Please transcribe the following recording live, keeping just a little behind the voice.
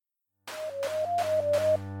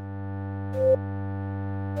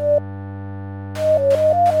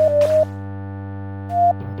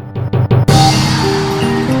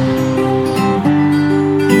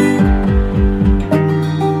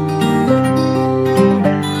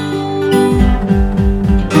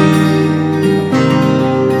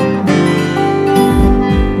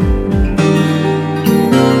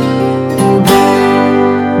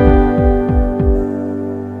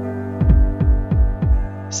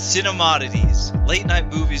Cinemodities, late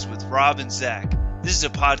night movies with Rob and Zach. This is a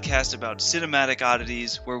podcast about cinematic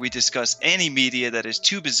oddities where we discuss any media that is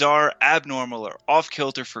too bizarre, abnormal, or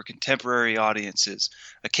off-kilter for contemporary audiences.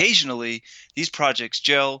 Occasionally, these projects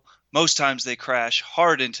gel. Most times they crash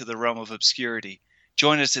hard into the realm of obscurity.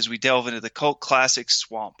 Join us as we delve into the cult classic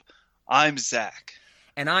swamp. I'm Zach.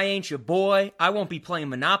 And I ain't your boy. I won't be playing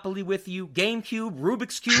Monopoly with you, GameCube,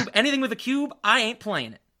 Rubik's Cube, anything with a cube, I ain't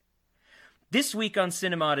playing it. This week on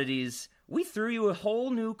Cinemodities, we threw you a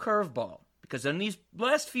whole new curveball, because in these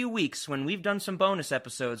last few weeks, when we've done some bonus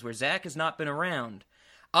episodes where Zach has not been around,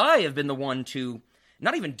 I have been the one to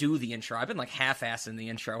not even do the intro. I've been like half-assing the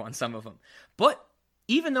intro on some of them. But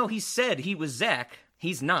even though he said he was Zach,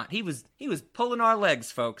 he's not. He was pulling our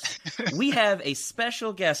legs, folks. We have a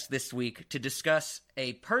special guest this week to discuss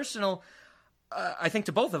a personal, I think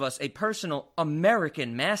to both of us, a personal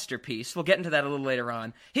American masterpiece. We'll get into that a little later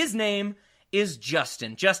on. His name is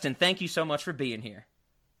Justin. Justin, thank you so much for being here.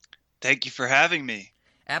 Thank you for having me.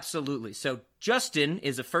 Absolutely. So Justin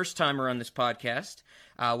is a first-timer on this podcast.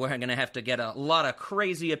 We're going to have to get a lot of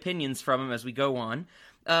crazy opinions from him as we go on.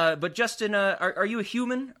 But Justin, are you a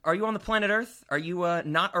human? Are you on the planet Earth? Are you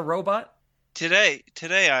not a robot? Today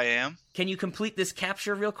I am. Can you complete this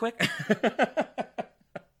capture real quick?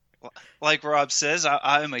 Like Rob says,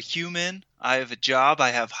 I am a human. I have a job. I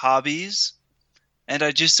have hobbies. And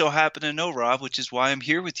I just so happen to know Rob, which is why I'm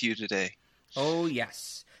here with you today. Oh,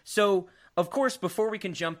 yes. So, of course, before we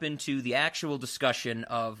can jump into the actual discussion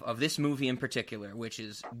of this movie in particular, which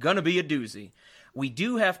is gonna be a doozy, we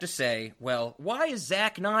do have to say, well, why is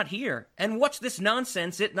Zach not here? And what's this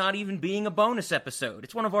nonsense, it not even being a bonus episode?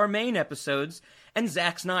 It's one of our main episodes, and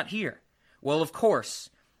Zach's not here. Well, of course,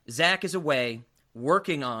 Zach is away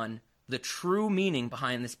working on the true meaning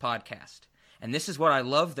behind this podcast. And this is what I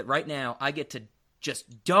love, that right now I get to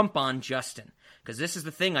just dump on Justin, because this is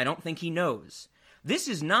the thing I don't think he knows. This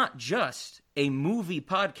is not just a movie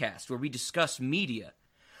podcast where we discuss media.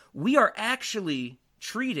 We are actually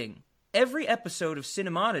treating every episode of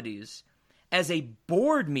Cinemodities as a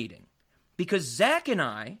board meeting, because Zach and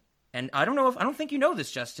I don't think you know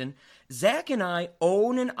this, Justin, Zach and I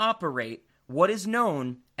own and operate what is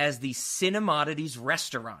known as the Cinemodities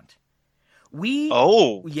restaurant. When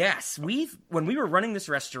we were running this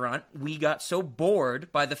restaurant, we got so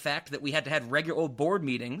bored by the fact that we had to have regular old board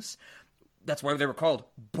meetings. That's why they were called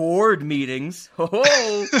board meetings.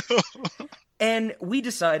 And we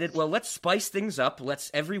decided, well, let's spice things up.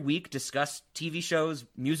 Let's every week discuss TV shows,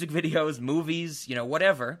 music videos, movies,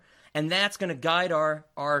 whatever. And that's going to guide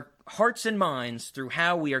our hearts and minds through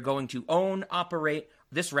how we are going to own, operate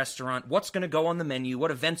this restaurant, what's going to go on the menu,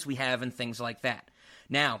 what events we have, and things like that.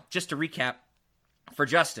 Now, just to recap for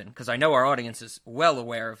Justin, because I know our audience is well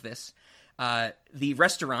aware of this, the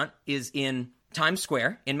restaurant is in Times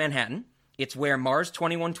Square in Manhattan. It's where Mars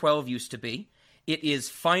 2112 used to be. It is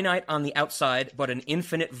finite on the outside, but an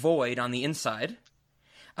infinite void on the inside.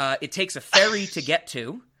 It takes a ferry to get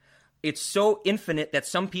to. It's so infinite that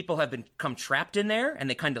some people have become trapped in there, and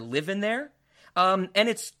they kind of live in there. And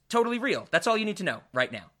it's totally real. That's all you need to know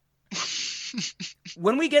right now.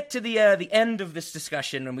 When we get to the end of this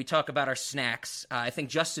discussion, and we talk about our snacks, I think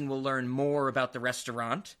Justin will learn more about the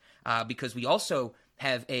restaurant, because we also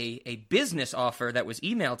have a business offer that was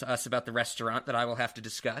emailed to us about the restaurant that I will have to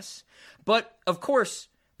discuss. But, of course,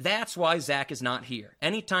 that's why Zach is not here.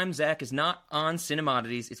 Anytime Zach is not on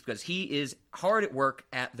Cinemodities, it's because he is hard at work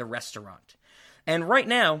at the restaurant. And right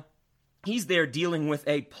now, he's there dealing with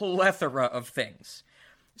a plethora of things.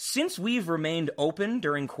 Since we've remained open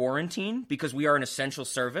during quarantine, because we are an essential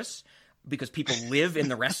service, because people live in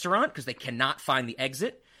the restaurant because they cannot find the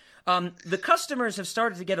exit, the customers have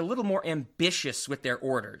started to get a little more ambitious with their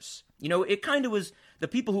orders. It kind of was the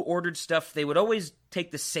people who ordered stuff, they would always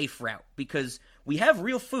take the safe route, because we have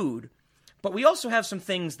real food, but we also have some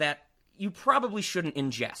things that you probably shouldn't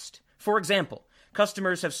ingest. For example,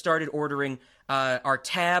 customers have started ordering our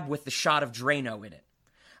tab with the shot of Drano in it.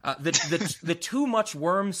 The too much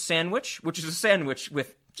worms sandwich, which is a sandwich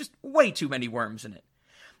with just way too many worms in it.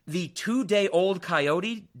 The 2-day-old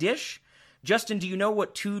coyote dish. Justin, do you know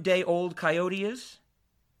what 2-day-old coyote is?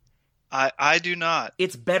 I do not.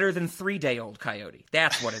 It's better than 3-day-old coyote.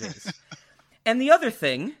 That's what it is. And the other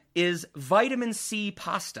thing is vitamin C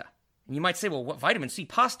pasta. And you might say, well, what vitamin C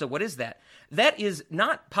pasta? What is that? That is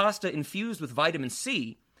not pasta infused with vitamin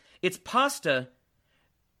C. It's pasta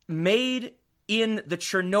made in the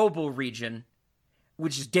Chernobyl region,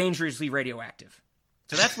 which is dangerously radioactive.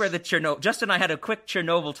 So that's where the Chernobyl... Justin and I had a quick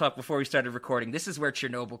Chernobyl talk before we started recording. This is where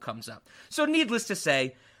Chernobyl comes up. So needless to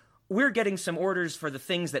say, we're getting some orders for the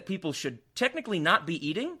things that people should technically not be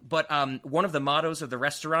eating, but one of the mottos of the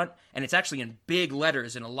restaurant, and it's actually in big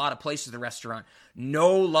letters in a lot of places of the restaurant,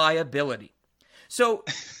 no liability. So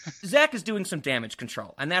Zach is doing some damage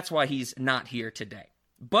control, and that's why he's not here today.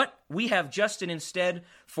 But we have Justin instead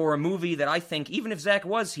for a movie that I think, even if Zach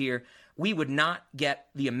was here, we would not get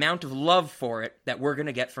the amount of love for it that we're going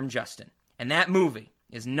to get from Justin. And that movie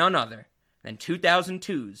is none other than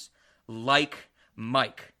 2002's Like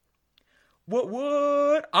Mike.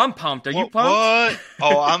 What? I'm pumped. Are you pumped? What?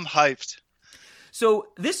 Oh, I'm hyped. So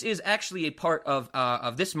this is actually a part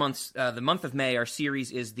of this month's the month of May. Our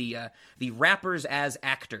series is the rappers as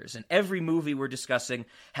actors, and every movie we're discussing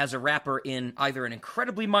has a rapper in either an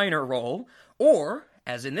incredibly minor role or,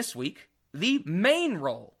 as in this week, the main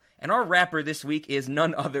role. And our rapper this week is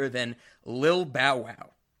none other than Lil Bow Wow.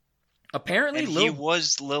 Apparently, he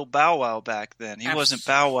was Lil Bow Wow back then. He wasn't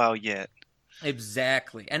Bow Wow yet.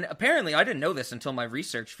 Exactly. And apparently, I didn't know this until my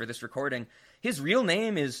research for this recording. His real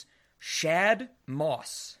name is Shad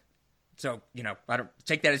Moss. So, I don't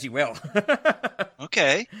take that as you will.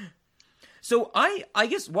 Okay. So I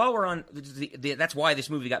guess while we're on, that's why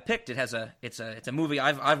this movie got picked. It's a movie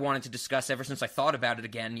I've wanted to discuss ever since I thought about it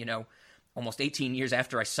again. Almost 18 years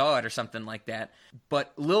after I saw it or something like that.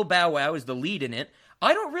 But Lil Bow Wow is the lead in it.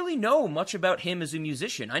 I don't really know much about him as a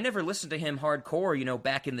musician. I never listened to him hardcore,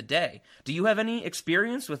 back in the day. Do you have any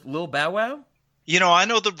experience with Lil Bow Wow? I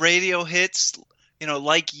know the radio hits.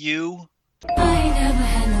 Like You. I ain't never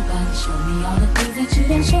had nobody show me all the things that you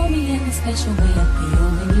done show me in a special way. I feel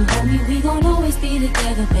when you hold me, we gon' always be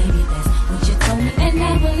together, baby. That's what you told me, and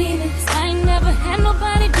I believe it. 'Cause I ain't never had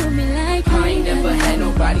nobody do me like you. I ain't never had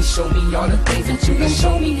nobody show me all the things that you done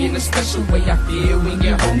show me in a special way. I feel when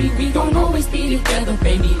you hold me, we gon' always be together,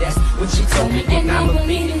 baby. That's what you told me, and I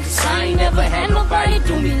believe it. 'Cause I ain't never had nobody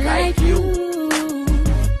do me like you.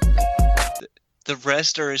 The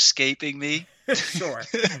rest are escaping me. Sure.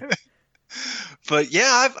 But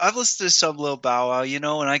yeah, I've listened to some Lil Bow Wow.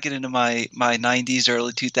 When I get into my 90s,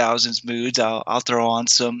 early 2000s moods, I'll throw on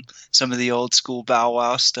some of the old school Bow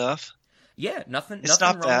Wow stuff. Yeah, nothing. It's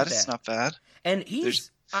nothing not wrong bad. with that. It's not bad. And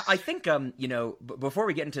I think, before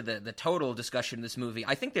we get into the total discussion of this movie,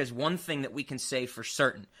 I think there's one thing that we can say for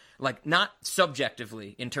certain, like not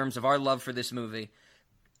subjectively in terms of our love for this movie,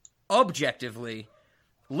 objectively,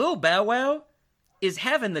 Lil Bow Wow is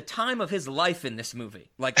having the time of his life in this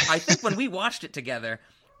movie. Like, I think when we watched it together,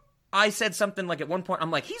 I said something like at one point,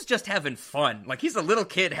 I'm like, he's just having fun. Like, he's a little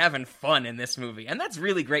kid having fun in this movie. And that's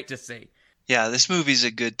really great to see. Yeah, this movie's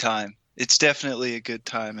a good time. It's definitely a good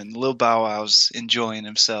time, and Lil Bow Wow's enjoying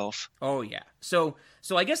himself. Oh, yeah. So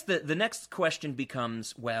I guess the next question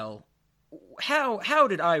becomes, well, how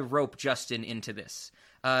did I rope Justin into this?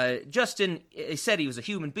 Justin said he was a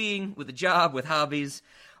human being with a job, with hobbies.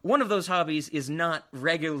 One of those hobbies is not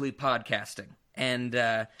regularly podcasting. And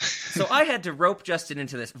so I had to rope Justin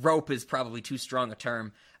into this. Rope is probably too strong a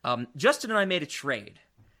term. Justin and I made a trade.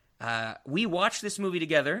 We watched this movie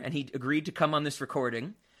together, and he agreed to come on this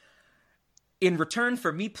recording in return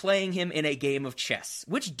for me playing him in a game of chess,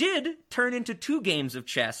 which did turn into 2 games of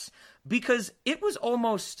chess because it was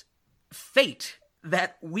almost fate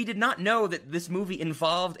that we did not know that this movie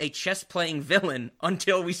involved a chess-playing villain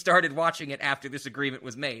until we started watching it after this agreement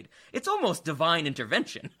was made. It's almost divine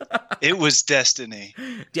intervention. It was destiny.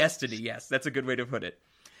 Destiny, yes. That's a good way to put it.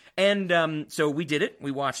 And so we did it.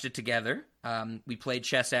 We watched it together. We played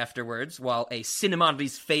chess afterwards while a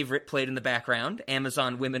Cinemodities favorite played in the background,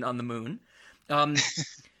 Amazon Women on the Moon.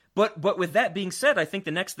 But with that being said, I think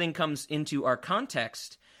the next thing comes into our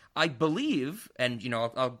context. I believe, and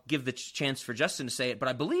I'll give the chance for Justin to say it, but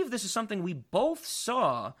I believe this is something we both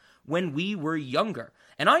saw when we were younger.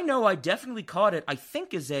 And I know I definitely caught it, I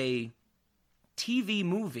think, as a TV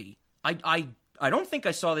movie. I don't think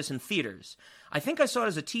I saw this in theaters. I think I saw it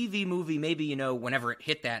as a TV movie, maybe, whenever it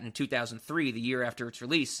hit that in 2003, the year after its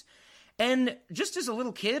release. And just as a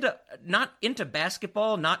little kid, not into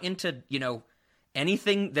basketball, not into,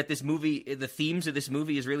 anything that this movie, the themes of this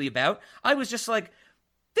movie is really about, I was just like,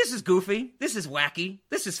 this is goofy, this is wacky,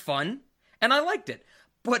 this is fun, and I liked it.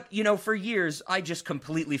 But, for years, I just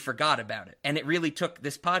completely forgot about it. And it really took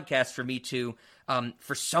this podcast for me to,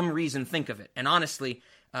 for some reason, think of it. And honestly,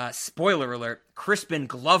 spoiler alert, Crispin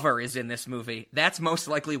Glover is in this movie. That's most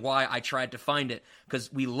likely why I tried to find it,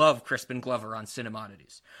 because we love Crispin Glover on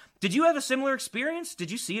Cinemodities. Did you have a similar experience? Did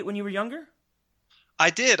you see it when you were younger?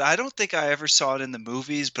 I did. I don't think I ever saw it in the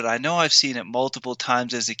movies, but I know I've seen it multiple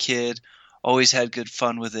times as a kid. Always had good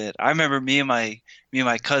fun with it. I remember me and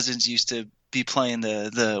my cousins used to be playing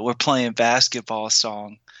the "We're Playing Basketball"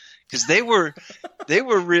 song because they were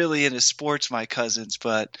really into sports, my cousins.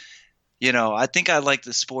 But I think I liked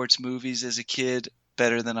the sports movies as a kid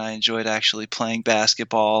better than I enjoyed actually playing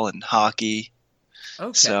basketball and hockey.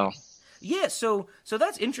 Okay. So yeah, so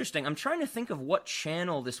that's interesting. I'm trying to think of what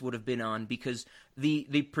channel this would have been on, because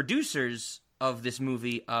the producers of this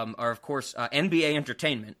movie are, of course, NBA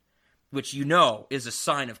Entertainment, which is a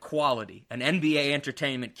sign of quality. An NBA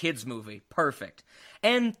Entertainment kids movie, perfect.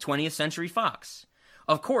 And 20th Century Fox.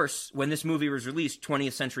 Of course, when this movie was released,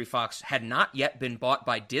 20th Century Fox had not yet been bought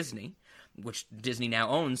by Disney, which Disney now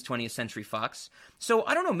owns 20th Century Fox. So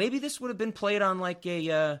I don't know, maybe this would have been played on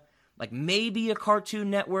maybe a Cartoon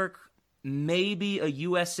Network, maybe a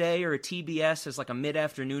USA or a TBS as like a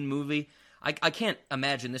mid-afternoon movie. I can't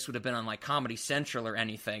imagine this would have been on like Comedy Central or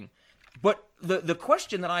anything. But the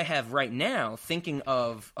question that I have right now, thinking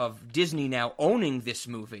of Disney now owning this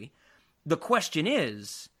movie, the question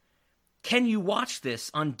is, can you watch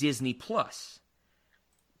this on Disney Plus?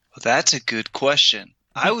 Well, that's a good question.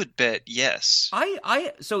 I would bet yes.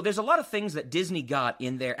 So there's a lot of things that Disney got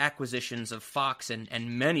in their acquisitions of Fox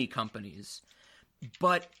and many companies,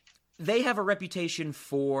 but they have a reputation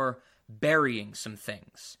for burying some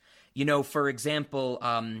things. For example,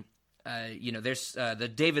 there's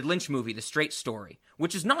the David Lynch movie, The Straight Story,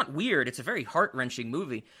 which is not weird. It's a very heart-wrenching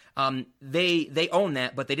movie. They own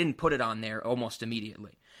that, but they didn't put it on there almost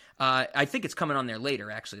immediately. I think it's coming on there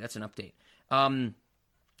later, actually. That's an update.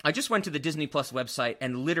 I just went to the Disney Plus website,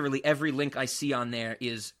 and literally every link I see on there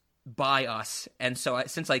is by us. And so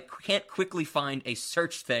since I can't quickly find a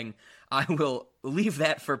search thing, I will leave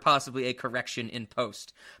that for possibly a correction in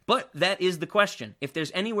post. But that is the question. If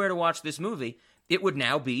there's anywhere to watch this movie, it would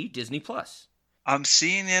now be Disney Plus. I'm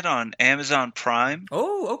seeing it on Amazon Prime.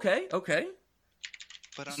 Oh, okay.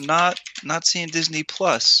 But I'm not seeing Disney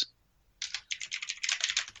Plus.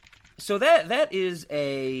 So that is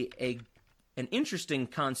an interesting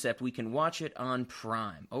concept. We can watch it on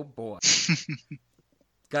Prime. Oh boy.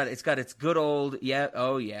 It's got its good old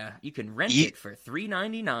you can rent it for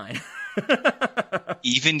 $3.99.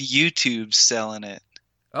 Even YouTube's selling it.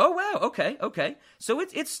 Oh wow, okay. So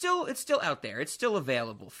it's still out there. It's still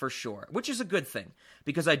available for sure, which is a good thing,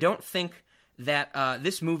 because I don't think that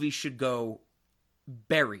this movie should go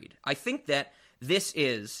buried. I think that this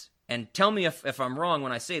is, and tell me if I'm wrong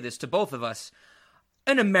when I say this to both of us,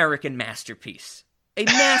 an American masterpiece. A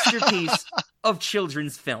masterpiece of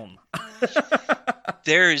children's film.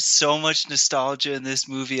 There is so much nostalgia in this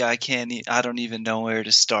movie. I don't even know where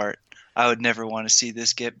to start. I would never want to see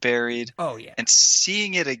this get buried. Oh, yeah. And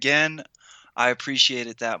seeing it again, I appreciate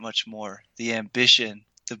it that much more. The ambition,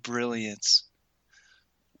 the brilliance.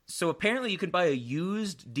 So apparently you can buy a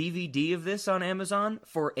used DVD of this on Amazon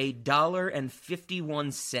for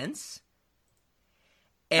 $1.51.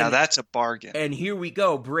 Now that's a bargain. And here we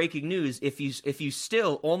go, breaking news. If you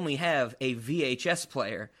still only have a VHS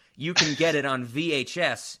player, you can get it on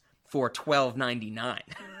VHS for $12.99.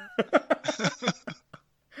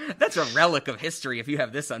 That's a relic of history if you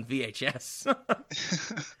have this on VHS.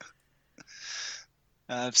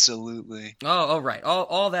 Absolutely. Oh, all right.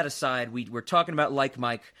 All that aside, we're talking about Like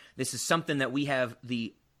Mike. This is something that we have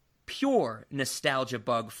the pure nostalgia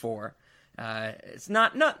bug for. It's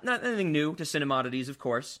not anything new to Cinemodities, of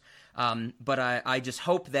course, but I just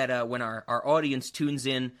hope that when our audience tunes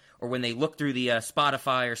in, or when they look through the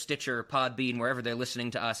Spotify or Stitcher or Podbean, wherever they're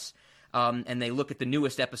listening to us, and they look at the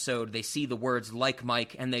newest episode, they see the words Like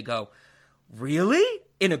Mike, and they go, really?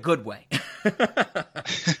 In a good way.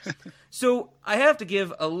 So I have to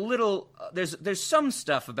give a little. There's some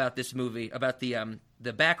stuff about this movie, about the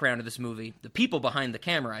background of this movie, the people behind the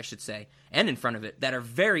camera, I should say, and in front of it, that are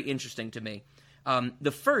very interesting to me.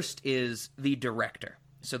 The first is the director.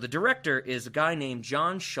 So the director is a guy named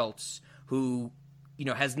John Schultz, who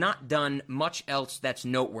has not done much else that's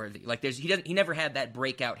noteworthy. Like he never had that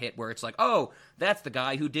breakout hit where it's like, oh, that's the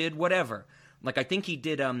guy who did whatever. Like I think he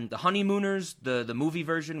did The Honeymooners, the movie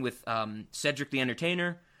version with Cedric the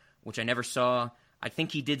Entertainer, which I never saw. I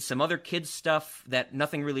think he did some other kids stuff that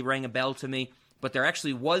nothing really rang a bell to me. But there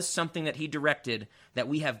actually was something that he directed that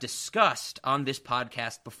we have discussed on this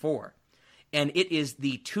podcast before. And it is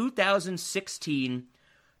the 2016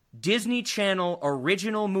 Disney Channel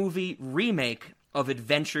original movie remake of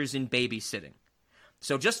Adventures in Babysitting.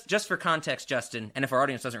 So just for context, Justin, and if our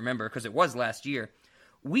audience doesn't remember, because it was last year,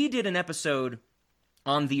 we did an episode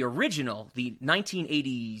on the original, the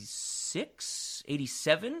 1986,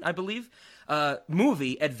 87, I believe,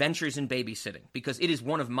 movie Adventures in Babysitting, because it is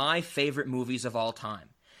one of my favorite movies of all time.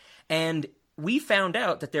 And we found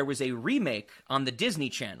out that there was a remake on the Disney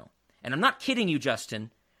Channel. And I'm not kidding you,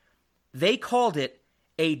 Justin. They called it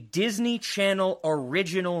a Disney Channel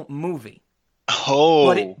original movie.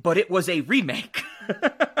 Oh. But it was a remake.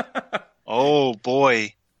 Oh,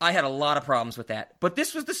 boy. I had a lot of problems with that. But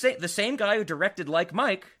this was the same guy who directed Like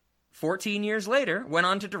Mike, 14 years later, went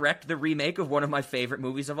on to direct the remake of one of my favorite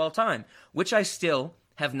movies of all time, which I still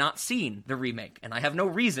have not seen the remake. And I have no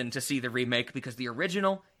reason to see the remake because the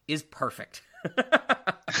original is perfect.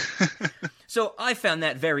 So I found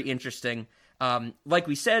that very interesting. Like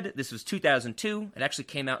we said, this was 2002. It actually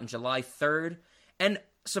came out on July 3rd. And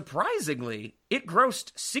surprisingly, it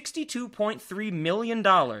grossed $62.3 million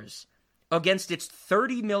against its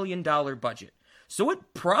 $30 million budget. So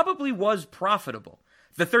it probably was profitable.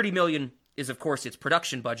 The $30 million is, of course, its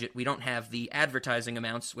production budget. We don't have the advertising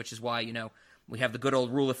amounts, which is why, we have the good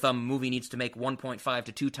old rule of thumb, a movie needs to make 1.5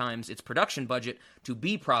 to 2 times its production budget to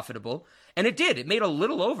be profitable. And it did. It made a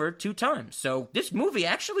little over 2 times. So this movie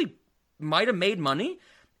actually might have made money.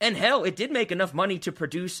 And hell, it did make enough money to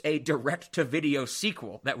produce a direct-to-video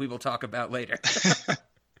sequel that we will talk about later.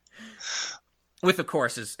 With, of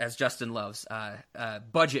course, as Justin loves,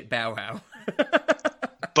 budget Bow Wow.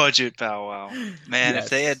 Budget Bow Wow. Man, Yes. If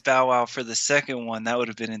they had Bow Wow for the second one, that would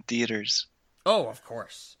have been in theaters. Oh, of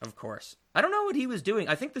course. Of course. I don't know what he was doing.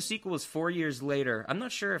 I think the sequel was 4 years later. I'm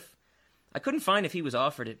not sure if... I couldn't find if he was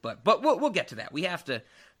offered it, but we'll get to that. We have to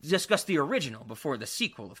discuss the original before the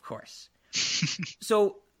sequel, of course.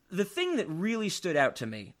 So the thing that really stood out to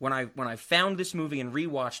me when I found this movie and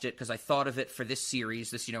rewatched it, because I thought of it for this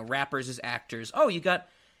series, this, rappers as actors. Oh, you got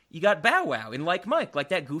Bow Wow in Like Mike, like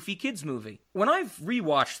that Goofy Kids movie. When I've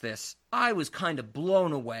rewatched this, I was kind of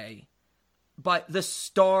blown away by the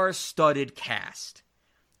star-studded cast.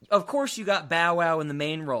 Of course, you got Bow Wow in the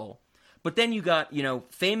main role, but then you got,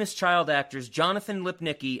 famous child actors Jonathan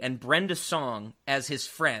Lipnicki and Brenda Song as his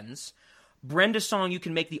friends. Brenda Song, you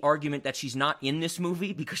can make the argument that she's not in this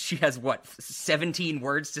movie because she has, 17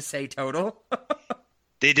 words to say total?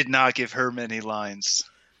 They did not give her many lines,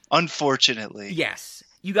 unfortunately. Yes.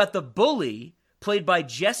 You got the bully, played by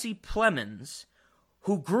Jesse Plemons,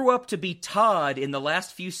 who grew up to be Todd in the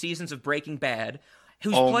last few seasons of Breaking Bad,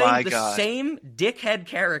 who's playing the same dickhead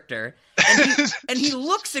character, and he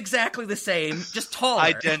looks exactly the same, just taller.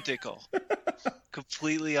 Identical.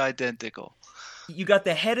 Completely identical. You got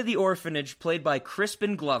the head of the orphanage, played by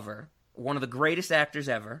Crispin Glover, one of the greatest actors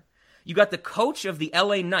ever. You got the coach of the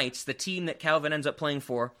LA Knights, the team that Calvin ends up playing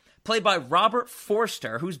for, played by Robert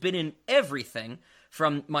Forster, who's been in everything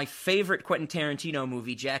from my favorite Quentin Tarantino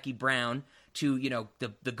movie, Jackie Brown, to,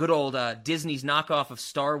 the good old Disney's knockoff of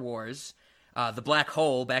Star Wars, The Black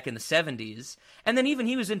Hole back in the 70s. And then even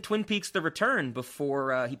he was in Twin Peaks The Return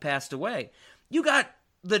before he passed away. You got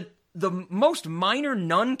the most minor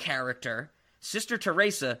nun character, Sister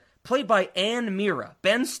Teresa, played by Ann Mira,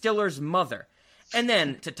 Ben Stiller's mother. And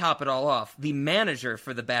then, to top it all off, the manager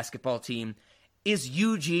for the basketball team is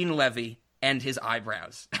Eugene Levy and his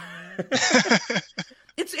eyebrows.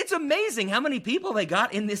 It's amazing how many people they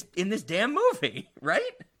got in this damn movie, right?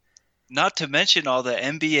 Not to mention all the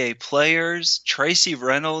NBA players. Tracy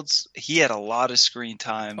Reynolds, he had a lot of screen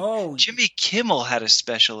time. Oh, Jimmy Kimmel had a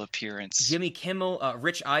special appearance. Jimmy Kimmel,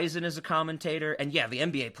 Rich Eisen is a commentator. And yeah, the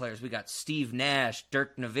NBA players, we got Steve Nash,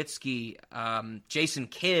 Dirk Nowitzki, Jason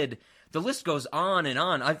Kidd. The list goes on and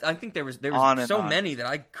on. I think there was so many that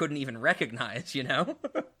I couldn't even recognize,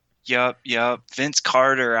 Yup. Vince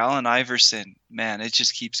Carter, Allen Iverson. Man, it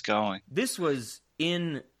just keeps going. This was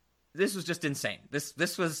just insane.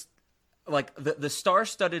 This was like the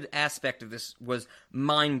star-studded aspect of this was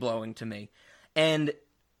mind-blowing to me. And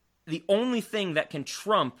the only thing that can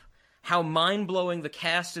trump how mind-blowing the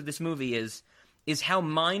cast of this movie is how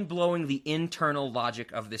mind-blowing the internal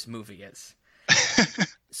logic of this movie is.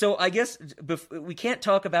 So I guess we can't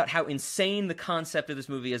talk about how insane the concept of this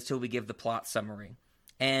movie is till we give the plot summary.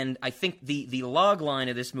 And I think the log line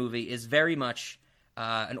of this movie is very much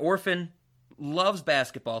an orphan, loves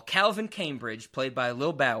basketball. Calvin Cambridge, played by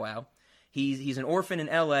Lil Bow Wow. He's an orphan in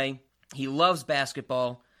L.A. He loves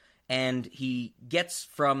basketball, and he gets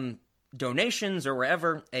from donations or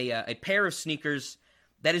wherever a pair of sneakers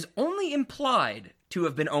that is only implied to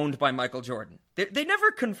have been owned by Michael Jordan. They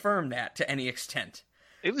never confirmed that to any extent.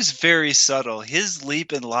 It was very subtle. His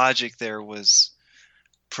leap in logic there was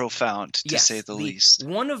profound, to say the least.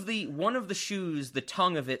 One of the shoes, the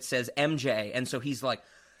tongue of it says MJ, and so he's like,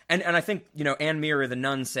 and I think, Ann Mira, the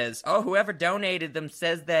nun, says, oh, whoever donated them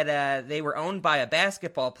says that they were owned by a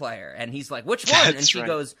basketball player. And he's like, which one? And she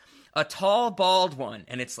goes, a tall, bald one.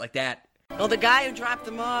 And it's like that. Well, the guy who dropped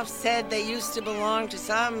them off said they used to belong to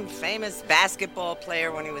some famous basketball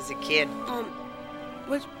player when he was a kid.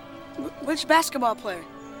 Which basketball player?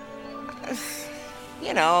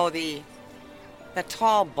 The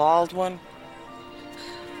tall, bald one.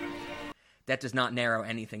 That does not narrow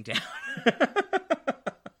anything down.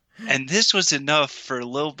 And this was enough for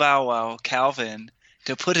Lil Bow Wow, Calvin,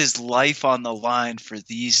 to put his life on the line for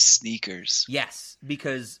these sneakers. Yes,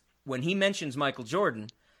 because when he mentions Michael Jordan,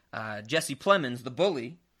 Jesse Plemons, the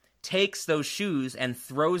bully, takes those shoes and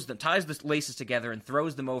throws them, ties the laces together and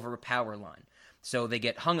throws them over a power line. So they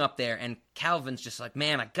get hung up there, and Calvin's just like,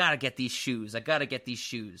 man, I gotta get these shoes. I gotta get these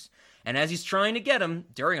shoes. And as he's trying to get them,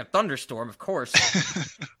 during a thunderstorm, of course,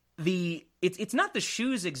 it's not the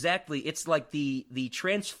shoes exactly. It's like the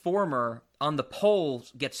transformer on the pole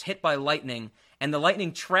gets hit by lightning, and the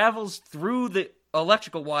lightning travels through the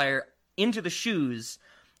electrical wire into the shoes,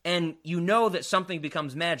 and you know that something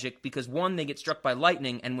becomes magic because, one, they get struck by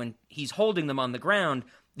lightning, and when he's holding them on the ground,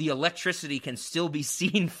 the electricity can still be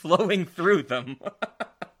seen flowing through them.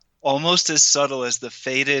 Almost as subtle as the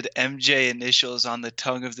faded MJ initials on the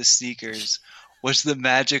tongue of the sneakers was the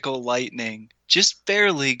magical lightning just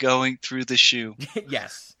barely going through the shoe.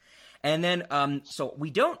 Yes. And then, so we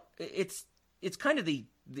don't, it's kind of the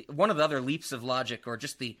one of the other leaps of logic, or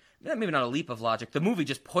just maybe not a leap of logic, the movie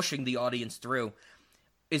just pushing the audience through.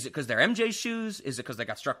 Is it because they're MJ's shoes? Is it because they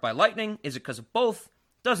got struck by lightning? Is it because of both?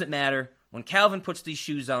 Doesn't matter. When Calvin puts these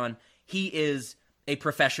shoes on, he is a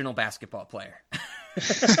professional basketball player.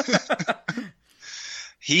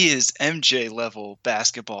 He is MJ level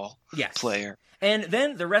basketball player. And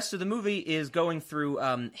then the rest of the movie is going through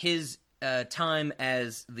his time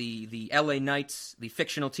as the LA Knights, the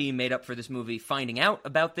fictional team made up for this movie, finding out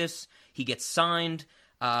about this. He gets signed.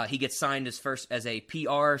 He gets signed as a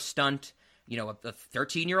PR stunt. You know, a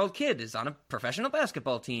 13-year-old kid is on a professional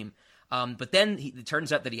basketball team. But then it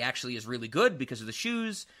turns out that he actually is really good because of the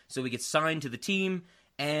shoes, so he gets signed to the team.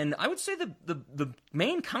 And I would say the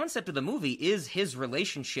main concept of the movie is his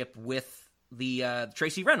relationship with the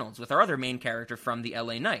Tracy Reynolds, with our other main character from the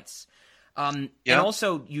LA Knights. And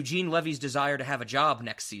also Eugene Levy's desire to have a job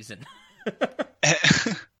next season.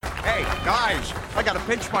 Hey, guys, I gotta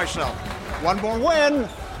pinch myself. One more win,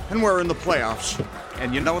 and we're in the playoffs.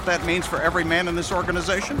 And you know what that means for every man in this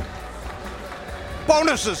organization?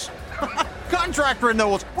 Bonuses! Contract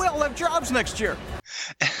renewals! We all have jobs next year!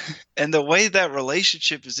 And the way that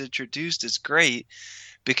relationship is introduced is great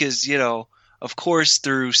because, you know, of course,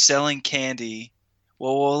 through selling candy,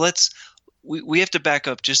 we have to back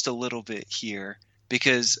up just a little bit here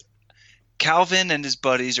because Calvin and his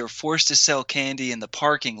buddies are forced to sell candy in the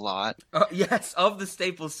parking lot. Yes, of the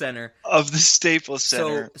Staples Center.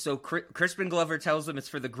 So Crispin Glover tells them it's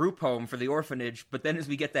for the group home, for the orphanage, but then as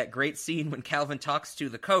we get that great scene when Calvin talks to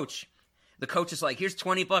the coach is like, here's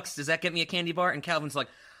 $20, does that get me a candy bar? And Calvin's like,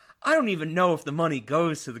 I don't even know if the money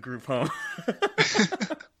goes to the group home.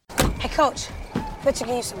 Hey, Coach, bet you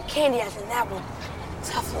give you some candy after that one.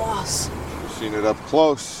 Tough loss. You've seen it up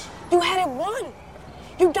close. You had it won.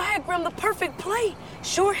 You diagrammed the perfect play.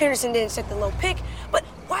 Sure, Henderson didn't set the low pick, but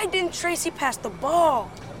why didn't Tracy pass the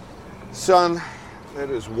ball? Son, that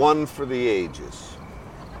is one for the ages.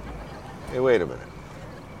 Hey, wait a minute.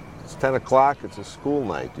 It's 10 o'clock. It's a school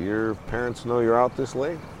night. Do your parents know you're out this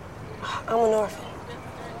late? I'm an orphan.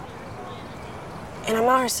 And I'm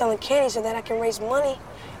out here selling candy so that I can raise money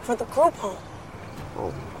for the group home.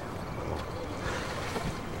 Oh.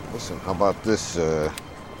 Listen, how about this,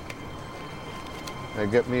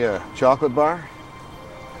 get me a chocolate bar?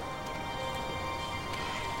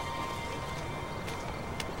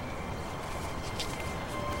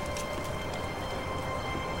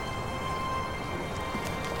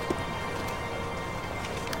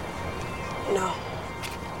 No.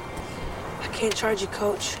 I can't charge you,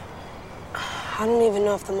 Coach. I don't even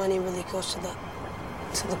know if the money really goes to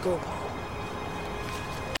the group home.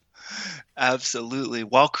 Absolutely.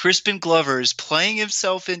 While Crispin Glover is playing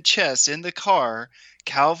himself in chess in the car,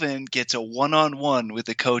 Calvin gets a one-on-one with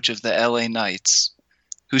the coach of the LA Knights,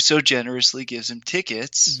 who so generously gives him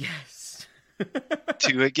tickets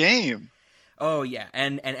to a game. Oh, yeah.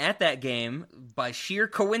 And at that game, by sheer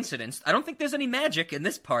coincidence, I don't think there's any magic in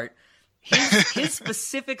this part, his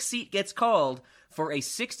specific seat gets called for a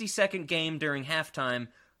 60-second game during halftime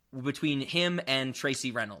between him and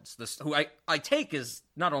Tracy Reynolds, who I take is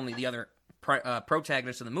not only the other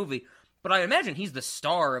protagonist of the movie, but I imagine he's the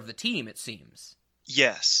star of the team, it seems.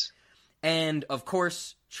 Yes. And, of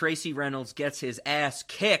course, Tracy Reynolds gets his ass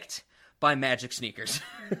kicked by Magic Sneakers.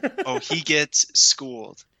 Oh, he gets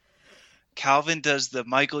schooled. Calvin does the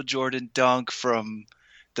Michael Jordan dunk from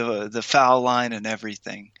the foul line and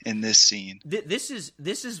everything in this scene. This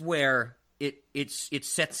is where it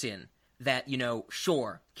sets in that, you know,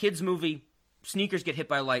 sure, kids movie, sneakers get hit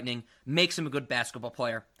by lightning, makes him a good basketball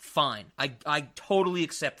player. Fine. I totally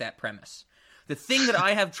accept that premise. The thing that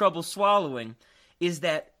I have trouble swallowing is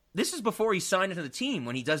that this is before he signed into the team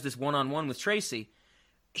when he does this one-on-one with Tracy.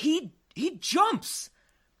 he jumps.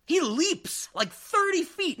 He leaps like 30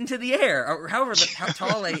 feet into the air, or however how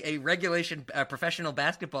tall a regulation professional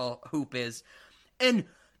basketball hoop is, and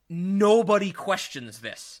nobody questions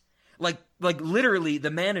this. Like literally,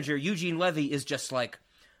 the manager Eugene Levy is just like,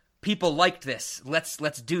 people liked this. Let's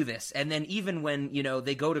do this. And then even when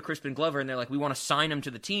they go to Crispin Glover and they're like, we want to sign him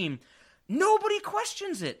to the team, nobody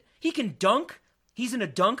questions it. He can dunk. He's in a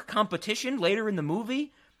dunk competition later in the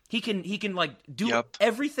movie. He can like do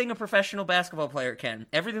everything a professional basketball player can,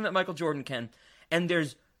 everything that Michael Jordan can, and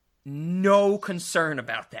there's no concern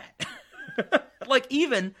about that. Like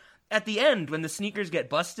even at the end when the sneakers get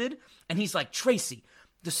busted, and he's like, Tracy,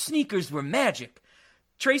 the sneakers were magic.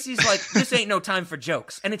 Tracy's like, this ain't no time for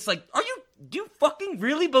jokes, and it's like, do you fucking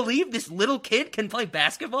really believe this little kid can play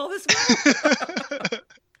basketball this way?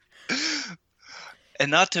 And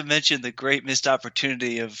not to mention the great missed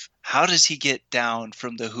opportunity of how does he get down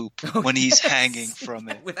from the hoop when he's hanging from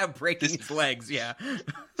it? Without breaking his legs, yeah.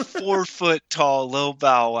 4 foot tall, Lil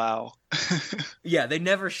Bow Wow. Yeah, they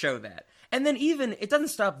never show that. And then even, it doesn't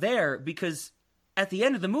stop there, because at the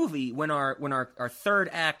end of the movie, when our third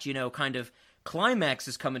act, kind of climax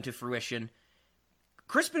is coming to fruition,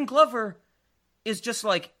 Crispin Glover is just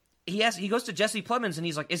like, he goes to Jesse Plemons and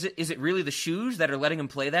he's like, is it really the shoes that are letting him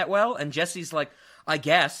play that well? And Jesse's like, I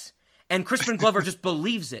guess. And Crispin Glover just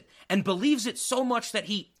believes it, and believes it so much that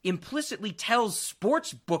he implicitly tells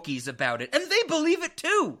sports bookies about it, and they believe it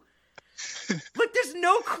too. Like, there's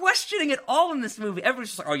no questioning at all in this movie. Everyone's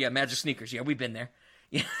just like, oh yeah, magic sneakers. Yeah, we've been there.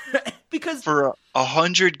 Yeah. Because for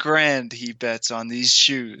 $100,000 he bets on these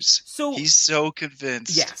shoes. So he's so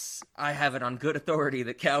convinced. Yes, I have it on good authority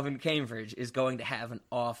that Calvin Cambridge is going to have an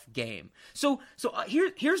off game. So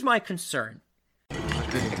here's my concern.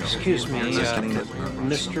 Excuse me,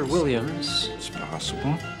 Mr. Williams. It's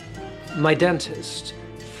possible. My dentist,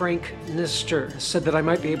 Frank Nister, said that I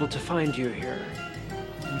might be able to find you here.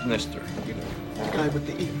 Nister. The guy with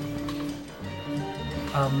the E.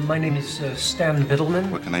 My name is Stan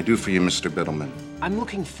Biddleman. What can I do for you, Mr. Biddleman? I'm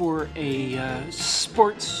looking for a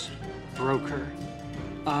sports broker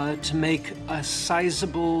to make a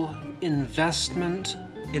sizable investment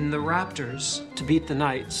in the Raptors to beat the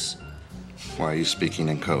Knights. Why are you speaking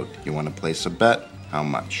in code? You want to place a bet? How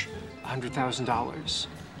much? $100,000.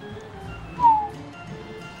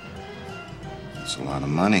 That's a lot of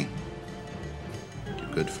money. You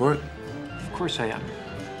good for it? Of course I am.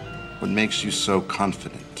 What makes you so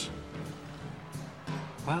confident?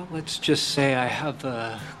 Well, let's just say I have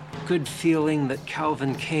a good feeling that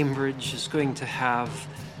Calvin Cambridge is going to have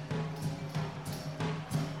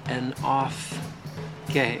an off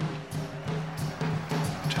game.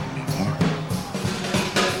 Tell me more.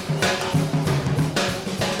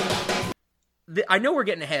 I know we're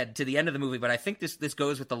getting ahead to the end of the movie, but I think this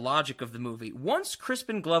goes with the logic of the movie. Once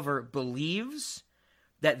Crispin Glover believes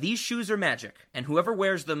that these shoes are magic, and whoever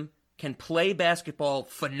wears them can play basketball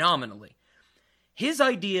phenomenally, his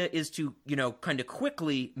idea is to, kind of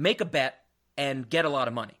quickly make a bet and get a lot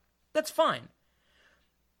of money. That's fine.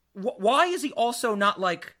 Why is he also not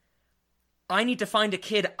like, I need to find a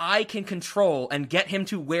kid I can control and get him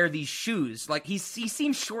to wear these shoes? Like, he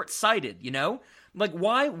seems short-sighted, Like,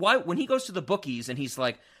 why, when he goes to the bookies and he's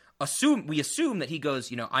like, we assume that he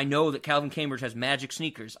goes, I know that Calvin Cambridge has magic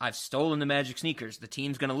sneakers. I've stolen the magic sneakers. The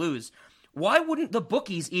team's going to lose. Why wouldn't the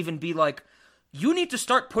bookies even be like, you need to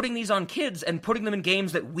start putting these on kids and putting them in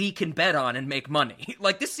games that we can bet on and make money?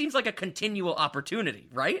 Like, this seems like a continual opportunity,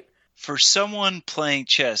 right? For someone playing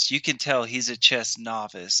chess, you can tell he's a chess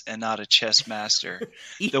novice and not a chess master.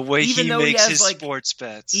 The way he makes his sports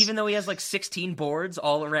bets. Even though he has 16 boards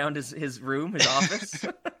all around his room, his office.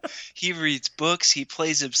 He reads books, he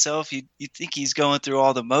plays himself. You think he's going through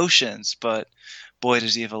all the motions, but boy,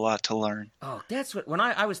 does he have a lot to learn. Oh, that's what, when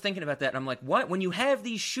I was thinking about that, and I'm like, what? When you have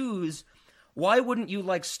these shoes, why wouldn't you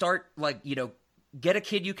start get a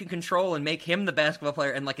kid you can control and make him the basketball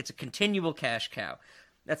player, and it's a continual cash cow?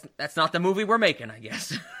 That's not the movie we're making, I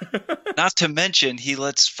guess. Not to mention, he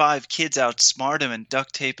lets 5 kids outsmart him and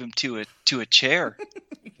duct tape him to a chair.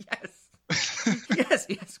 Yes.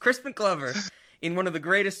 Crispin Glover, in one of the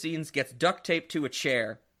greatest scenes, gets duct taped to a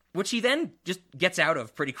chair, which he then just gets out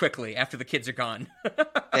of pretty quickly after the kids are gone.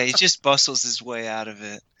 Yeah, he just bustles his way out of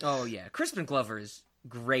it. Oh, yeah. Crispin Glover is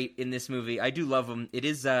great in this movie. I do love him. It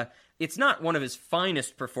is, it's not one of his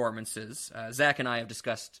finest performances. Zach and I have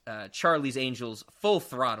discussed Charlie's Angels Full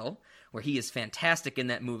Throttle, where he is fantastic in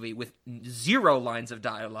that movie with 0 lines of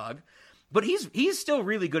dialogue. But he's still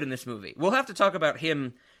really good in this movie. We'll have to talk about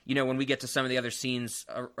him, when we get to some of the other scenes,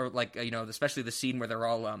 or especially the scene where they're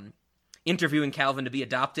all interviewing Calvin to be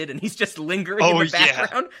adopted, and he's just lingering in the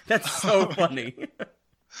background. Yeah. That's so funny.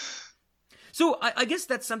 So I guess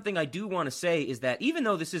that's something I do want to say is that even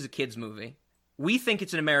though this is a kids movie, we think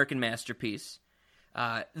it's an American masterpiece.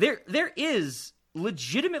 There is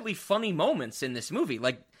legitimately funny moments in this movie.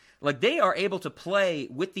 Like they are able to play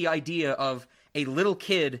with the idea of a little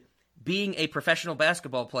kid being a professional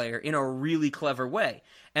basketball player in a really clever way.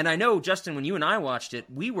 And I know, Justin, when you and I watched it,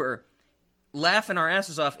 we were laughing our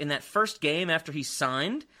asses off in that first game after he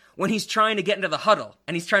signed, when he's trying to get into the huddle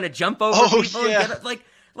and he's trying to jump over people. Yeah. And get,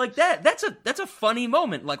 like that. That's a funny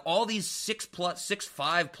moment. Like all these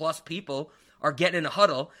 6'5" plus people are getting in a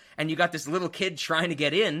huddle, and you got this little kid trying to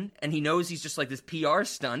get in, and he knows he's just like this PR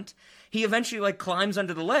stunt. He eventually like climbs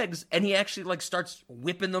under the legs, and he actually like starts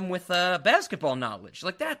whipping them with basketball knowledge.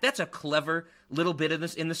 Like that's a clever little bit of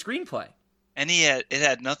this in the screenplay. And it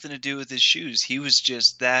had nothing to do with his shoes. He was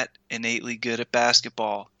just that innately good at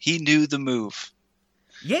basketball. He knew the move.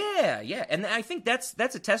 Yeah, and I think that's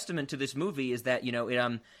a testament to this movie, is that, you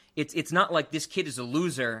know, it's not like this kid is a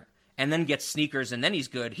loser and then gets sneakers and then he's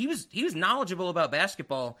good. He was knowledgeable about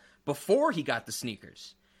basketball before he got the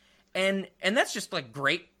sneakers. And that's just like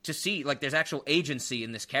great to see. Like there's actual agency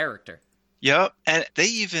in this character. Yep, and they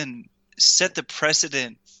even set the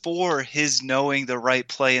precedent for his knowing the right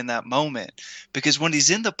play in that moment, because when he's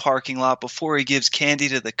in the parking lot before he gives candy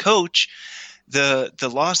to the coach, the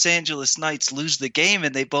Los Angeles Knights lose the game,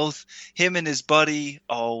 and they both, him and his buddy,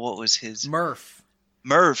 what was his?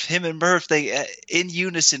 Murph, him and Murph, they in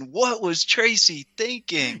unison, what was Tracy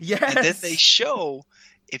thinking? Yes. And then they show,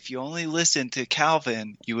 if you only listened to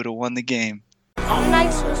Calvin, you would have won the game. All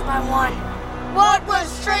Knights lose by 1. What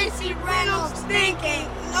was Tracy Reynolds thinking?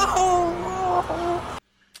 No.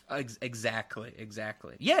 Exactly.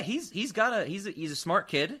 Yeah, he's a smart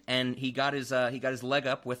kid, and he got his leg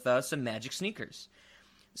up with some magic sneakers.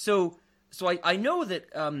 So I know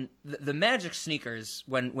that the magic sneakers,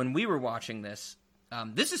 when we were watching this,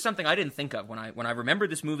 this is something I didn't think of when I remembered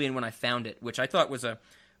this movie and when I found it, which I thought was a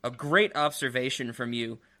great observation from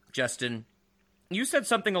you, Justin. You said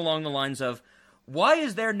something along the lines of, "Why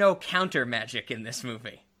is there no counter magic in this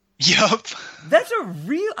movie?" Yup.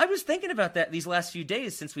 I was thinking about that these last few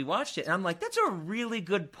days since we watched it, and I'm like, that's a really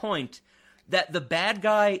good point, that the bad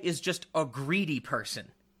guy is just a greedy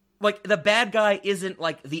person. Like, the bad guy isn't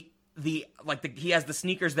like he has the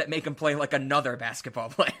sneakers that make him play like another basketball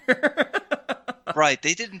player. Right.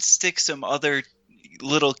 They didn't stick some other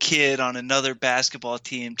little kid on another basketball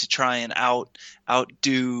team to try and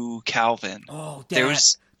outdo Calvin. Oh,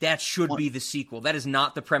 that should be the sequel. That is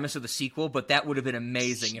not the premise of the sequel, but that would have been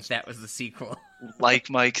amazing if that was the sequel. Like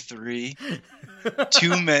Mike 3.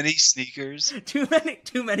 Too many sneakers. Too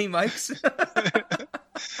many Mikes.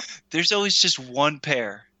 There's always just one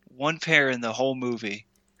pair in the whole movie.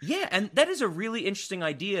 Yeah, and that is a really interesting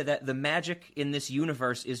idea, that the magic in this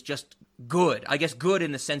universe is just good. I guess good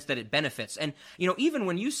in the sense that it benefits. And, you know, even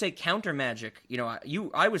when you say counter magic, you know,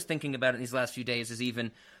 I was thinking about it these last few days, is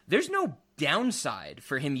even there's no downside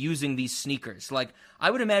for him using these sneakers. Like, I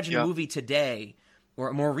would imagine a movie today, or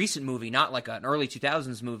a more recent movie, not like an early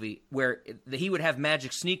 2000s movie, where he would have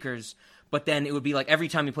magic sneakers, but then it would be like every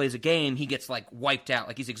time he plays a game, he gets like wiped out,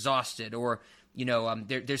 like he's exhausted, or, you know,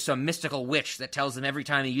 there's some mystical witch that tells him every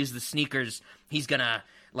time he uses the sneakers, he's gonna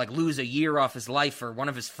like lose a year off his life, or one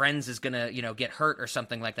of his friends is gonna, you know, get hurt or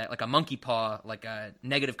something like that, like a monkey paw, like a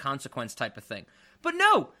negative consequence type of thing. But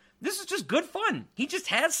no, this is just good fun. He just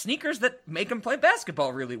has sneakers that make him play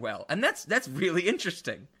basketball really well, and that's really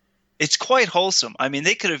interesting. It's quite wholesome. I mean,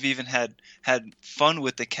 they could have even had fun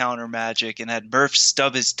with the counter magic and had Murph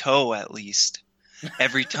stub his toe at least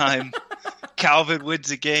every time Calvin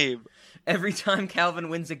wins a game. Every time Calvin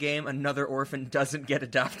wins a game, another orphan doesn't get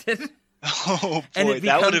adopted. Oh boy,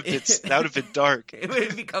 that would have been dark.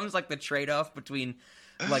 It becomes like the trade-off between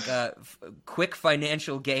like a quick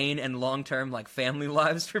financial gain and long-term like family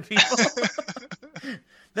lives for people.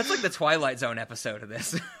 That's like the Twilight Zone episode of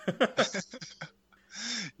this.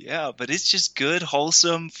 Yeah, but it's just good,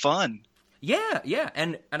 wholesome fun. Yeah,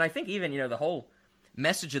 and I think even, you know, the whole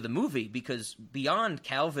message of the movie, because beyond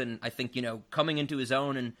Calvin, I think, you know, coming into his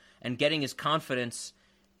own and getting his confidence,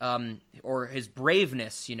 or his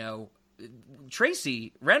braveness, you know,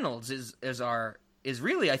 Tracy Reynolds is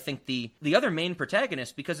really, I think, the other main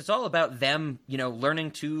protagonist, because it's all about them, you know,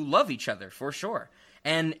 learning to love each other, for sure.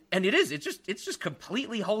 And it's just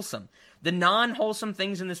completely wholesome. The non-wholesome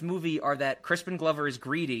things in this movie are that Crispin Glover is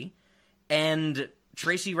greedy, and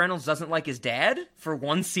Tracy Reynolds doesn't like his dad for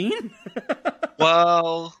one scene.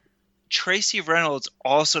 Well, Tracy Reynolds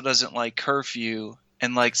also doesn't like curfew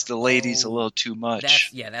and likes the ladies a little too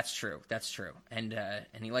much. That's true. And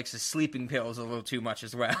he likes his sleeping pills a little too much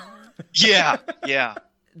as well. Yeah.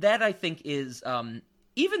 That, I think, is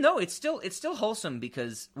even though it's still wholesome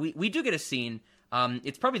because we do get a scene.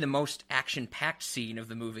 It's probably the most action-packed scene of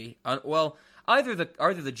the movie. Either the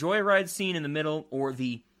joyride scene in the middle or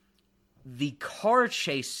the car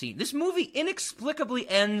chase scene. This movie inexplicably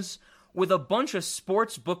ends with a bunch of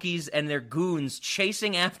sports bookies and their goons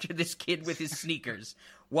chasing after this kid with his sneakers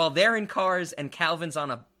while they're in cars and Calvin's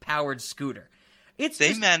on a powered scooter.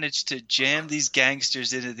 They managed to jam these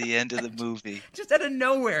gangsters into the end of the movie. Just out of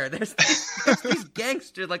nowhere. There's these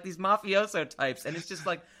gangsters, like these mafioso types, and it's just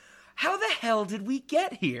like, how the hell did we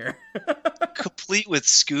get here? Complete with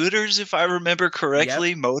scooters, if I remember correctly.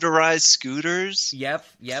 Yep. Motorized scooters. Yep.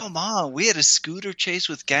 Come on, we had a scooter chase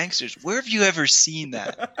with gangsters. Where have you ever seen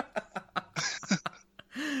that?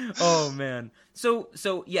 Oh man. So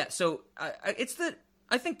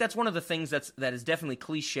I think that's one of the things that is definitely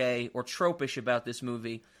cliche or tropish about this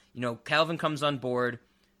movie. You know, Calvin comes on board.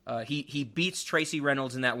 He beats Tracy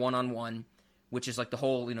Reynolds in that one-on-one, which is like the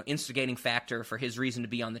whole, instigating factor for his reason to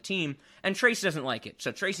be on the team. And Tracy doesn't like it.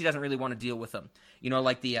 So Tracy doesn't really want to deal with him.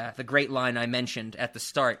 Like the great line I mentioned at the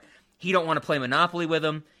start. He don't want to play Monopoly with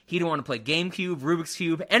him. He don't want to play GameCube, Rubik's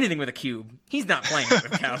Cube, anything with a cube. He's not playing it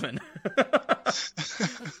with Calvin.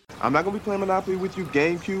 I'm not going to be playing Monopoly with you,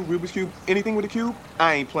 GameCube, Rubik's Cube, anything with a cube,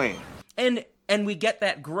 I ain't playing. And we get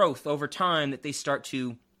that growth over time that they start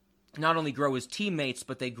to not only grow as teammates,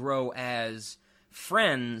 but they grow as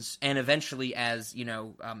friends, and eventually as,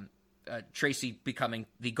 Tracy becoming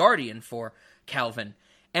the guardian for Calvin,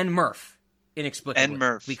 and Murph, inexplicably. And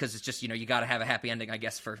Murph. Because it's just, you got to have a happy ending, I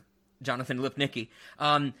guess, for Jonathan Lipnicki.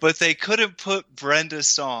 But they couldn't put Brenda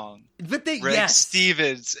Song, Red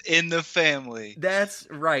Stevens, in the family. That's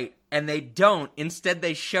right. And they don't. Instead,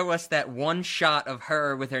 they show us that one shot of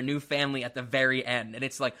her with her new family at the very end. And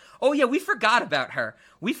it's like, oh yeah, we forgot about her.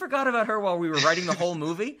 We forgot about her while we were writing the whole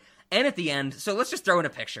movie. And at the end, so let's just throw in a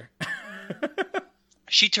picture.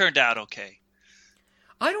 She turned out okay.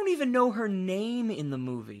 I don't even know her name in the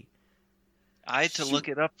movie. I had to look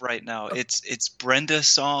it up right now. It's Brenda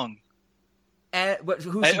Song.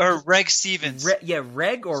 Or Reg Stevens.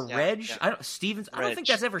 Reg or Reg? Yeah. Stevens. Reg. I don't think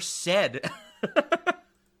that's ever said.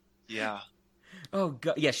 Yeah. Oh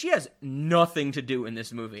god. Yeah, she has nothing to do in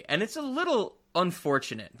this movie, and it's a little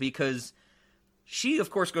unfortunate because she, of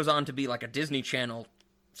course, goes on to be like a Disney Channel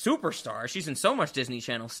superstar. She's in so much Disney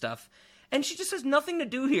Channel stuff, and she just has nothing to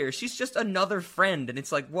do here. She's just another friend, and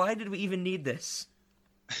it's like, why did we even need this?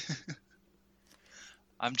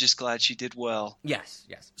 I'm just glad she did well. Yes.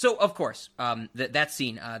 So, of course, that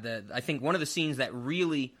scene, I think one of the scenes that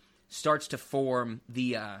really starts to form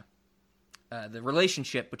the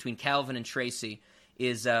relationship between Calvin and Tracy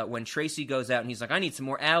is when Tracy goes out and he's like, I need some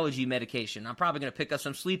more allergy medication. I'm probably going to pick up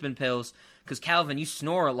some sleeping pills because, Calvin, you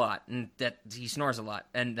snore a lot. And that he snores a lot.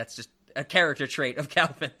 And that's just a character trait of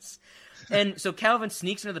Calvin's. And so Calvin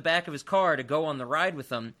sneaks into the back of his car to go on the ride with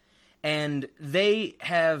them. And they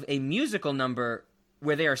have a musical number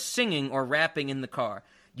where they are singing or rapping in the car.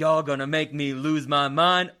 Y'all gonna make me lose my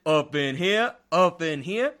mind up in here.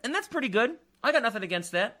 And that's pretty good. I got nothing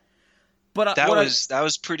against that. But that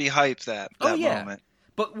was pretty hype, that moment.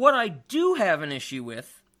 But what I do have an issue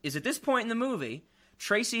with is at this point in the movie,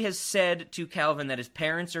 Tracy has said to Calvin that his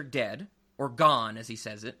parents are dead, or gone, as he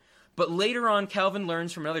says it. But later on, Calvin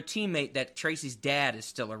learns from another teammate that Tracy's dad is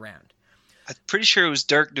still around. I'm pretty sure it was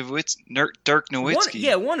Dirk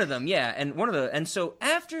Nowitzki. One of them, yeah. And so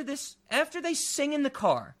after they sing in the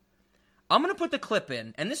car, I'm going to put the clip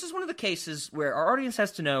in. And this is one of the cases where our audience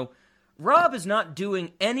has to know Rob is not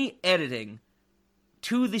doing any editing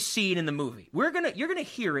to the scene in the movie. You're going to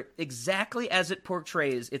hear it exactly as it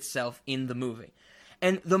portrays itself in the movie.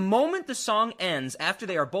 And the moment the song ends, after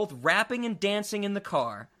they are both rapping and dancing in the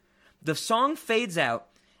car, the song fades out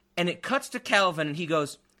and it cuts to Calvin and he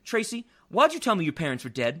goes, Tracy, why'd you tell me your parents were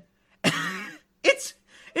dead?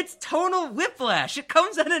 It's tonal whiplash. It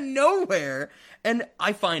comes out of nowhere. And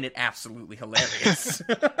I find it absolutely hilarious.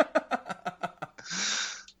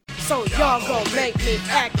 So y'all gonna make me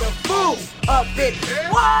act a fool up in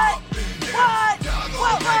what?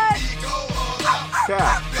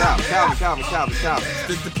 Calvin.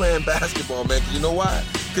 Stick to playing basketball, man. You know why?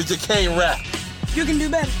 Because you can't rap. You can do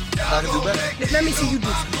better. I can do better. Let me see you do.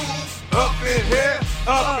 Up in here.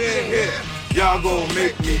 Y'all gonna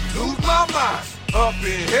make me lose my mind. Up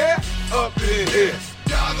in here. Y'all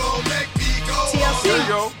gonna make me go. TLC. There you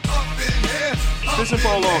go. Up in here. Fishing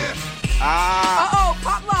pole on it.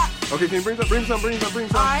 Pop lock. Okay, can you bring some? All right.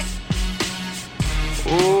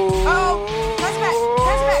 Pass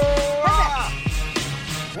it back.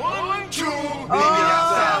 1, 2.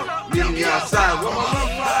 Meet me outside. Where my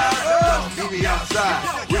love flies. Meet me outside.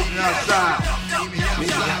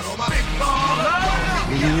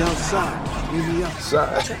 me outside. Meet me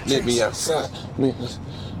outside. Meet me outside.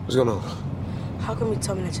 What's going on? How come you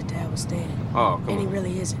told me that your dad was dead? Oh, come And he on.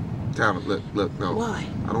 really isn't. Calvin, look, no. Why?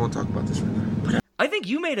 I don't want to talk about this right now. I think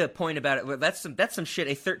you made a point about it. That's some shit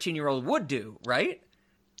a 13-year-old would do, right?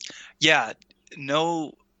 Yeah,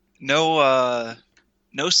 no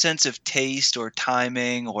sense of taste or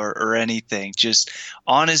timing or anything. Just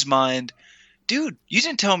on his mind. Dude, you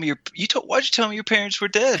didn't tell me why'd you tell me your parents were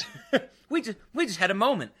dead? we just had a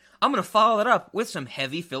moment. I'm gonna follow it up with some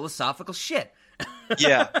heavy philosophical shit.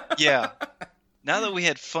 Yeah. Now that we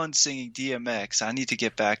had fun singing DMX, I need to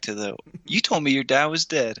get back to you told me your dad was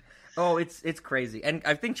dead. Oh, it's crazy. And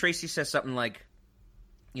I think Tracy says something like,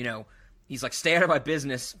 he's like, stay out of my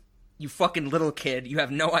business, you fucking little kid. You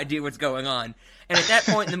have no idea what's going on. And at that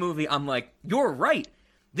point in the movie, I'm like, you're right.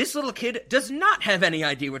 This little kid does not have any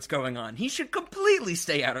idea what's going on. He should completely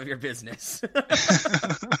stay out of your business.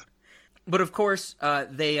 But of course,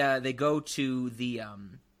 they go to the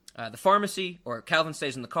pharmacy, or Calvin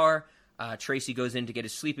stays in the car. Tracy goes in to get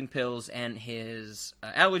his sleeping pills and his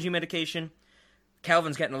allergy medication.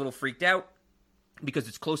 Calvin's getting a little freaked out because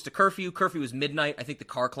it's close to curfew. Curfew is midnight. I think the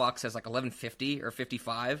car clock says like 11:50 or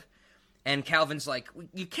 55. And Calvin's like,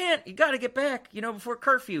 you got to get back, before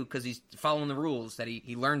curfew, because he's following the rules that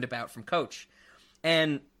he learned about from Coach.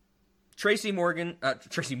 And Tracy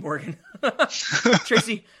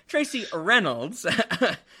Reynolds,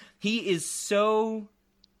 he is so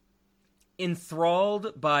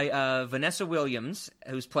enthralled by Vanessa Williams,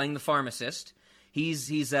 who's playing the pharmacist. He's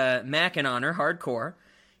macking on her hardcore.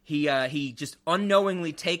 He just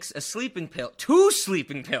unknowingly takes a sleeping pill, 2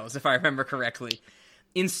 sleeping pills, if I remember correctly,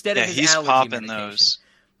 instead of his he's allergy popping medication. Those.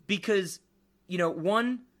 Because,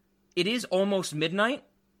 one, it is almost midnight,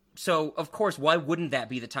 so, of course, why wouldn't that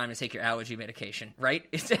be the time to take your allergy medication, right?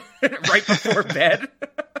 It's right before bed.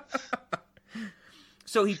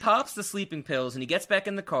 So he pops the sleeping pills, and he gets back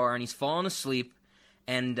in the car, and he's falling asleep.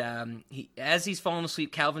 And as he's falling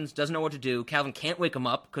asleep, Calvin doesn't know what to do. Calvin can't wake him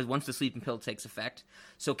up, because once the sleeping pill takes effect.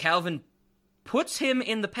 So Calvin puts him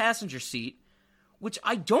in the passenger seat, which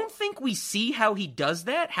I don't think we see how he does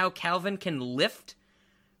that, how Calvin can lift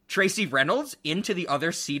Tracy Reynolds into the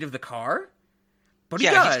other seat of the car. But he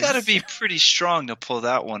does. He's got to be pretty strong to pull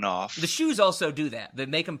that one off. The shoes also do that. They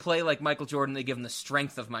make him play like Michael Jordan. They give him the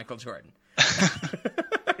strength of Michael Jordan.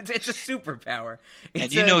 It's a superpower.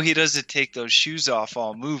 And he doesn't take those shoes off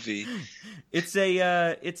all movie. It's like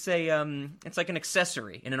an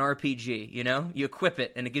accessory in an RPG, You equip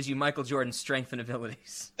it and it gives you Michael Jordan's strength and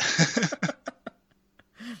abilities.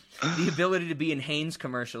 The ability to be in Hanes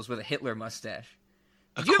commercials with a Hitler mustache.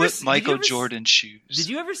 Michael Jordan shoes. Did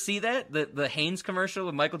you ever see that? The Hanes commercial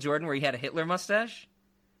with Michael Jordan where he had a Hitler mustache?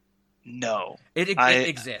 No. It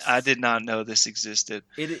exists. I did not know this existed.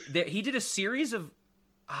 He did a series of...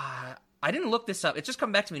 I didn't look this up. It's just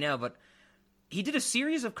come back to me now, but he did a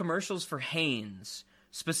series of commercials for Hanes,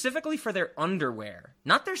 specifically for their underwear.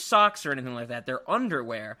 Not their socks or anything like that, their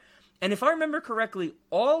underwear. And if I remember correctly,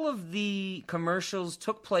 all of the commercials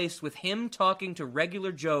took place with him talking to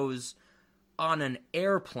regular Joes on an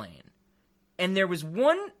airplane. And there was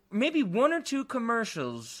maybe one or 2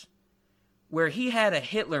 commercials where he had a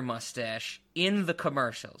Hitler mustache in the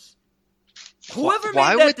commercials. Whoever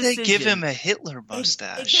Why made that would decision, they give him a Hitler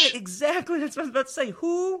mustache? Exactly, that's what I was about to say.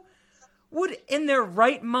 Who would in their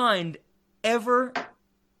right mind ever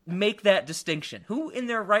make that distinction? Who in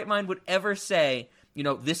their right mind would ever say,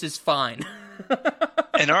 this is fine?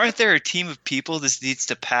 And aren't there a team of people this needs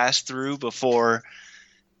to pass through before...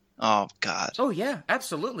 Oh, God. Oh, yeah,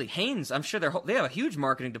 absolutely. Hanes, I'm sure they have a huge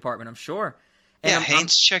marketing department, I'm sure. And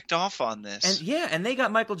Hanes checked off on this. And they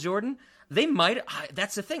got Michael Jordan. They might...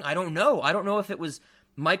 That's the thing. I don't know. I don't know if it was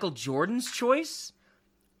Michael Jordan's choice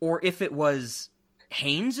or if it was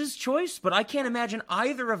Hanes' choice, but I can't imagine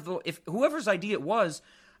either of if whoever's idea it was,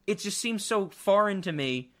 it just seems so foreign to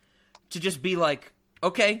me to just be like,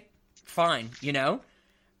 okay, fine,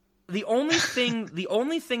 The only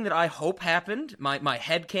thing that I hope happened, my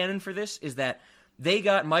headcanon for this, is that they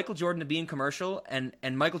got Michael Jordan to be in commercial, and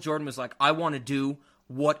Michael Jordan was like, I want to do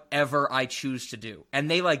whatever I choose to do.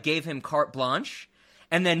 And they gave him carte blanche,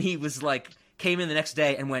 and then he was came in the next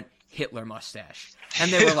day and went, Hitler mustache.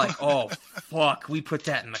 And they were like, oh, fuck, we put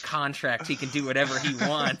that in the contract. He can do whatever he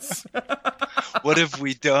wants. What have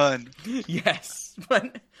we done? Yes.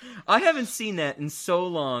 But I haven't seen that in so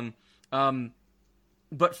long.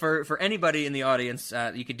 But for anybody in the audience,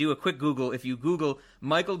 you could do a quick Google. If you Google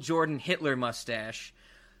Michael Jordan Hitler mustache,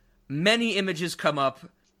 many images come up.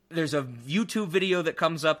 There's a YouTube video that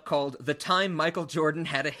comes up called The Time Michael Jordan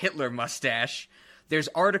Had a Hitler Mustache. There's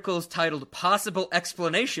articles titled "Possible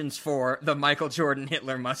Explanations for the Michael Jordan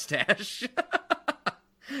Hitler Mustache."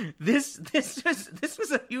 This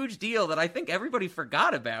was a huge deal that I think everybody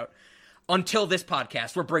forgot about until this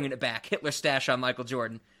podcast. We're bringing it back. Hitler stash on Michael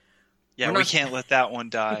Jordan. Yeah, we can't let that one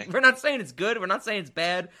die. We're not saying it's good. We're not saying it's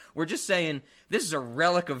bad. We're just saying this is a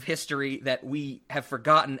relic of history that we have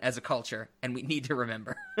forgotten as a culture, and we need to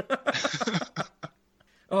remember.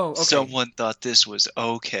 Oh, okay. Someone thought this was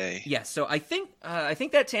okay. Yes, so I think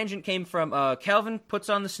that tangent came from Calvin puts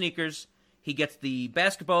on the sneakers. He gets the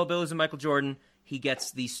basketball abilities of Michael Jordan. He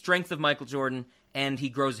gets the strength of Michael Jordan, and he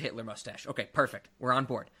grows a Hitler mustache. Okay, perfect. We're on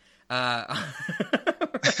board.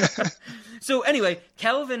 So anyway,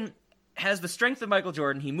 Calvin has the strength of Michael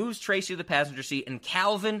Jordan. He moves Tracy to the passenger seat, and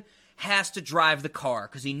Calvin has to drive the car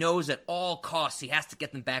because he knows at all costs he has to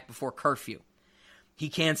get them back before curfew. He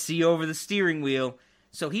can't see over the steering wheel,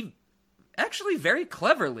 so he actually very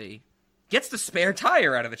cleverly gets the spare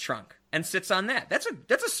tire out of the trunk and sits on that. That's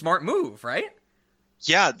a smart move, right?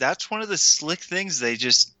 Yeah, that's one of the slick things they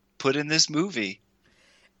just put in this movie.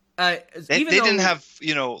 They didn't have,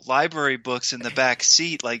 library books in the back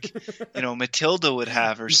seat like, Matilda would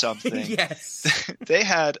have or something. Yes. They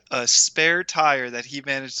had a spare tire that he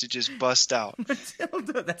managed to just bust out.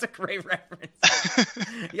 Matilda, that's a great reference.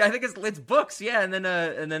 Yeah, I think it's books. Yeah, and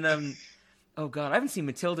then oh God, I haven't seen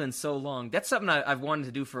Matilda in so long. That's something I've wanted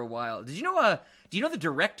to do for a while. Do you know the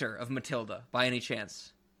director of Matilda by any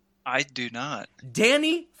chance? I do not.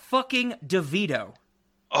 Danny fucking DeVito.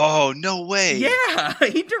 Oh, no way. Yeah,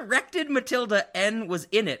 he directed Matilda and was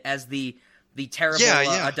in it as the terrible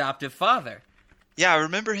adoptive father. Yeah, I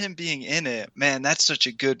remember him being in it. Man, that's such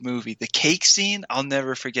a good movie. The cake scene, I'll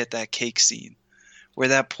never forget that cake scene where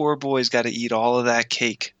that poor boy's got to eat all of that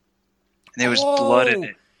cake. And there was blood in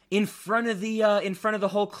it. In front of the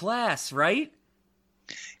whole class, right?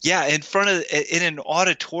 Yeah, in an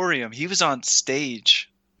auditorium. He was on stage.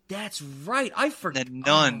 That's right. I forgot. The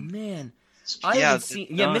nun. Oh man, I haven't seen.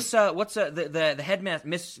 Yeah, Miss. What's the headmaster?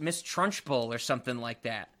 Miss Trunchbull or something like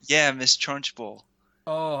that. Yeah, Miss Trunchbull.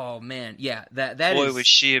 Oh man, yeah. That boy, is, was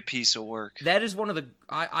she a piece of work. That is one of the.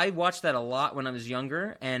 I watched that a lot when I was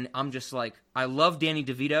younger, and I'm just like, I love Danny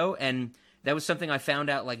DeVito, and that was something I found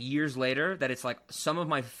out like years later, that it's like some of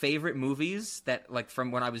my favorite movies that like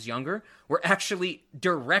from when I was younger were actually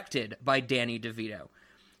directed by Danny DeVito.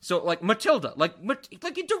 So like Matilda,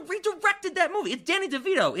 he directed that movie. It's Danny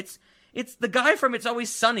DeVito. It's the guy from It's Always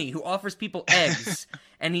Sunny who offers people eggs,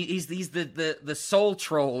 and he's the soul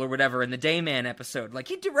troll or whatever in the Dayman episode. Like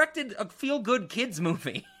he directed a feel good kids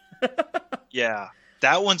movie. Yeah,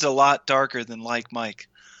 that one's a lot darker than Like Mike.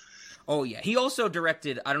 Oh yeah, he also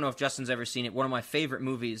directed. I don't know if Justin's ever seen it. One of my favorite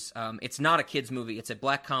movies. It's not a kids movie. It's a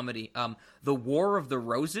black comedy. The War of the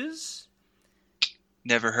Roses.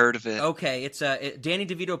 Never heard of it. Okay, it's Danny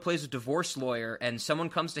DeVito plays a divorce lawyer, and someone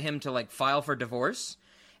comes to him to like file for divorce,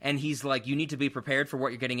 and he's like, "You need to be prepared for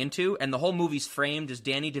what you're getting into." And the whole movie's framed as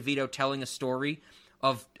Danny DeVito telling a story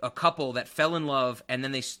of a couple that fell in love, and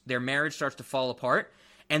then their marriage starts to fall apart,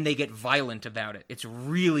 and they get violent about it. It's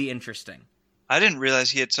really interesting. I didn't realize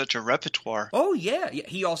he had such a repertoire. Oh yeah.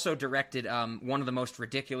 He also directed one of the most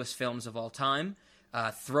ridiculous films of all time,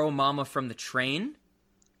 Throw Mama from the Train.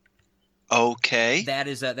 Okay. That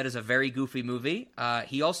is a very goofy movie.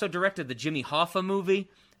 He also directed the Jimmy Hoffa movie,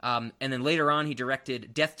 and then later on he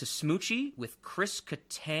directed Death to Smoochie with Chris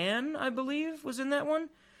Kattan, I believe, was in that one.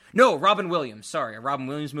 No, Robin Williams. Sorry, a Robin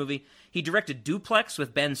Williams movie. He directed Duplex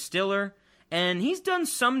with Ben Stiller, and he's done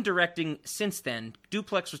some directing since then.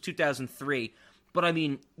 Duplex was 2003, but I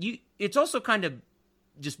mean, it's also kind of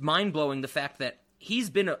just mind-blowing the fact that he's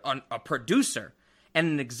been a producer and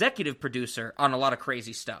an executive producer on a lot of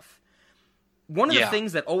crazy stuff. One of the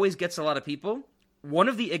things that always gets a lot of people, one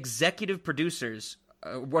of the executive producer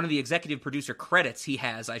credits he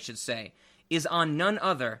has, I should say, is on none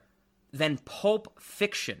other than Pulp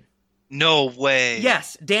Fiction. No way.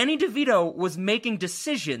 Yes, Danny DeVito was making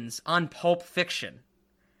decisions on Pulp Fiction.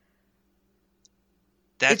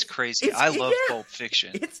 That's crazy. I love Pulp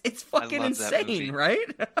Fiction. It's fucking insane, right?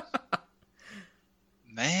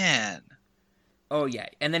 Man. Oh, yeah.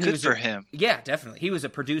 And then Good for him. Yeah, definitely. He was a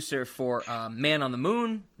producer for Man on the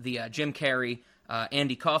Moon, the Jim Carrey,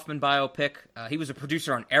 Andy Kaufman biopic. He was a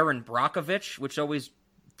producer on Erin Brockovich, which always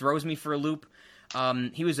throws me for a loop.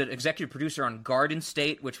 He was an executive producer on Garden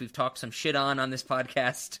State, which we've talked some shit on this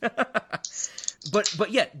podcast.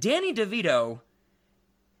 But yeah, Danny DeVito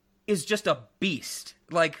is just a beast.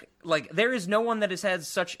 Like there is no one that has had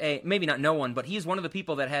such a, maybe not no one, but he is one of the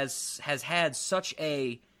people that has had such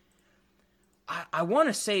a, I want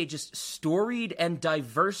to say just storied and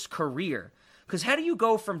diverse career. Because how do you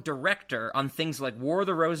go from director on things like War of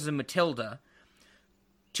the Roses and Matilda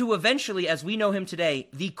to eventually, as we know him today,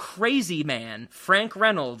 the crazy man, Frank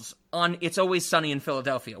Reynolds, on It's Always Sunny in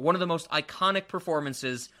Philadelphia? One of the most iconic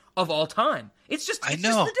performances of all time. It's just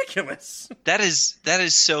ridiculous. That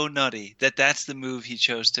is so nutty that's the move he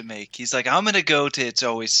chose to make. He's like, I'm going to go to It's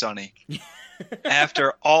Always Sunny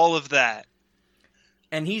after all of that.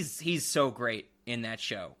 And he's so great in that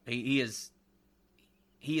show. He is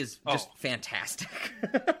just fantastic.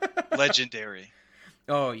 Legendary.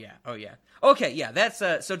 Oh yeah. Okay, yeah, that's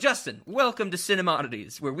so Justin, welcome to Cinema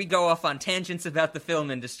Oddities, where we go off on tangents about the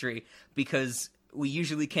film industry because we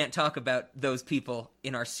usually can't talk about those people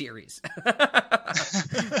in our series.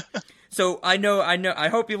 So I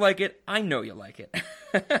hope you like it. I know you like it.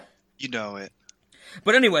 You know it.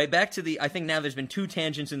 But anyway, back to I think now there's been 2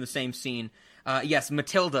 tangents in the same scene. Yes,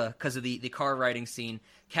 Matilda, because of the car riding scene.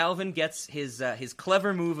 Calvin gets his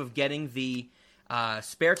clever move of getting the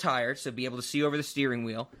spare tire to be able to see over the steering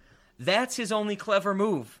wheel. That's his only clever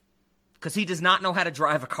move, because he does not know how to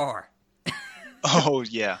drive a car. Oh,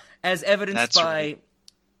 yeah. As evidenced by...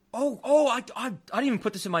 Right. I didn't even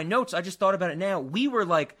put this in my notes. I just thought about it now. We were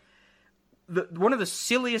like... one of the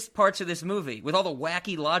silliest parts of this movie, with all the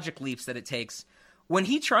wacky logic leaps that it takes, when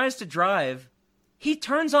he tries to drive, he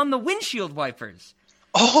turns on the windshield wipers.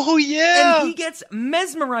 Oh, yeah! And he gets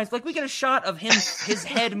mesmerized. Like, we get a shot of him, his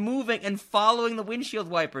head moving and following the windshield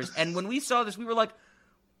wipers. And when we saw this, we were like,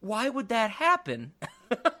 why would that happen?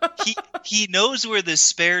 He knows where the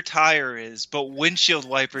spare tire is, but windshield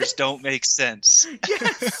wipers don't make sense.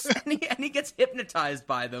 Yes, and he gets hypnotized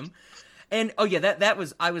by them. And oh yeah, that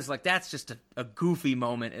was, I was like, that's just a goofy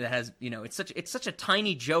moment. It has, it's such a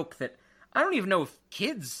tiny joke that I don't even know if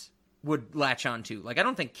kids would latch onto. Like, I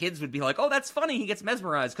don't think kids would be like, oh, that's funny, he gets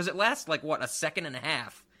mesmerized, because it lasts like a second and a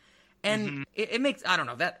half, and it makes, I don't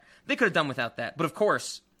know, that they could have done without that. But of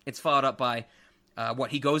course, it's followed up by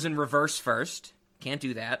he goes in reverse first, can't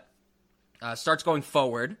do that. Starts going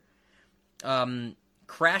forward,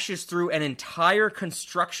 crashes through an entire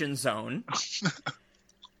construction zone.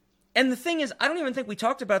 And the thing is, I don't even think we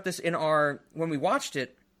talked about this when we watched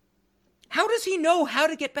it. How does he know how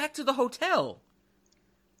to get back to the hotel?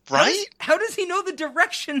 Right? How does he know the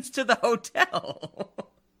directions to the hotel?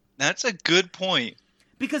 That's a good point.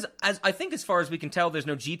 Because I think as far as we can tell, there's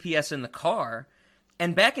no GPS in the car.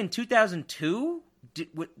 And back in 2002,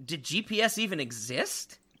 did GPS even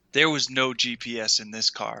exist? There was no GPS in this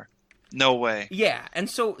car. No way. Yeah, and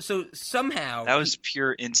so somehow... That was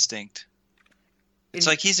pure instinct. It's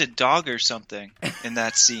like he's a dog or something in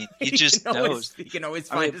that scene. He just knows. He can always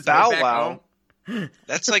find his Bow way back Wow. home.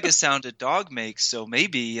 That's like a sound a dog makes, so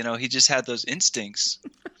maybe, he just had those instincts.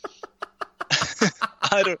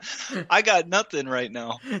 I got nothing right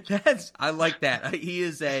now. I like that.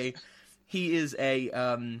 His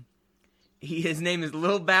name is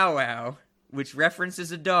Lil Bow Wow, which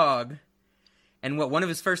references a dog. And one of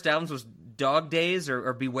his first albums was Dog Days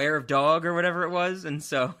or Beware of Dog or whatever it was, and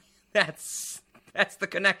so that's the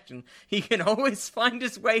connection. He can always find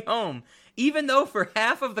his way home, even though for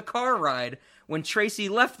half of the car ride, when Tracy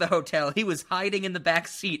left the hotel, he was hiding in the back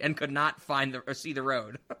seat and could not find or see the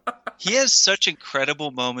road. He has such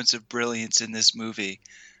incredible moments of brilliance in this movie.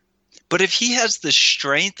 But if he has the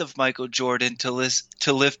strength of Michael Jordan to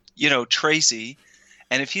lift, Tracy,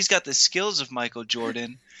 and if he's got the skills of Michael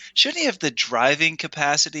Jordan, shouldn't he have the driving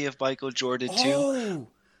capacity of Michael Jordan too? Oh,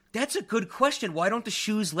 that's a good question. Why don't the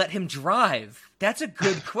shoes let him drive? That's a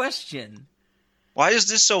good question. Why is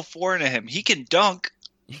this so foreign to him? He can dunk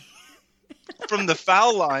from the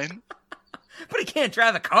foul line. But he can't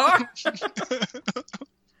drive a car.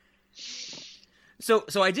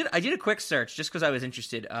 So I did a quick search just because I was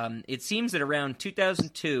interested. It seems that around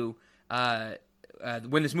 2002,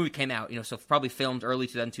 when this movie came out, so probably filmed early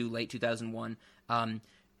 2002, late 2001,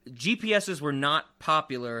 GPSs were not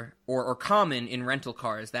popular or common in rental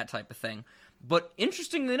cars, that type of thing. But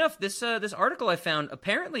interestingly enough, this article I found,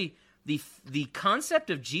 apparently the concept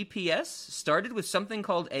of GPS started with something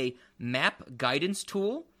called a map guidance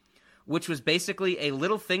tool, which was basically a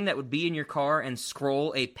little thing that would be in your car and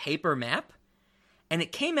scroll a paper map. And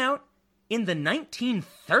it came out in the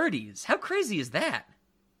 1930s. How crazy is that?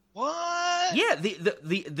 What? Yeah,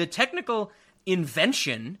 the technical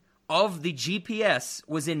invention of the GPS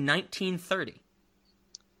was in 1930.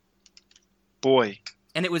 Boy.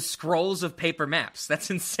 And it was scrolls of paper maps. That's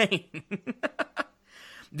insane.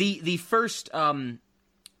 The first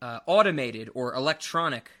automated or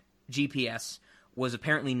electronic GPS was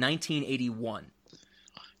apparently 1981.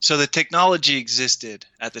 So the technology existed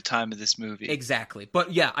at the time of this movie. Exactly.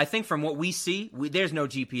 But yeah, I think from what we see, there's no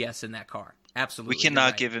GPS in that car. Absolutely. We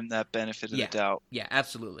cannot give him that benefit of the doubt. Yeah,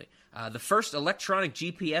 absolutely. The first electronic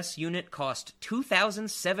GPS unit cost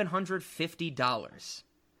 $2,750.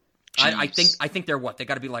 I think they're what? They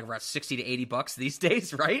got to be like around $60 to $80 these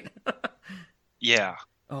days, right? Yeah.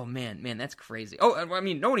 Oh man, that's crazy. Oh, I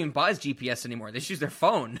mean, no one even buys GPS anymore. They just use their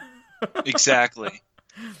phone. Exactly.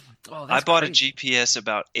 Oh, I bought crazy. a GPS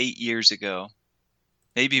about 8 years ago,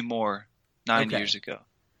 maybe more, 9 years ago,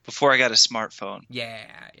 before I got a smartphone. Yeah.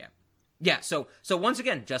 So once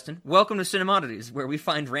again, Justin, welcome to Cinemodities, where we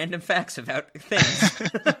find random facts about things.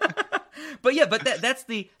 but that's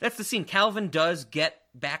the scene. Calvin does get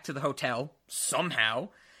back to the hotel somehow,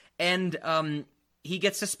 and he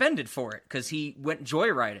gets suspended for it because he went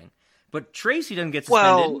joyriding. But Tracy doesn't get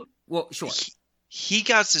suspended. Well, sure. He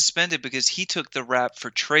got suspended because he took the rap for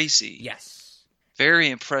Tracy. Yes. Very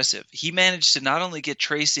impressive. He managed to not only get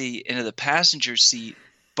Tracy into the passenger seat,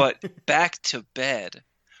 but back to bed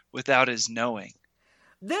without his knowing.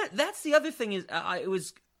 That's the other thing is I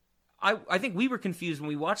think we were confused when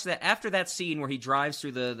we watched that. After that scene where he drives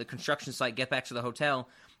through the construction site, get back to the hotel,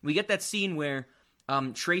 we get that scene where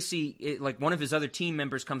Tracy, like one of his other team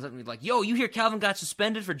members comes up and he's like, yo, you hear Calvin got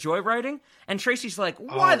suspended for joyriding? And Tracy's like,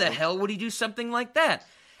 why the hell would he do something like that?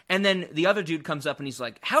 And then the other dude comes up and he's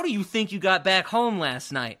like, how do you think you got back home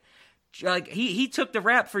last night? Like, he took the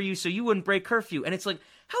rap for you so you wouldn't break curfew. And it's like,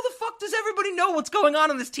 how the fuck does everybody know what's going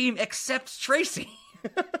on this team except Tracy?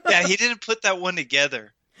 Yeah, he didn't put that one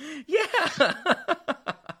together. Yeah.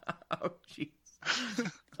 Oh, jeez.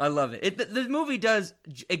 I love it. The movie does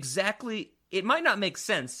exactly... It might not make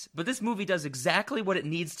sense, but this movie does exactly what it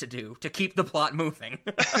needs to do to keep the plot moving.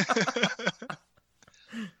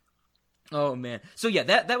 Oh man! So yeah,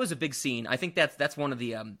 that was a big scene. I think that's one of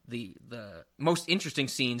the most interesting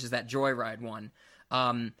scenes is that joyride one.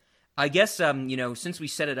 I guess since we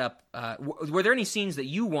set it up, were there any scenes that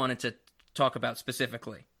you wanted to talk about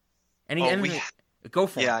specifically? Go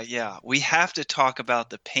for it. Yeah. We have to talk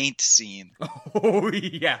about the paint scene. Oh,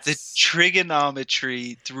 yes. The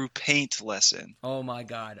trigonometry through paint lesson. Oh, my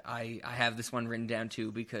God. I have this one written down,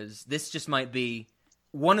 too, because this just might be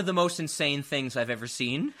one of the most insane things I've ever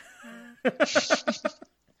seen.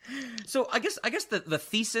 So I guess the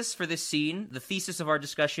thesis for this scene, the thesis of our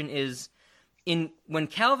discussion is when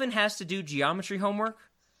Calvin has to do geometry homework,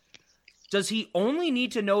 does he only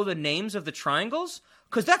need to know the names of the triangles?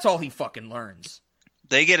 Because that's all he fucking learns.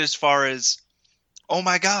 They get as far as, oh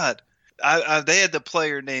my God, they had the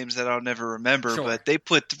player names that I'll never remember, Sure. But they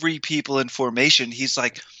put 3 people in formation. He's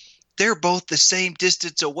like, they're both the same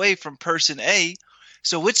distance away from person A,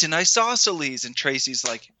 so it's an isosceles. And Tracy's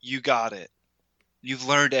like, you got it. You've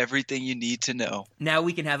learned everything you need to know. Now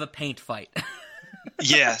we can have a paint fight.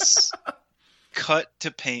 Yes. Cut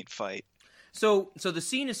to paint fight. So the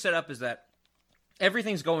scene is set up as that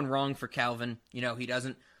everything's going wrong for Calvin. He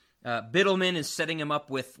doesn't... Biddleman is setting him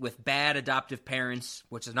up with bad adoptive parents,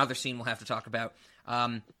 which is another scene we'll have to talk about.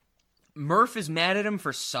 Murph is mad at him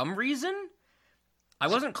for some reason. I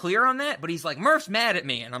wasn't clear on that, but he's like, Murph's mad at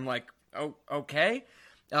me. And I'm like, oh, okay.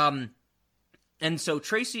 And so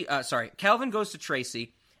Calvin goes to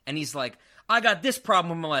Tracy, and he's like, I got this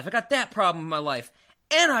problem in my life. I got that problem in my life.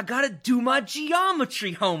 And I got to do my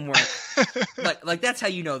geometry homework. like that's how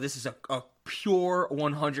you know this is a pure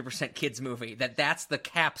 100% kids movie. That's the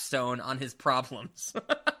capstone on his problems.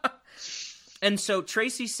 And so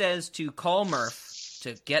Tracy says to call Murph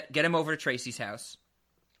to get him over to Tracy's house.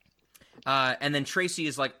 And then Tracy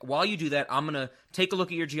is like, while you do that, I'm going to take a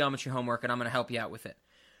look at your geometry homework and I'm going to help you out with it.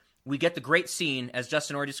 We get the great scene, as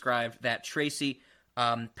Justin already described, that Tracy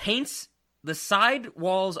paints the side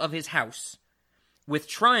walls of his house with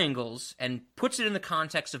triangles and puts it in the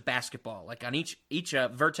context of basketball. Like on each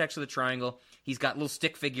vertex of the triangle, he's got little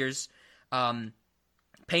stick figures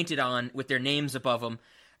painted on with their names above them.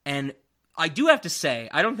 And I do have to say,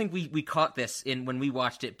 I don't think we caught this when we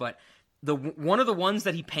watched it, but one of the ones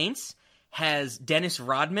that he paints has Dennis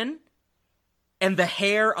Rodman, and the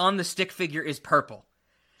hair on the stick figure is purple.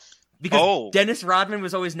 Because Dennis Rodman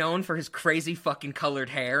was always known for his crazy fucking colored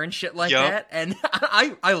hair and shit like that. And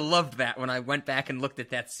I loved that when I went back and looked at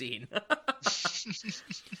that scene.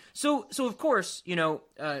 So of course,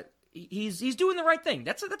 he's doing the right thing.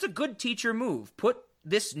 That's a good teacher move. Put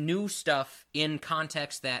this new stuff in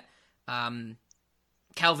context that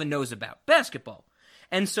Calvin knows about. Basketball.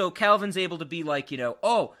 And so Calvin's able to be like,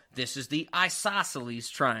 this is the isosceles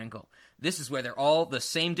triangle. This is where they're all the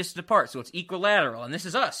same distance apart, so it's equilateral. And this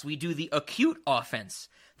is us. We do the acute offense.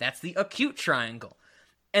 That's the acute triangle.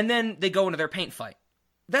 And then they go into their paint fight.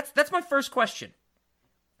 That's my first question.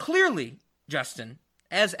 Clearly, Justin,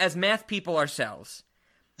 as math people ourselves,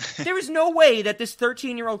 There is no way that this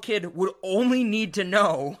 13-year-old kid would only need to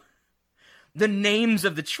know the names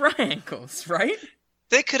of the triangles, right?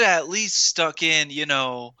 They could have at least stuck in,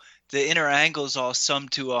 the inner angles all sum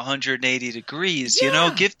to 180 degrees,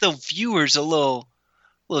 give the viewers a little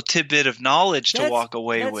tidbit of knowledge to walk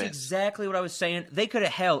away with. That's exactly what I was saying. They could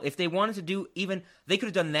have, if they wanted to do they could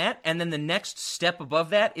have done that, and then the next step above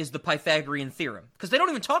that is the Pythagorean theorem. Because they don't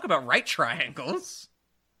even talk about right triangles.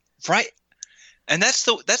 Right. And that's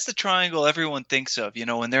the triangle everyone thinks of,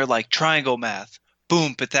 when they're like triangle math.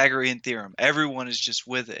 Boom, Pythagorean theorem. Everyone is just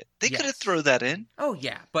with it. They could have thrown that in. Oh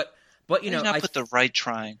yeah, but not put the right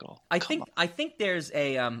triangle. I think there's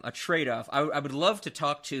a trade-off. I would love to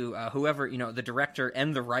talk to whoever the director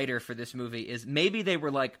and the writer for this movie is. Maybe they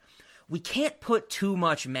were like, we can't put too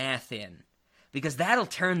much math in because that'll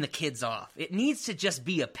turn the kids off. It needs to just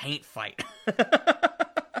be a paint fight.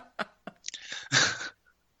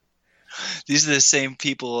 These are the same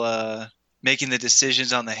people making the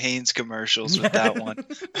decisions on the Hanes commercials with that one.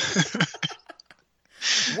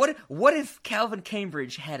 What if Calvin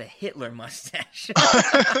Cambridge had a Hitler mustache?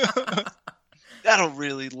 That'll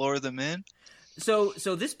really lure them in. So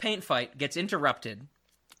this paint fight gets interrupted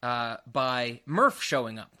by Murph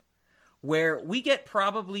showing up, where we get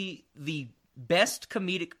probably the best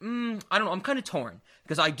comedic. I don't know. I'm kind of torn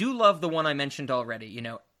because I do love the one I mentioned already.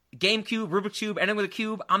 GameCube, Rubik's Cube, anything with a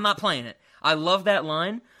cube. I'm not playing it. I love that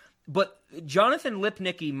line. But Jonathan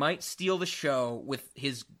Lipnicki might steal the show with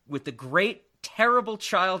the great, terrible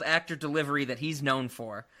child actor delivery that he's known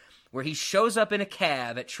for, where he shows up in a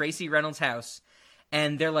cab at Tracy Reynolds' house,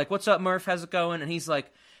 and they're like, "What's up, Murph? How's it going?" And he's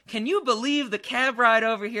like, "Can you believe the cab ride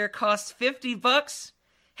over here costs $50?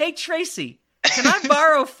 Hey, Tracy, can I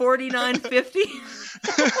borrow $49.50?"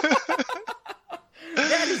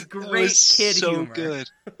 That is great kid so humor. Good.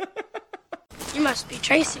 You must be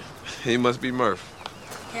Tracy. He must be Murph.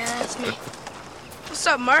 Yeah, that's me. What's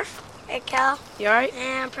up, Murph? Hey, Cal. You alright?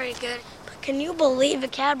 Yeah, I'm pretty good. But can you believe a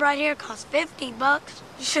cab ride here costs $50?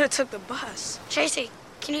 You should have took the bus. Tracy,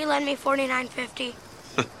 can you lend me $49.50?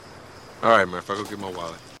 All right, Murph, I'll go get my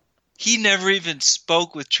wallet. He never even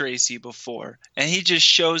spoke with Tracy before, and he just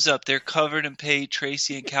shows up. They're covered in paint,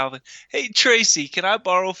 Tracy and Calvin. Hey, Tracy, can I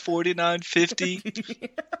borrow $49.50?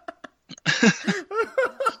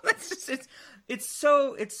 It's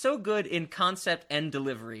so good in concept and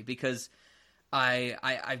delivery because I've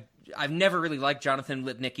never really liked Jonathan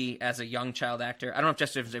Lipnicki as a young child actor. I don't know if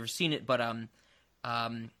Justin's ever seen it, but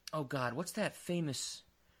oh God, what's that famous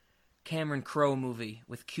Cameron Crowe movie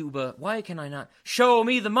with Cuba? Why can I not? Show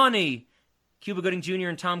Me the Money! Cuba Gooding Jr.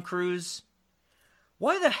 and Tom Cruise.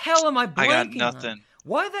 Why the hell am I blanking? I got nothing.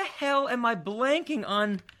 Why the hell am I blanking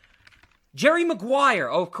on Jerry Maguire?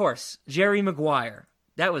 Oh, of course, Jerry Maguire.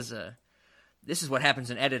 That was This is what happens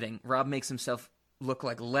in editing. Rob makes himself look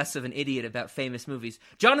like less of an idiot about famous movies.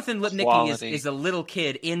 Jonathan Lipnicki is a little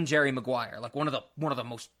kid in Jerry Maguire, like one of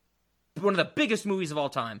the biggest movies of all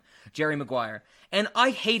time, Jerry Maguire. And I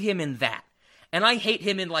hate him in that. And I hate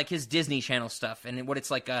him in like his Disney Channel stuff and what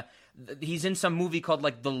it's like he's in some movie called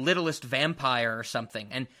like The Littlest Vampire or something.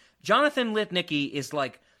 And Jonathan Lipnicki is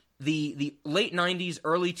like the late 90s,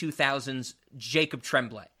 early 2000s Jacob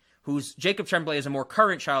Tremblay. Jacob Tremblay is a more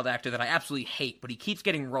current child actor that I absolutely hate, but he keeps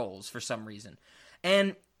getting roles for some reason.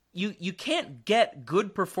 And you can't get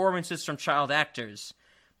good performances from child actors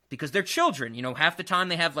because they're children. Half the time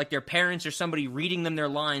they have like their parents or somebody reading them their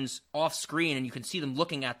lines off screen and you can see them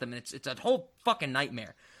looking at them and it's a whole fucking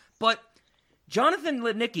nightmare. But Jonathan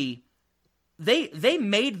Lipnicki, they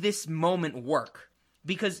made this moment work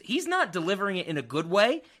because he's not delivering it in a good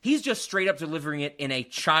way. He's just straight up delivering it in a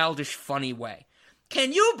childish, funny way.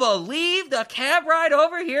 Can you believe the cab ride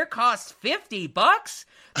over here costs $50?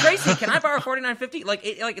 Tracy, can I borrow $49.50?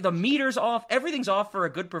 Like the meter's off, everything's off for a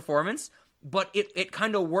good performance, but it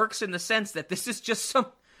kind of works in the sense that this is just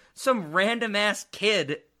some random ass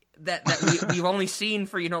kid that we've only seen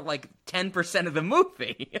for like 10% of the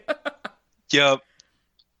movie. Yep.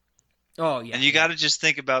 Oh yeah. And you got to just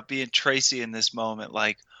think about being Tracy in this moment,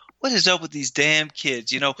 like. What is up with these damn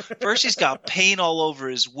kids? First he's got paint all over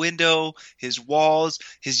his window, his walls,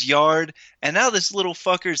 his yard, and now this little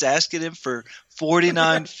fucker's asking him for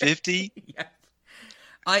 $49.50. Yeah.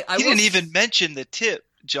 He didn't even mention the tip,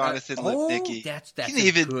 Jonathan Lipnicki. That's he didn't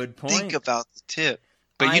even good point. think about the tip.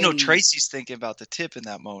 But Tracy's thinking about the tip in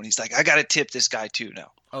that moment. He's like, I got to tip this guy too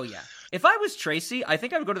now. Oh yeah. If I was Tracy, I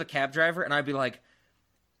think I would go to the cab driver and I'd be like,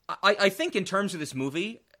 I think in terms of this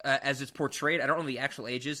movie. As it's portrayed, I don't know the actual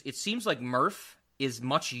ages. It seems like Murph is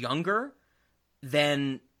much younger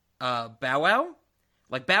than Bow Wow.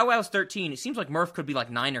 Like Bow Wow's 13. It seems like Murph could be like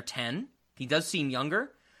 9 or 10. He does seem younger.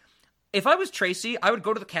 if I was Tracy, I would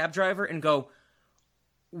go to the cab driver and go,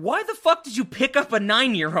 why the fuck did you pick up a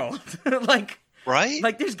 9-year-old? Right?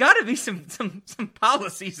 Like, there's got to be some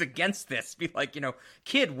policies against this. Be like,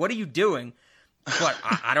 kid, what are you doing? But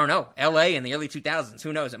I don't know. L.A. in the early 2000s,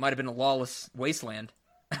 who knows? It might have been a lawless wasteland.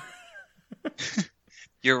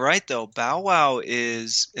 You're right, though. Bow Wow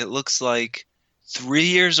is, it looks like, 3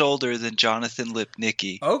 years older than Jonathan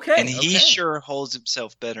Lipnicki. Okay. And he sure holds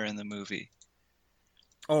himself better in the movie.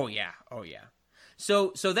 Oh, yeah.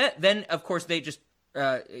 So then, of course, they just,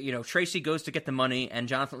 Tracy goes to get the money, and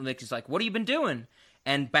Jonathan Lipnicki's like, what have you been doing?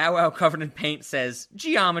 And Bow Wow, covered in paint, says,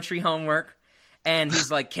 geometry homework. And he's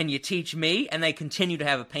like, can you teach me? And they continue to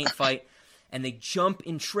have a paint fight. And they jump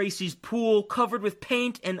in Tracy's pool covered with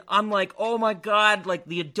paint. And I'm like, oh my God, like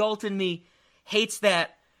the adult in me hates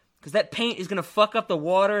that. Because that paint is going to fuck up the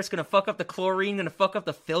water. It's going to fuck up the chlorine, going to fuck up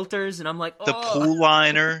the filters. And I'm like, oh. The pool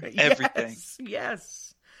liner, everything.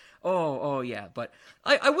 Yes. Oh, yeah. But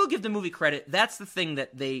I will give the movie credit. That's the thing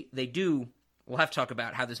that they do. We'll have to talk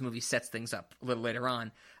about how this movie sets things up a little later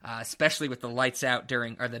on, especially with the lights out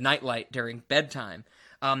the nightlight during bedtime.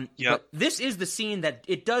 But this is the scene that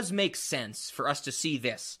it does make sense for us to see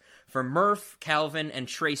this. For Murph, Calvin, and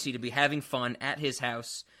Tracy to be having fun at his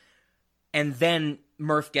house, and then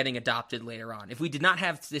Murph getting adopted later on. If we did not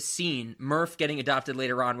have this scene, Murph getting adopted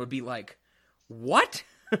later on would be like, what?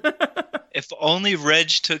 If only Reg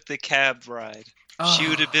took the cab ride, she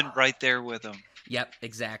would have been right there with him. Yep,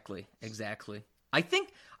 exactly. I think,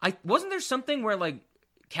 wasn't there something where, like,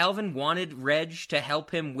 Calvin wanted Reg to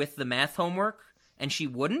help him with the math homework, and she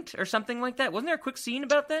wouldn't, or something like that? Wasn't there a quick scene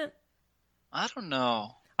about that? I don't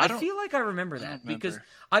know. I feel like I remember that, because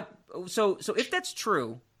so if that's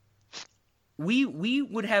true, we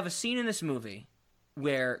would have a scene in this movie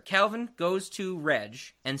where Calvin goes to Reg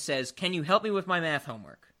and says, can you help me with my math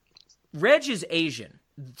homework? Reg is Asian.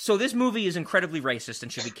 So this movie is incredibly racist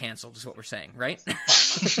and should be canceled, is what we're saying, right?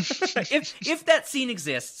 If that scene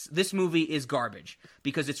exists, this movie is garbage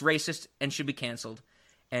because it's racist and should be canceled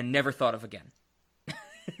and never thought of again.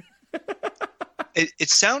 It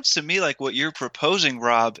sounds to me like what you're proposing,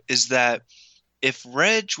 Rob, is that if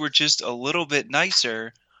Reg were just a little bit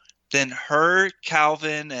nicer, then her,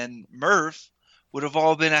 Calvin, and Murph would have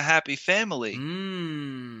all been a happy family.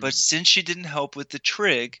 But since she didn't help with the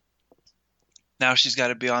trig, now she's got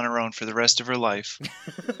to be on her own for the rest of her life.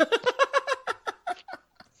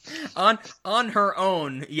 on her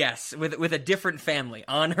own, yes, with a different family.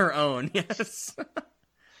 On her own, yes.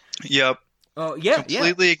 Yep. Oh yeah,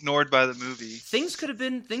 completely ignored by the movie. Things could have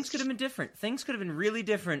been different. Things could have been really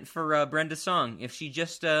different for Brenda Song if she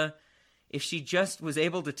just was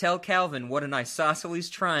able to tell Calvin what an isosceles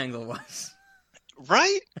triangle was.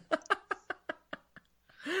 Right?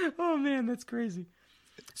 Oh man, that's crazy.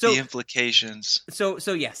 So, the implications. So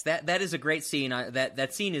yes, that is a great scene.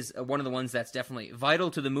 That scene is one of the ones that's definitely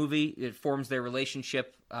vital to the movie. It forms their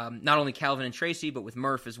relationship, not only Calvin and Tracy, but with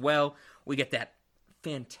Murph as well. We get that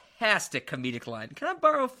fantastic comedic line. Can I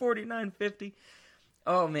borrow $49.50?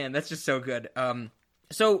 Oh man, that's just so good.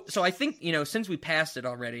 So I think, since we passed it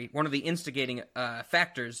already, one of the instigating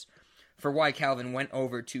factors for why Calvin went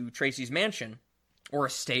over to Tracy's mansion or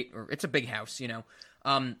estate, or it's a big house,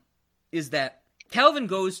 is that Calvin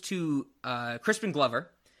goes to Crispin Glover.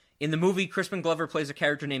 In the movie, Crispin Glover plays a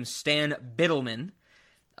character named Stan Biddleman.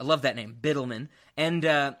 I love that name, Biddleman.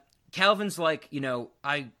 And Calvin's like,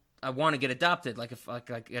 I want to get adopted. Like,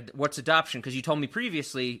 what's adoption? Because you told me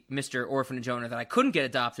previously, Mr. Orphanage Owner, that I couldn't get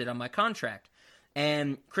adopted on my contract.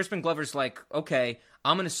 And Crispin Glover's like, okay,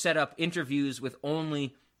 I'm going to set up interviews with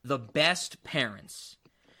only the best parents.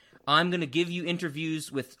 I'm going to give you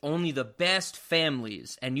interviews with only the best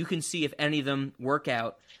families, and you can see if any of them work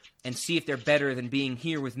out and see if they're better than being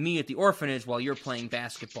here with me at the orphanage while you're playing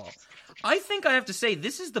basketball. I think I have to say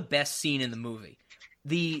this is the best scene in the movie.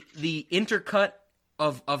 The intercut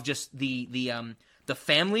of just the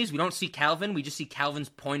families. We don't see Calvin. We just see Calvin's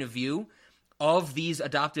point of view of these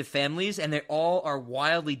adoptive families, and they all are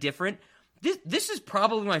wildly different. This is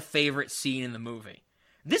probably my favorite scene in the movie.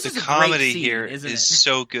 This is a great scene, here isn't is it?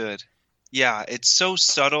 so good. Yeah, it's so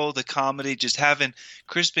subtle, the comedy, just having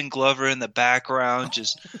Crispin Glover in the background,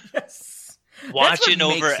 just watching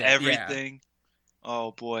over everything. Yeah.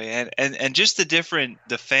 Oh boy, and just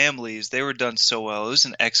the families, they were done so well. It was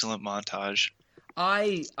an excellent montage.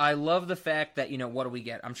 I love the fact that, what do we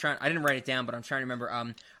get? I didn't write it down, but I'm trying to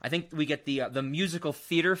remember. I think we get the musical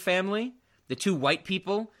theater family, the two white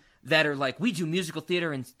people that are like, we do musical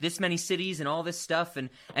theater in this many cities and all this stuff,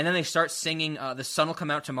 and then they start singing "The Sun Will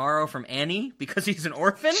Come Out Tomorrow" from Annie because he's an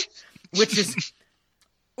orphan, which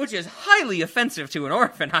is highly offensive to an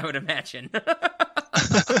orphan, I would imagine.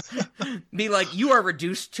 Be like, you are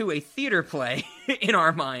reduced to a theater play in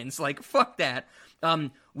our minds. Like, fuck that.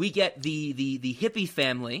 We get the hippie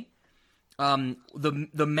family,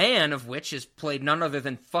 the man of which is played none other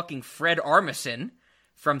than fucking Fred Armisen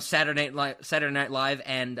from Saturday Night Live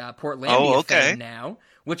and Portlandia fame now,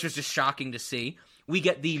 which was just shocking to see. We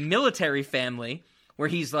get the military family, where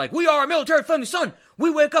he's like, we are a military family, son. We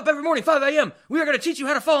wake up every morning, 5 a.m. We are going to teach you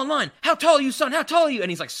how to fall in line. How tall are you, son? How tall are you? And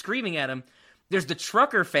he's like screaming at him. There's the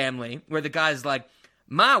trucker family, where the guy's like,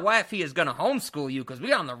 my wife, he is going to homeschool you because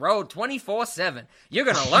we're on the road 24/7. You're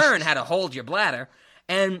going to learn how to hold your bladder.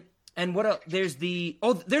 And what else? There's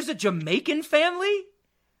a Jamaican family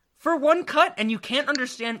for one cut, and you can't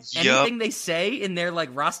understand anything they say in their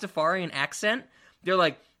like Rastafarian accent. They're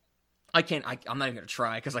like, I'm not even going to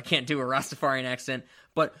try because I can't do a Rastafarian accent,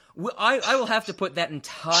 but I will have to put that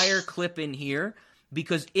entire clip in here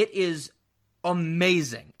because it is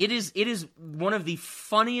amazing. It is one of the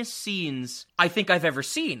funniest scenes I think I've ever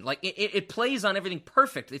seen. Like, it plays on everything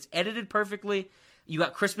perfect. It's edited perfectly. You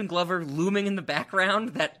got Crispin Glover looming in the background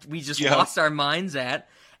that we just lost our minds at.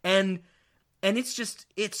 And it's just,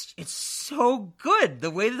 it's so good,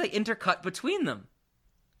 the way that they intercut between them.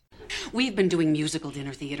 We've been doing musical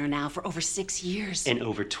dinner theater now for over 6 years. In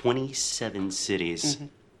over 27 cities. Mm-hmm.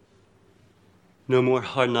 No more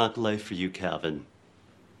hard knock life for you, Calvin.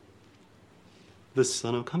 The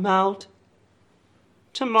sun will come out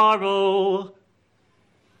tomorrow.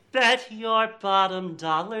 Bet your bottom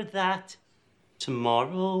dollar that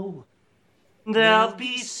tomorrow there'll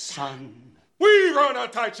be sun. We run a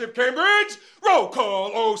tight ship, Cambridge. Roll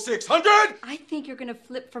call 0600. I think you're going to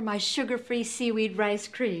flip for my sugar-free seaweed rice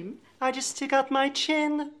cream. I just stick out my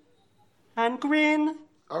chin and grin.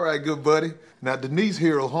 All right, good buddy. Now, Denise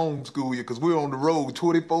here will homeschool you because we're on the road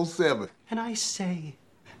 24/7. And I say,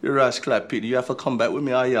 you're right, Clap Peter. You have to come back with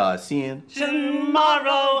me, seeing?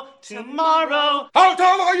 Tomorrow. How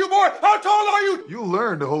tall are you, boy? How tall are you? You'll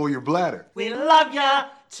learn to hold your bladder. We love ya.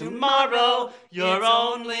 Tomorrow, you're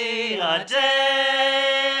only a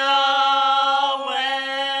day away.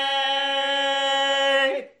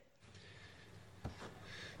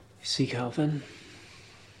 You see, Calvin,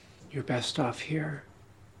 you're best off here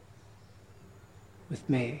with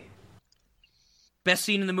me. Best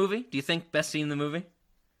scene in the movie? Do you think best scene in the movie?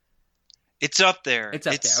 It's up there. It's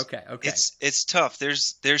up there. Okay. It's tough.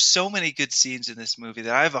 There's so many good scenes in this movie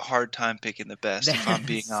that I have a hard time picking the best. If I'm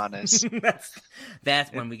being honest,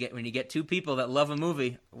 that's when you get two people that love a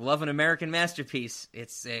movie, love an American masterpiece.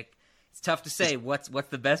 It's tough to say what's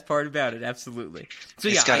the best part about it. Absolutely. So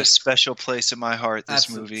it's got a special place in my heart. This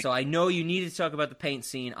movie. So I know you needed to talk about the paint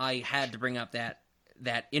scene. I had to bring up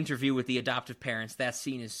that interview with the adoptive parents. That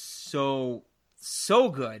scene is so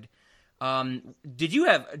good. Did you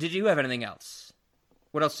have anything else?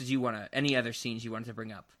 What else did you any other scenes you wanted to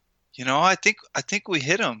bring up? I think we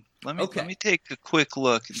hit them. Let me take a quick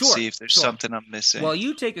look and see if there's something I'm missing. Well,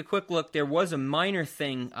 you take a quick look. There was a minor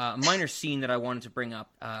scene that I wanted to bring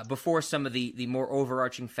up before some of the more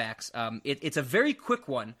overarching facts. It's a very quick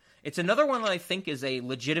one. It's another one that I think is a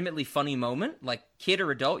legitimately funny moment. Like, kid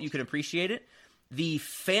or adult, you can appreciate it. The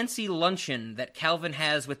fancy luncheon that Calvin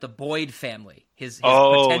has with the Boyd family, his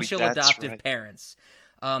potential adoptive parents.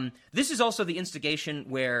 This is also the instigation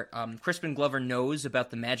where Crispin Glover knows about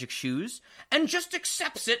the magic shoes and just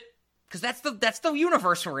accepts it because that's the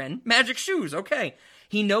universe we're in. Magic shoes, okay.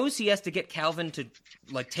 He knows he has to get Calvin to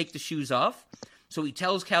take the shoes off, so he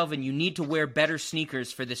tells Calvin, you need to wear better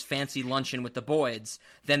sneakers for this fancy luncheon with the Boyds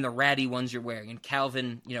than the ratty ones you're wearing. And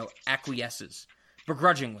Calvin, acquiesces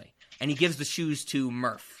begrudgingly. And he gives the shoes to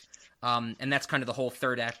Murph. And that's kind of the whole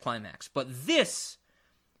third act climax. But this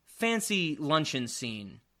fancy luncheon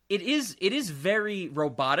scene, it is very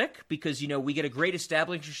robotic because, we get a great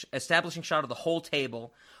establishing shot of the whole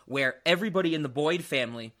table where everybody in the Boyd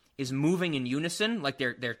family is moving in unison, like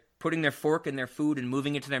they're putting their fork in their food and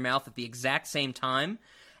moving it to their mouth at the exact same time.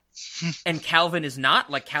 And Calvin is not,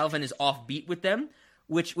 like Calvin is offbeat with them.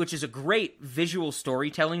 Which is a great visual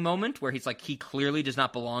storytelling moment where he's like, he clearly does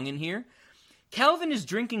not belong in here. Calvin is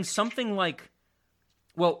drinking something like,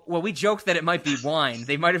 well, we joked that it might be wine.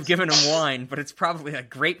 They might have given him wine, but it's probably like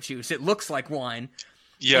grape juice. It looks like wine.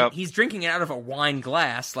 Yeah. He's drinking it out of a wine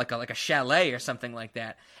glass, like a chalet or something like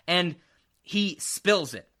that. And he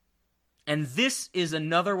spills it. And this is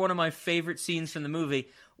another one of my favorite scenes from the movie.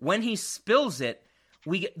 When he spills it,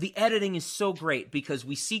 the editing is so great because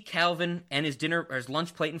we see Calvin and his dinner or his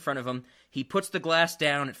lunch plate in front of him. He puts the glass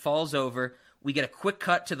down, it falls over. We get a quick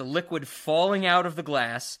cut to the liquid falling out of the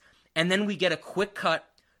glass, and then we get a quick cut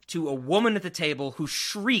to a woman at the table who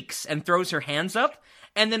shrieks and throws her hands up,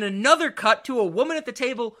 and then another cut to a woman at the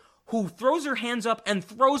table who throws her hands up and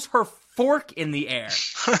throws her fork in the air.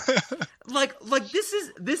 like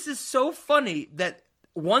this is so funny that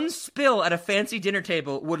one spill at a fancy dinner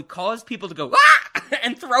table would cause people to go ah!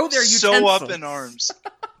 and throw their utensils. So up in arms.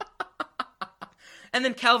 And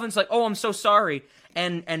then Calvin's like, "Oh, I'm so sorry."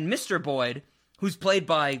 And Mr. Boyd, who's played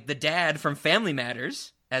by the dad from Family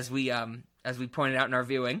Matters, as we pointed out in our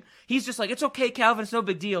viewing, he's just like, "It's okay, Calvin, it's no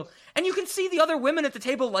big deal." And you can see the other women at the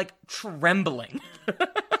table like trembling.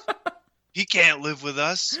 He can't live with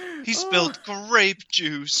us. He spilled grape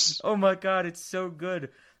juice. Oh my god, it's so good.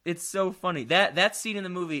 It's so funny. That scene in the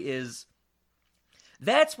movie is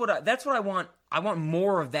that's what I want. I want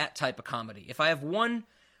more of that type of comedy. If I have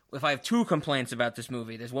two complaints about this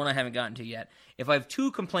movie, there's one I haven't gotten to yet. If I have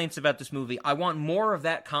two complaints about this movie, I want more of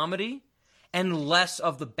that comedy and less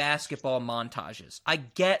of the basketball montages. I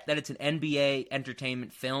get that it's an NBA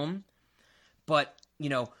entertainment film, but, you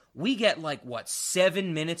know, we get,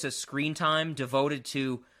 7 minutes of screen time devoted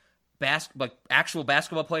to actual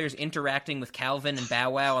basketball players interacting with Calvin and Bow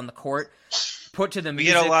Wow on the court, put to the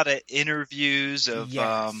music. We get a lot of interviews of,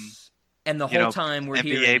 and the whole time we're NBA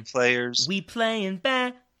hearing, players. We playing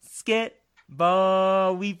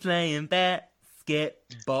basketball, we playing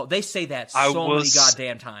basketball. They say that so many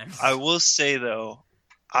goddamn times. I will say, though,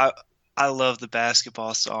 I love the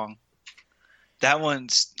basketball song. That one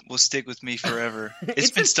will stick with me forever. It's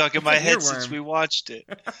been stuck in my head since we watched it.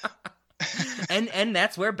 and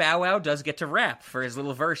that's where Bow Wow does get to rap for his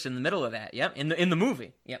little verse in the middle of that. Yep, in the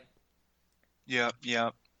movie. Yep.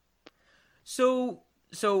 Yep. So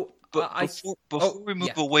before we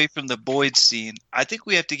move away from the Boyd scene, I think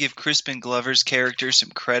we have to give Crispin Glover's character some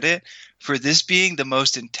credit for this being the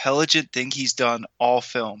most intelligent thing he's done all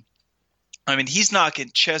film. I mean, he's knocking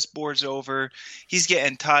chessboards over. He's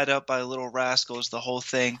getting tied up by little rascals, the whole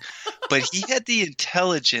thing. But he had the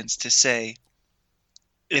intelligence to say,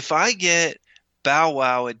 if I get Bow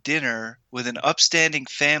Wow at dinner with an upstanding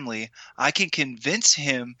family, I can convince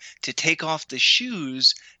him to take off the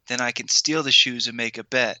shoes, then I can steal the shoes and make a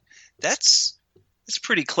bet. That's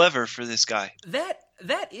pretty clever for this guy. That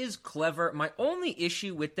is clever. My only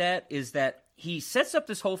issue with that is that he sets up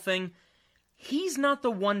this whole thing. He's not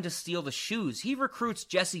the one to steal the shoes. He recruits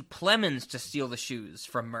Jesse Plemons to steal the shoes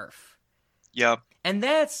from Murph. Yep. And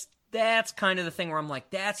that's kind of the thing where I'm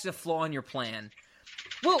like, that's a flaw in your plan.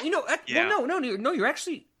 Well, you know, no, you're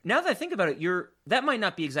actually, now that I think about it, that might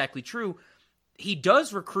not be exactly true. He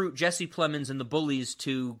does recruit Jesse Plemons and the bullies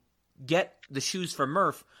to get the shoes from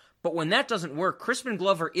Murph, but when that doesn't work, Crispin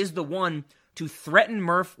Glover is the one to threaten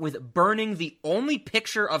Murph with burning the only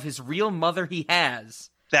picture of his real mother he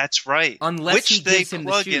has. That's right. Unless he gives him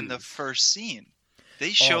the shoes. Which they plug in the first scene.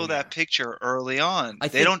 They show that picture early on.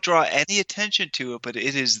 They don't draw any attention to it, but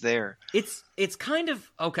it is there. It's kind of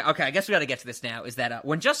okay. I guess we got to get to this now. Is that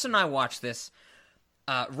when Justin and I watched this,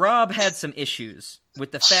 Rob had some issues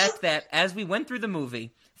with the fact that as we went through the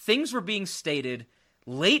movie, things were being stated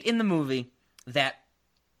late in the movie that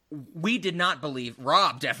we did not believe.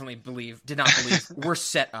 Rob definitely did not believe were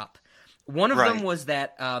set up. One of them was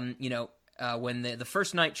that when the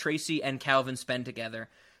first night Tracy and Calvin spend together,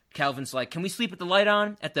 Calvin's like, "Can we sleep with the light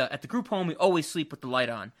on? At the group home, we always sleep with the light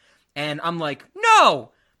on." And I'm like,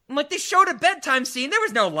 "No!" I'm like, they showed a bedtime scene. There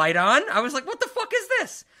was no light on. I was like, what the fuck is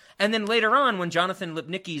this? And then later on, when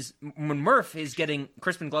when Murph is getting,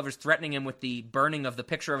 Crispin Glover's threatening him with the burning of the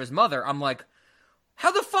picture of his mother, I'm like,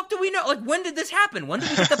 how the fuck do we know? Like, when did this happen? When did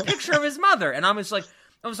we get the picture of his mother? And I was like,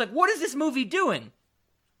 what is this movie doing?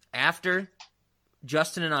 After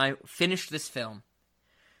Justin and I finished this film,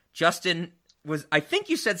 Justin I think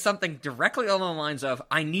you said something directly along the lines of,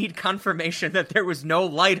 I need confirmation that there was no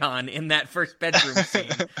light on in that first bedroom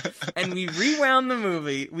scene. And we rewound the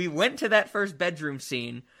movie, we went to that first bedroom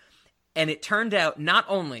scene, and it turned out not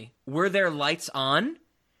only were there lights on,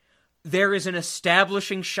 there is an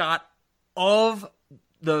establishing shot of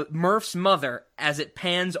the Murph's mother as it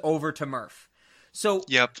pans over to Murph. So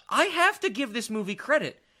I have to give this movie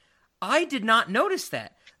credit. I did not notice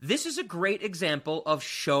that. This is a great example of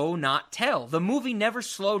show, not tell. The movie never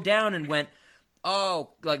slowed down and went,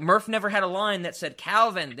 Murph never had a line that said,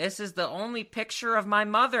 "Calvin, this is the only picture of my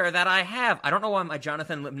mother that I have." I don't know why my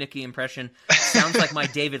Jonathan Lipnicki impression sounds like my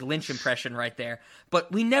David Lynch impression right there,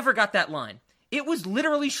 but we never got that line. It was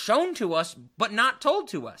literally shown to us, but not told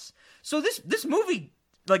to us. So this movie,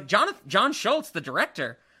 like John Schultz, the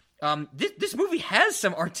director, this movie has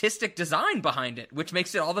some artistic design behind it, which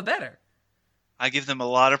makes it all the better. I give them a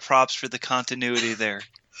lot of props for the continuity there.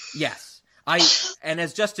 Yes. And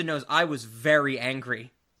as Justin knows, I was very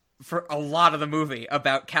angry for a lot of the movie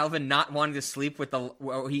about Calvin not wanting to sleep with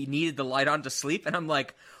he needed the light on to sleep, and I'm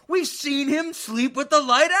like, we've seen him sleep with the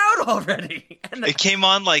light out already. And it came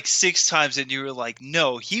on like 6 times, and you were like,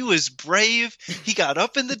 no, he was brave. He got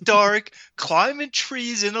up in the dark, climbing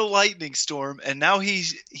trees in a lightning storm, and now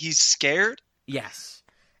he's scared. Yes,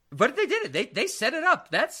 but they did it. They set it up.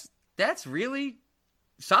 That's really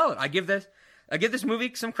solid. I give this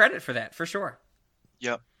movie some credit for that, for sure.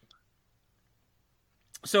 Yep.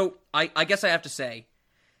 So I guess I have to say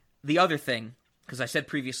the other thing, because I said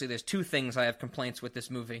previously there's 2 things I have complaints with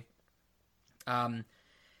this movie. I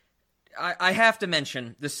have to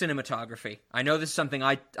mention the cinematography. I know this is something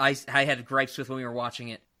I had gripes with when we were watching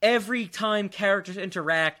it. Every time characters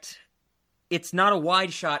interact, it's not a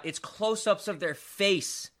wide shot, it's close-ups of their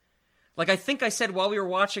face. Like, I think I said while we were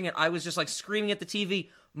watching it, I was just like screaming at the TV,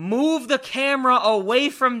 move the camera away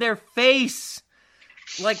from their face.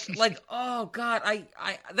 Like, oh God, I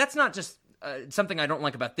that's not just something I don't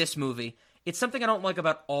like about this movie. It's something I don't like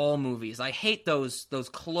about all movies. I hate those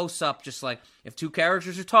close up, just like if 2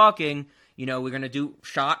 characters are talking, we're gonna do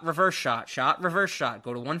shot, reverse shot,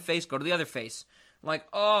 go to one face, go to the other face. Like,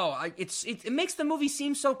 it makes the movie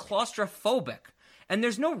seem so claustrophobic, and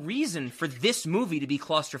there's no reason for this movie to be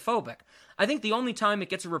claustrophobic. I think the only time it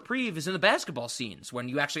gets a reprieve is in the basketball scenes when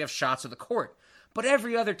you actually have shots of the court. But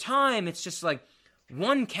every other time, it's just like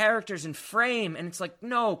one character's in frame, and it's like,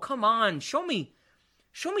 no, come on, show me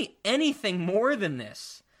anything more than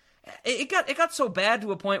this. It got so bad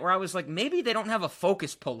to a point where I was like, maybe they don't have a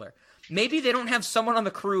focus puller. Maybe they don't have someone on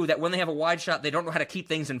the crew that when they have a wide shot, they don't know how to keep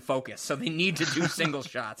things in focus, so they need to do single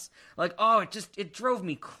shots. Like, it drove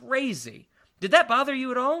me crazy. Did that bother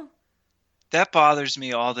you at all? That bothers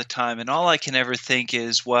me all the time, and all I can ever think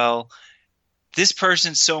is, well, this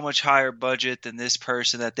person's so much higher budget than this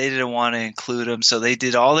person that they didn't want to include them, so they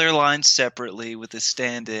did all their lines separately with the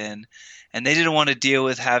stand-in, and they didn't want to deal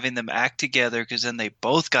with having them act together because then they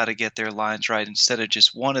both got to get their lines right instead of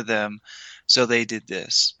just one of them, so they did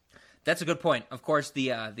this. That's a good point. Of course,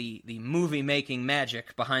 the movie-making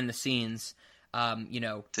magic behind the scenes,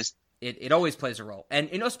 it always plays a role. And,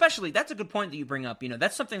 especially, that's a good point that you bring up.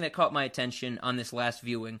 That's something that caught my attention on this last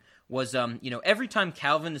viewing was, every time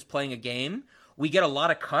Calvin is playing a game, we get a lot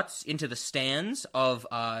of cuts into the stands of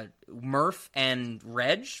Murph and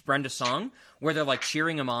Reg, Brenda Song, where they're, like,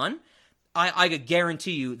 cheering him on. I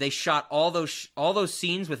guarantee you they shot all those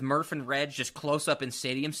scenes with Murph and Reg just close up in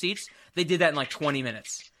stadium seats. They did that in, like, 20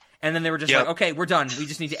 minutes. And then they were just like, okay, we're done. We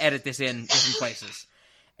just need to edit this in different places.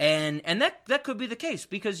 And that could be the case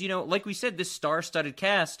because, like we said, this star-studded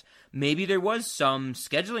cast, maybe there was some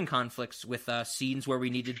scheduling conflicts with scenes where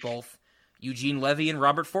we needed both Eugene Levy and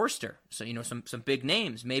Robert Forster. So, some big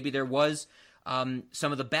names. Maybe there was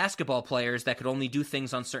some of the basketball players that could only do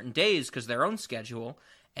things on certain days because of their own schedule.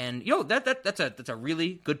 And, that's a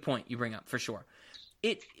really good point you bring up, for sure.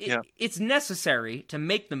 It's necessary to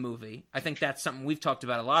make the movie. I think that's something we've talked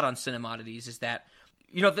about a lot on Cinemodities is that,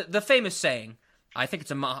 the famous saying, I think it's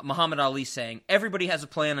a Muhammad Ali saying, everybody has a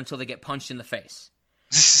plan until they get punched in the face.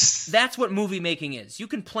 That's what movie making is. You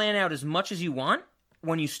can plan out as much as you want.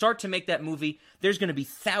 When you start to make that movie, there's going to be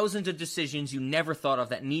thousands of decisions you never thought of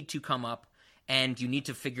that need to come up, and you need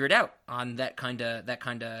to figure it out on that kind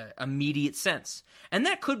of immediate sense. And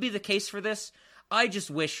that could be the case for this. I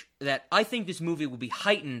just wish that I think this movie will be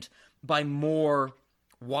heightened by more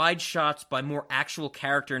wide shots, by more actual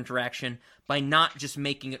character interaction, by not just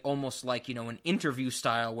making it almost like, an interview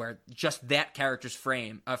style where just that character's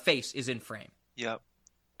face is in frame. Yep.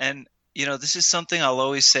 And, this is something I'll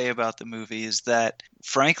always say about the movie is that,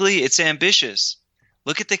 frankly, it's ambitious.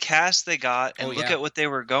 Look at the cast they got and look at what they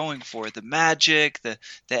were going for. The magic, the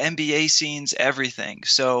NBA scenes, everything.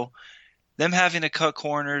 So them having to cut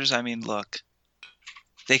corners, look,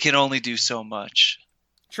 they can only do so much.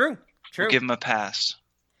 True. We'll give them a pass.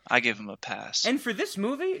 I give him a pass. And for this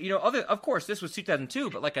movie, of course, this was 2002,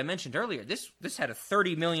 but like I mentioned earlier, this had a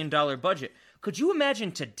 $30 million budget. Could you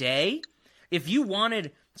imagine today if you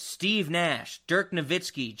wanted Steve Nash, Dirk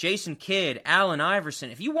Nowitzki, Jason Kidd, Allen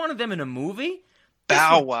Iverson, if you wanted them in a movie?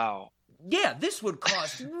 Bow Wow. Yeah, this would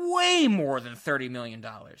cost way more than $30 million.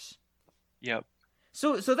 Yep.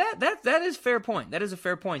 So that is fair point. That is a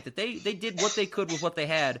fair point that they did what they could with what they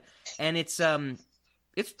had, and it's a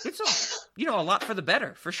lot for the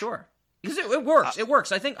better, for sure. Because it works. It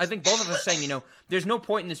works. I think both of us saying, there's no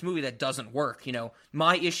point in this movie that doesn't work.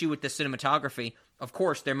 My issue with the cinematography, of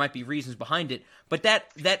course, there might be reasons behind it, but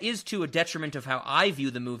that is to a detriment of how I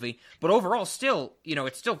view the movie. But overall, still,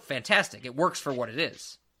 it's still fantastic. It works for what it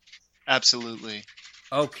is. Absolutely.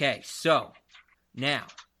 Okay, so now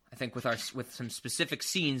I think with some specific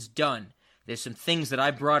scenes done, there's some things that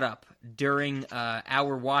I brought up during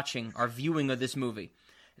our viewing of this movie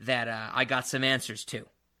that I got some answers to.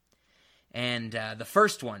 And the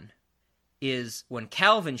first one is when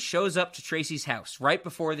Calvin shows up to Tracy's house right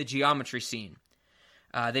before the geometry scene.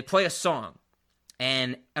 They play a song,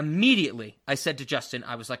 and immediately I said to Justin,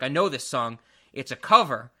 I was like, I know this song. It's a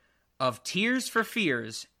cover of Tears for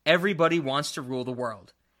Fears, Everybody Wants to Rule the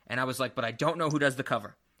World. And I was like, but I don't know who does the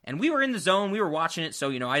cover. And we were in the zone, we were watching it, so,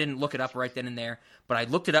 I didn't look it up right then and there, but I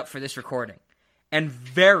looked it up for this recording. And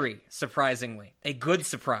very surprisingly, a good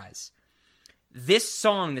surprise, this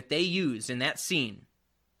song that they use in that scene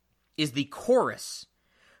is the chorus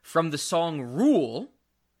from the song Rule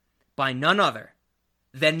by none other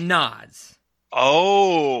than Nas.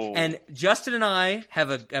 Oh. And Justin and I have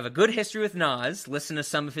a good history with Nas, listen to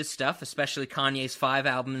some of his stuff, especially Kanye's 5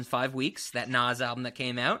 album in 5 weeks, that Nas album that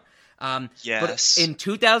came out. Yes. But in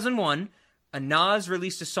 2001, Nas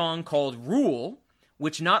released a song called Rule,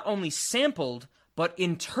 which not only sampled, but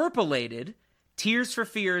interpolated Tears for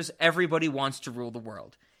Fears, Everybody Wants to Rule the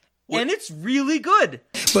World. And it's really good.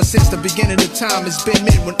 But since the beginning of time, it's been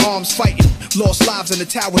men with arms fighting. Lost lives in the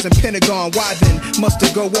towers and Pentagon. Why then must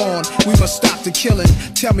it go on? We must stop the killing.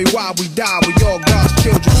 Tell me why we die. We all God's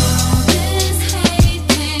children.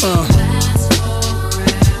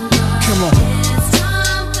 Come on.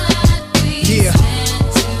 Yeah.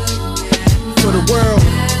 For the world.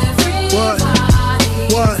 What?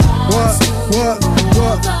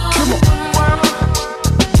 Come on.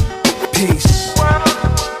 Peace.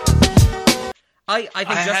 I think I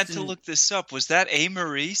Justin... had to look this up. Was that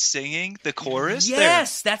A-Marie singing the chorus there?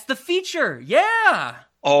 Yes, that's the feature. Yeah.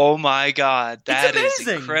 Oh my God. That is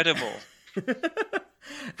amazing. incredible.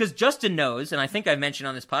 Because Justin knows, and I think I've mentioned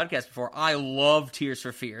on this podcast before, I love Tears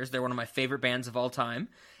for Fears. They're one of my favorite bands of all time.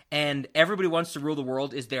 And Everybody Wants to Rule the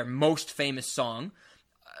World is their most famous song.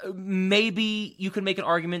 Maybe you could make an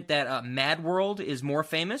argument that Mad World is more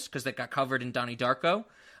famous because that got covered in Donnie Darko.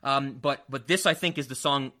 But this, I think, is the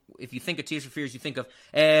song. If you think of Tears for Fears, you think of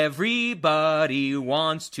Everybody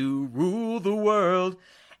Wants to Rule the World.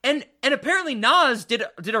 And apparently Nas did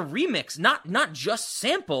a remix, not just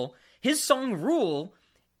sample. His song Rule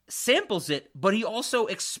samples it, but he also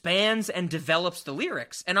expands and develops the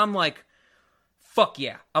lyrics. And I'm like, fuck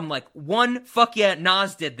yeah. Fuck yeah,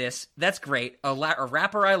 Nas did this. That's great. A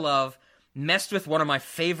rapper I love messed with one of my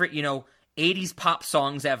favorite, 80s pop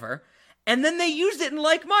songs ever. And then they used it in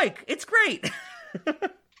Like Mike. It's great.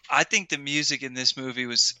 I think the music in this movie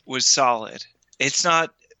was solid. It's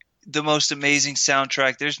not the most amazing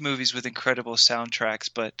soundtrack. There's movies with incredible soundtracks,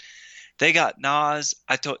 but they got Nas.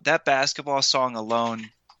 That basketball song alone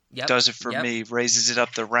does it for me, raises it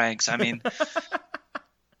up the ranks. I mean,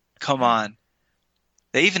 come on.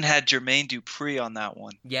 They even had Jermaine Dupri on that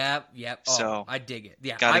one. Yep. Oh, so I dig it.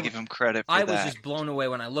 Yeah, gotta give him credit for that. I was just blown away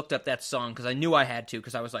when I looked up that song because I knew I had to,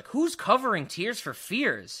 because I was like, who's covering Tears for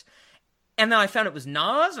Fears? And then I found it was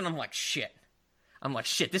Nas, and I'm like, shit.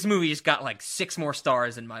 This movie just got like 6 more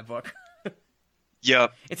stars in my book.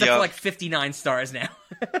 Yep. It's up to like 59 stars now.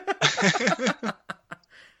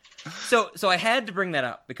 So I had to bring that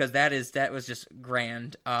up because that was just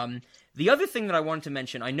grand. The other thing that I wanted to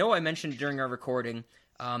mention, I know I mentioned during our recording,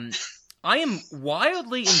 I am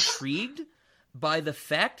wildly intrigued by the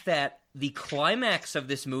fact that the climax of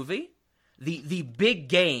this movie, the big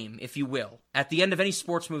game, if you will, at the end of any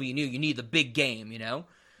sports movie you need the big game,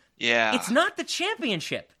 Yeah. It's not the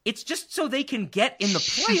championship. It's just so they can get in the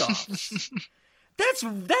playoffs.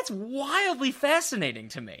 That's wildly fascinating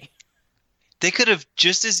to me. They could have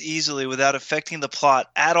just as easily, without affecting the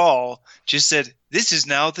plot at all, just said, this is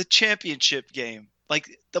now the championship game.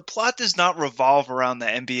 Like, the plot does not revolve around the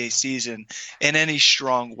NBA season in any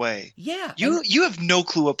strong way. Yeah. You have no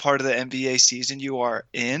clue what part of the NBA season you are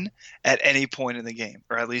in at any point in the game,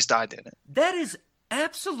 or at least I didn't. That is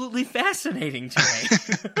absolutely fascinating to me.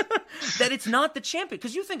 That it's not the champion.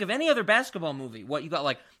 Because you think of any other basketball movie, what you got,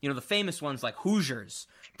 like, the famous ones like Hoosiers.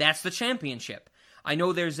 That's the championship. I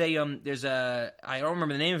know there's a I don't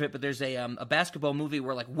remember the name of it, but there's a basketball movie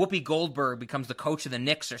where like Whoopi Goldberg becomes the coach of the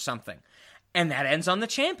Knicks or something, and that ends on the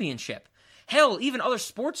championship. Hell, even other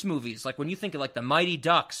sports movies, like when you think of like the Mighty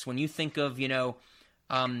Ducks, when you think of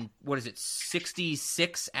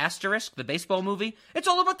 66 Asterisk, the baseball movie, it's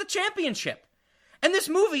all about the championship. And this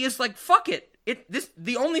movie is like, fuck it.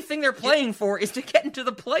 The only thing they're playing for is to get into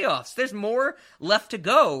the playoffs. There's more left to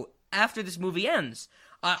go after this movie ends.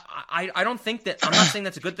 I don't think that, I'm not saying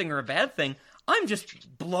that's a good thing or a bad thing. I'm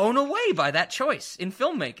just blown away by that choice in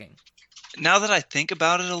filmmaking. Now that I think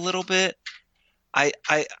about it a little bit, I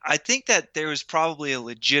think that there was probably a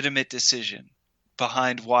legitimate decision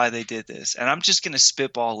behind why they did this, and I'm just going to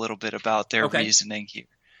spitball a little bit about their reasoning here.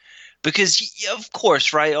 Because of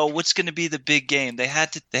course, right? Oh, what's going to be the big game? They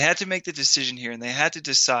had to make the decision here, and they had to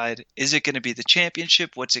decide: is it going to be the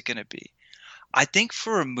championship? What's it going to be? I think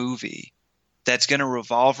for a movie that's going to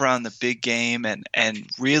revolve around the big game and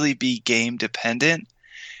really be game dependent,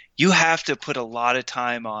 you have to put a lot of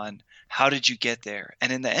time on how did you get there.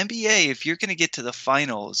 And in the NBA, if you're going to get to the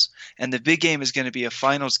finals and the big game is going to be a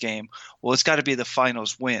finals game, well, it's got to be the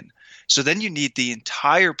finals win. So then you need the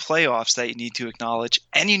entire playoffs that you need to acknowledge,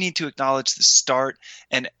 and you need to acknowledge the start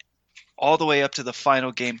and all the way up to the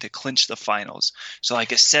final game to clinch the finals. So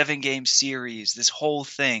like a 7-game series, this whole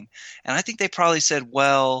thing. And I think they probably said,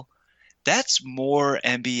 well, that's more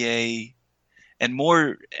NBA and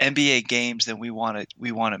more NBA games than we want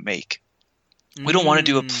to make. We don't want to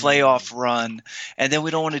do a playoff run, and then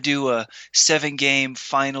we don't want to do a 7-game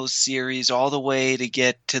finals series all the way to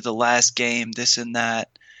get to the last game, this and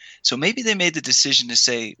that. So maybe they made the decision to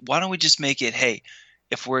say, why don't we just make it, hey,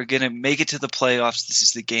 if we're going to make it to the playoffs, this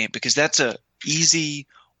is the game, because that's a easy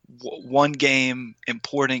 1-game,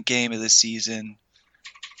 important game of the season,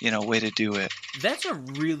 way to do it. That's a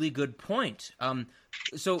really good point.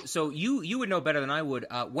 So you would know better than I would.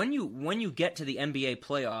 When you get to the NBA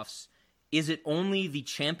playoffs, is it only the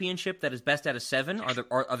championship that is best out of 7? Are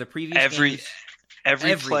the previous games?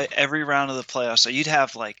 Every round of the playoffs. So you'd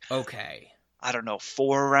have I don't know,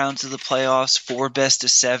 4 rounds of the playoffs, 4 best of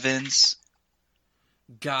 7s.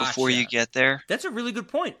 Gotcha. Before you get there. That's a really good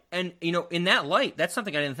point. And in that light, that's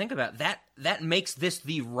something I didn't think about. That makes this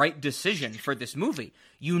the right decision for this movie.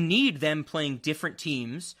 You need them playing different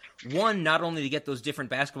teams. One, not only to get those different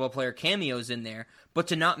basketball player cameos in there, but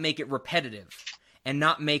to not make it repetitive. And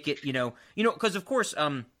not make it, because of course,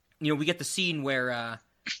 we get the scene where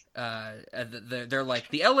they're like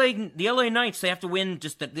the LA Knights. They have to win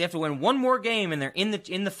one more game, and they're in the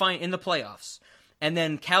playoffs. And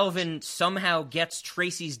then Calvin somehow gets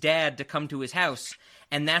Tracy's dad to come to his house,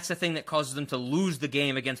 and that's the thing that causes them to lose the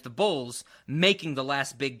game against the Bulls, making the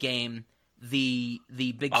last big game the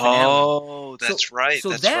big finale. Oh, that's right.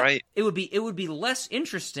 That's right. It would be less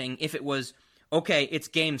interesting if it was, okay, it's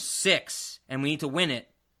game 6 and we need to win it,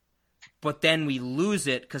 but then we lose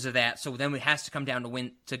it because of that, so then it has to come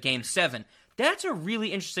down to game 7. That's a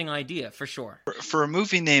really interesting idea, for sure. For a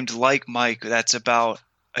movie named Like Mike, that's about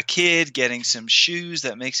a kid getting some shoes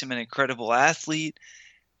that makes him an incredible athlete,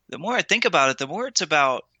 the more I think about it, the more it's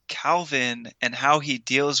about Calvin and how he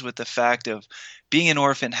deals with the fact of being an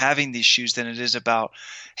orphan, having these shoes, than it is about,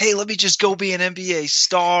 hey, let me just go be an NBA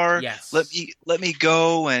star. Yes. Let me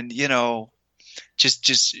go and,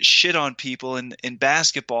 just shit on people in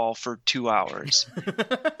basketball for 2 hours.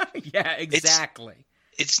 Yeah, exactly.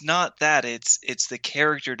 It's not that. It's the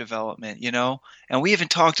character development, And we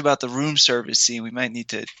haven't talked about the room service scene. We might need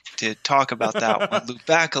to talk about that one, loop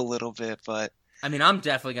back a little bit. But I mean, I'm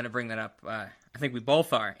definitely going to bring that up. I think we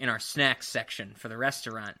both are in our snacks section for the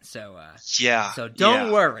restaurant. So yeah. So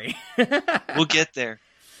don't worry. We'll get there.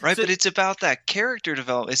 Right, but it's about that character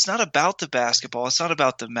development. It's not about the basketball. It's not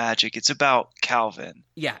about the magic. It's about Calvin.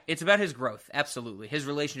 Yeah, it's about his growth. Absolutely, his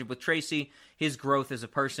relationship with Tracy, his growth as a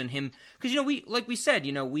person. Because we said,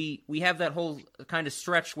 we have that whole kind of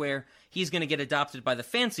stretch where he's going to get adopted by the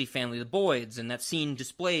fancy family, the Boyds, and that scene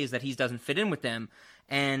displays that he doesn't fit in with them.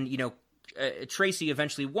 And Tracy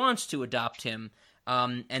eventually wants to adopt him.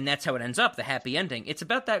 And that's how it ends up, the happy ending. It's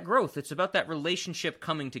about that growth. It's about that relationship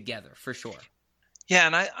coming together, for sure. Yeah,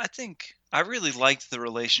 and I think I really liked the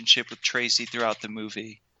relationship with Tracy throughout the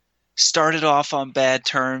movie. Started off on bad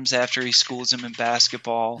terms after he schools him in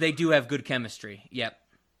basketball. They do have good chemistry, yep.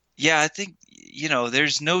 Yeah, I think,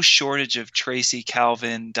 there's no shortage of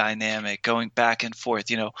Tracy-Calvin dynamic going back and forth.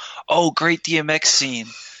 Oh, great DMX scene.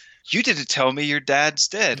 You didn't tell me your dad's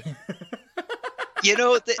dead.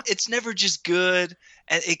 It's never just good.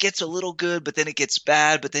 And it gets a little good, but then it gets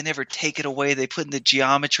bad, but they never take it away. They put in the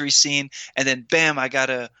geometry scene, and then bam, I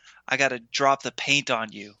gotta drop the paint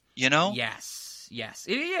on you, Yes.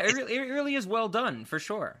 It really is well done, for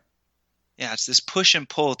sure. Yeah, it's this push and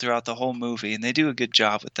pull throughout the whole movie, and they do a good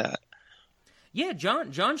job with that. Yeah,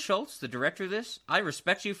 John Schultz, the director of this, I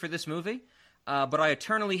respect you for this movie, but I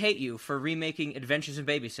eternally hate you for remaking Adventures in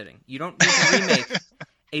Babysitting. You don't need to remake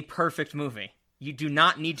a perfect movie. You do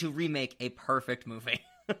not need to remake a perfect movie.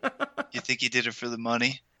 You think he did it for the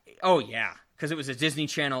money? Oh, yeah, because it was a Disney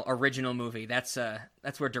Channel original movie. That's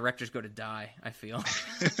where directors go to die, I feel.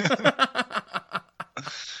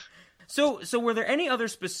 So were there any other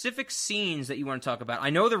specific scenes that you want to talk about? I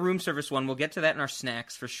know the room service one. We'll get to that in our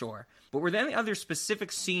snacks for sure. But were there any other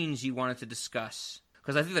specific scenes you wanted to discuss?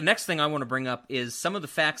 because I think the next thing I want to bring up is some of the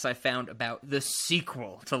facts I found about the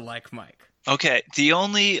sequel to Like Mike. Okay, the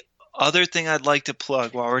only other thing I'd like to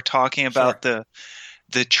plug while we're talking about the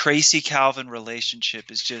Tracy Calvin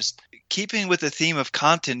relationship is just keeping with the theme of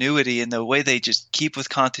continuity and the way they just keep with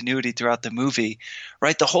continuity throughout the movie,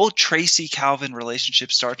 right? The whole Tracy Calvin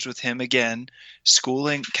relationship starts with him again,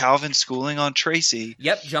 Calvin schooling on Tracy.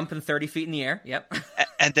 Yep, jumping 30 feet in the air. Yep.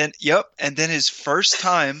 And then his first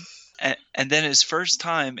time in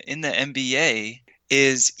the NBA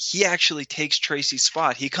is he actually takes Tracy's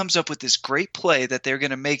spot. He comes up with this great play that they're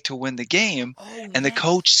going to make to win the game. And the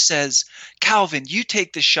coach says, Calvin, you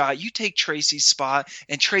take the shot, you take Tracy's spot,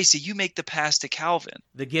 and Tracy, you make the pass to Calvin.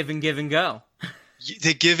 The give and go.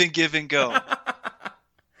 The give and go.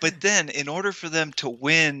 But then in order for them to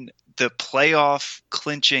win the playoff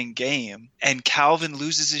clinching game, and Calvin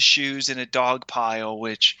loses his shoes in a dog pile,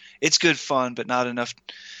 which it's good fun, but not enough.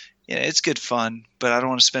 Yeah, it's good fun, but I don't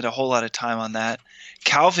want to spend a whole lot of time on that.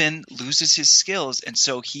 Calvin loses his skills, and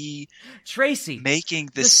so Tracy making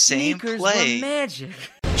the same play. Were magic.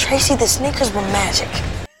 Tracy, the sneakers were magic.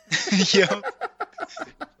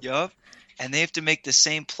 Yup. And they have to make the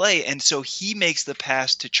same play, and so he makes the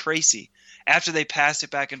pass to Tracy after they pass it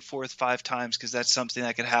back and forth 5 times, because that's something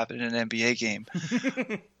that could happen in an NBA game,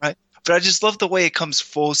 right? But I just love the way it comes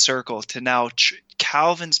full circle to now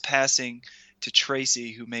Calvin's passing to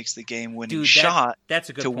Tracy, who makes the game-winning shot that's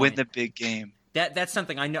a good point. Win the big game. That's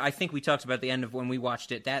something I know. I think we talked about at the end of when we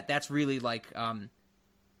watched it. That's really like,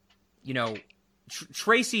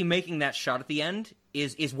 Tracy making that shot at the end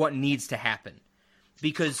is what needs to happen,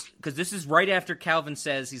 because this is right after Calvin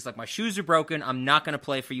says, he's like, my shoes are broken, I'm not going to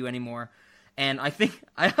play for you anymore. And I think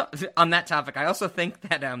on that topic, I also think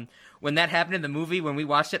that when that happened in the movie, when we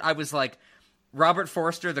watched it, I was like, Robert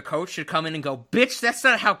Forster, the coach, should come in and go, bitch, that's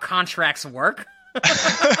not how contracts work.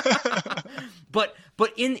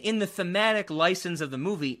 But in the thematic license of the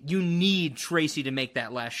movie, you need Tracy to make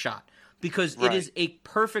that last shot, because it is a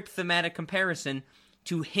perfect thematic comparison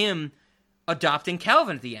to him adopting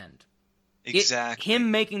Calvin at the end. Exactly. Him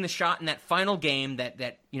making the shot in that final game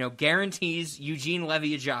that guarantees Eugene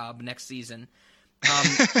Levy a job next season.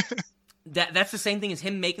 That's the same thing as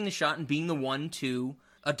him making the shot and being the one to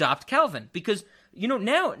adopt Calvin, because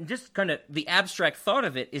now just kind of the abstract thought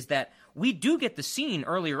of it is that we do get the scene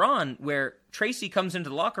earlier on where Tracy comes into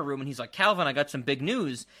the locker room and he's like, Calvin, I got some big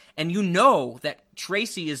news, and that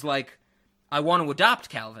Tracy is like, I want to adopt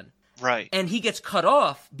Calvin, right? And he gets cut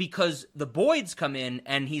off because the Boyds come in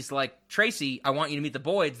and he's like, Tracy, I want you to meet the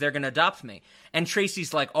Boyds, they're gonna adopt me. And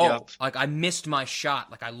Tracy's like, like I missed my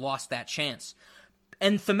shot, like I lost that chance.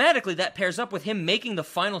 And thematically, that pairs up with him making the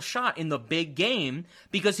final shot in the big game,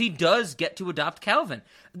 because he does get to adopt Calvin.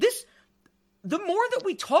 The more that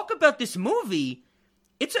we talk about this movie,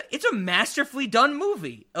 it's a masterfully done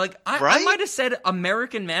movie. Like I might have said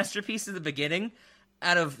American masterpiece at the beginning,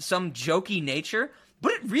 out of some jokey nature,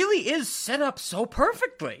 but it really is set up so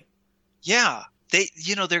perfectly. Yeah,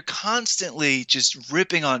 they're constantly just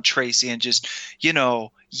ripping on Tracy and just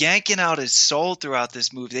yanking out his soul throughout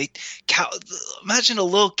this movie. Imagine a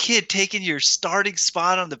little kid taking your starting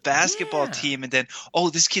spot on the basketball team, and then,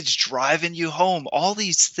 this kid's driving you home. All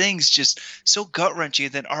these things just so gut-wrenching.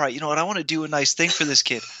 And then, all right, you know what? I want to do a nice thing for this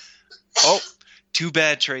kid. Too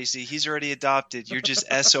bad, Tracy. He's already adopted. You're just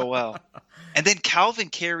SOL. And then Calvin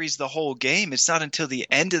carries the whole game. It's not until the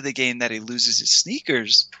end of the game that he loses his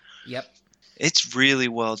sneakers. Yep. It's really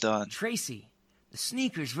well done. Tracy, the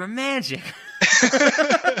sneakers were magic.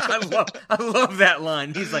 I love that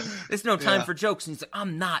line. He's like, there's no time for jokes. And he's like,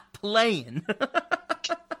 I'm not playing.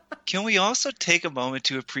 Can we also take a moment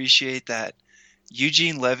to appreciate that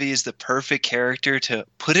Eugene Levy is the perfect character to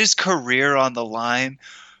put his career on the line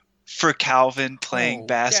for Calvin playing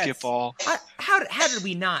basketball? How did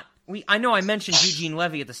we not? I know I mentioned Eugene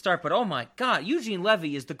Levy at the start, but oh my God, Eugene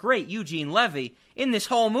Levy is the great Eugene Levy in this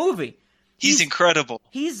whole movie. He's incredible.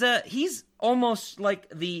 He's almost like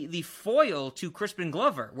the foil to Crispin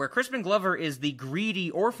Glover, where Crispin Glover is the greedy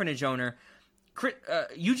orphanage owner.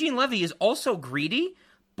 Eugene Levy is also greedy,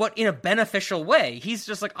 but in a beneficial way. He's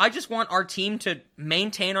just like, I just want our team to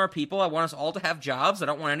maintain our people. I want us all to have jobs. I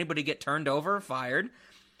don't want anybody to get turned over or fired.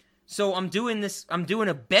 So I'm doing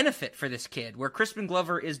a benefit for this kid, where Crispin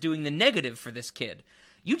Glover is doing the negative for this kid.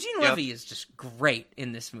 Eugene Levy is just great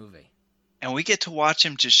in this movie. And we get to watch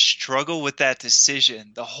him just struggle with that decision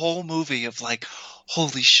the whole movie of like,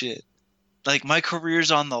 holy shit, like my career's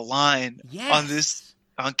on the line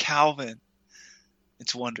on Calvin.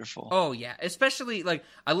 It's wonderful. Oh yeah, especially like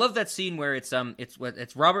I love that scene where it's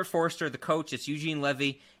Robert Forster, the coach, it's Eugene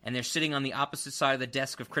Levy, and they're sitting on the opposite side of the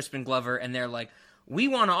desk of Crispin Glover, and they're like, we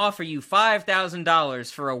want to offer you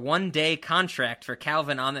 $5,000 for a one-day contract for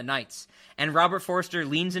Calvin on the Knights. And Robert Forster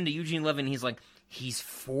leans into Eugene Levy and he's like, he's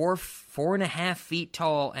 4.5 feet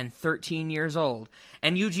tall and 13 years old.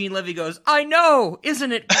 And Eugene Levy goes, I know,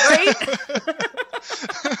 isn't it great?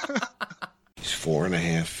 He's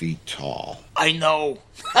 4.5 feet tall. I know.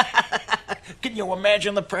 Can you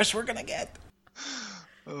imagine the press we're gonna get?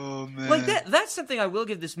 Oh man! Like that's something I will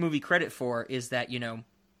give this movie credit for, is that, you know,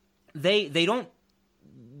 they don't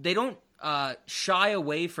shy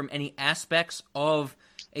away from any aspects of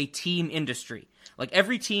a team industry. Like,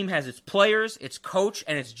 every team has its players, its coach,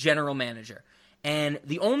 and its general manager. And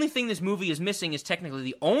the only thing this movie is missing is technically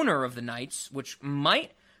the owner of the Knights, which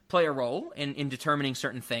might play a role in determining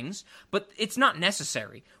certain things, but it's not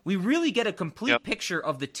necessary. We really get a complete picture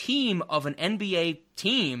of the team of an NBA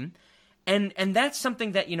team, and that's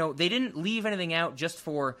something that, you know, they didn't leave anything out just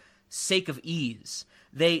for sake of ease.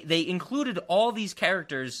 They included all these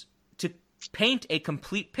characters to paint a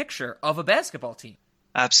complete picture of a basketball team.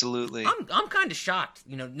 Absolutely. I'm kind of shocked.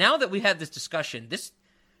 You know, now that we've had this discussion, this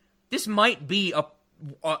might be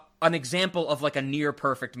an example of like a near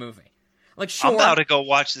perfect movie. Like, sure, I'm about to go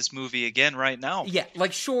watch this movie again right now. Yeah,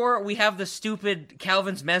 like, sure, we have the stupid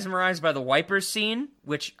Calvin's mesmerized by the wipers scene,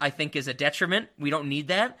 which I think is a detriment. We don't need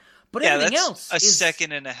that. But everything else is a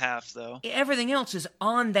second and a half, though. Everything else is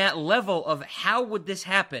on that level of how would this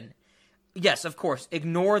happen? Yes, of course,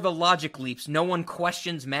 ignore the logic leaps. No one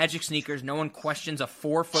questions magic sneakers. No one questions a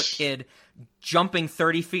 4-foot kid jumping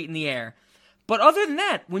 30 feet in the air. But other than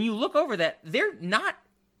that, when you look over that, they're not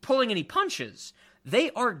pulling any punches.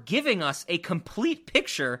 They are giving us a complete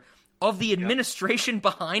picture of the administration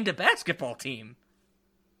behind a basketball team.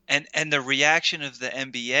 And the reaction of the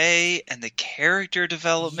NBA and the character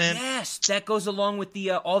development. Yes, that goes along with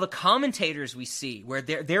the all the commentators we see, where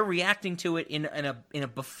they're reacting to it in a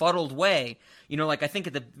befuddled way. You know, like, I think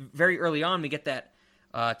at the very early on we get that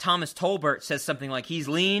Thomas Tolbert says something like, he's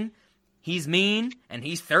lean, he's mean, and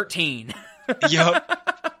he's 13.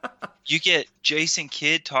 Yup. You get Jason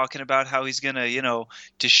Kidd talking about how he's going to, you know,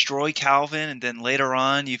 destroy Calvin, and then later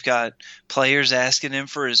on you've got players asking him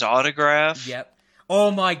for his autograph. Yep. Oh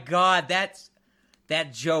my God,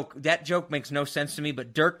 that joke makes no sense to me,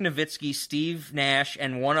 but Dirk Nowitzki, Steve Nash,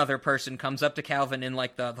 and one other person comes up to Calvin in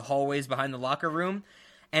like the hallways behind the locker room,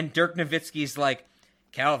 and Dirk Nowitzki's like,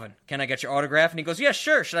 Calvin, can I get your autograph? And he goes, yeah,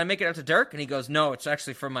 sure. Should I make it out to Dirk? And he goes, no, it's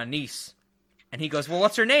actually for my niece. And he goes, well,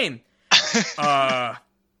 what's her name?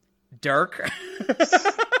 Dirk.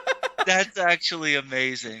 That's actually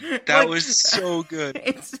amazing. That was so good.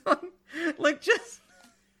 It's like just...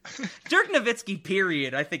 Dirk Nowitzki,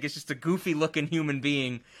 period, I think is just a goofy-looking human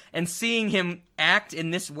being, and seeing him act in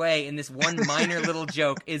this way, in this one minor little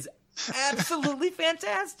joke, is absolutely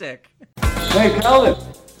fantastic. Hey, Calvin!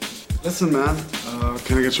 Listen, man,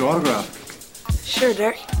 can I get your autograph? Sure,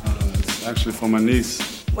 Dirk. It's actually for my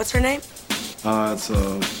niece. What's her name? It's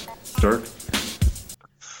Dirk.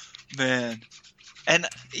 Man. And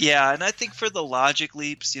I think for the logic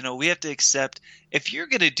leaps, you know, we have to accept, if you're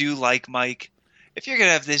going to do like Mike, if you're going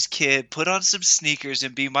to have this kid put on some sneakers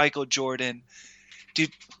and be Michael Jordan,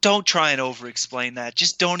 dude, don't try and over-explain that.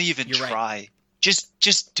 Just don't even try. Right.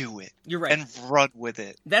 Just do it. You're right. And run with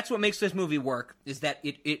it. That's what makes this movie work, is that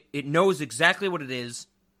it knows exactly what it is,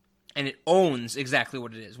 and it owns exactly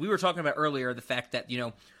what it is. We were talking about earlier the fact that, you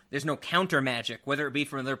know, there's no counter magic, whether it be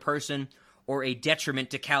from another person or a detriment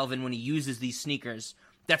to Calvin when he uses these sneakers.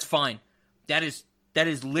 That's fine. That is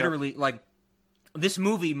literally, like, this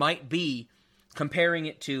movie might be, comparing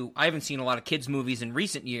it to, I haven't seen a lot of kids' movies in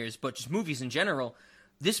recent years, but just movies in general,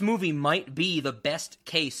 this movie might be the best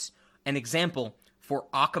case, an example, for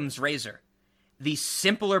Occam's razor. The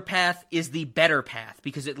simpler path is the better path,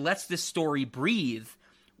 because it lets this story breathe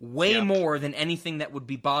way more than anything that would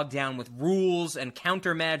be bogged down with rules and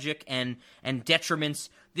counter magic and detriments.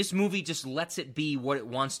 This movie just lets it be what it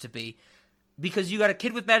wants to be, because you got a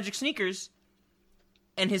kid with magic sneakers,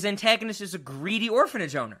 and his antagonist is a greedy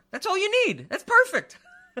orphanage owner. That's all you need. That's perfect.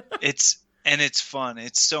 It's fun.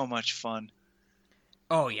 It's so much fun.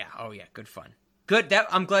 Oh yeah, good fun. Good.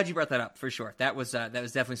 I'm glad you brought that up for sure. That was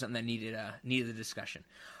definitely something that needed a discussion.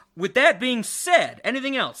 With that being said,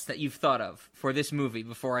 anything else that you've thought of for this movie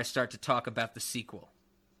before I start to talk about the sequel?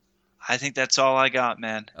 I think that's all I got,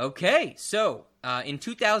 man. Okay, so in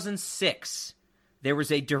 2006, there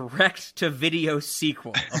was a direct-to-video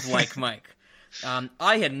sequel of Like Mike.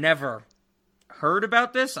 I had never heard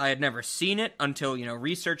about this. I had never seen it until, you know,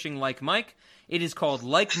 researching Like Mike. It is called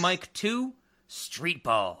Like Mike 2 Street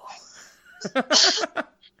Ball.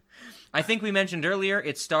 I think we mentioned earlier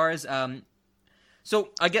it stars... so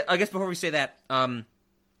I guess before we say that,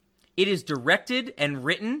 It is directed and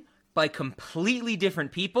written by completely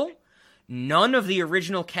different people. None of the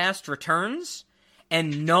original cast returns,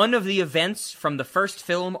 and none of the events from the first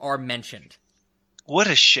film are mentioned. What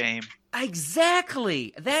a shame.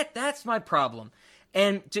 Exactly. That's my problem.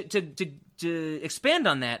 And to expand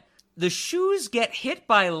on that, the shoes get hit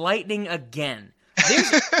by lightning again.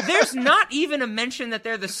 There's not even a mention that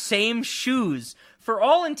they're the same shoes. For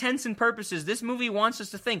all intents and purposes, this movie wants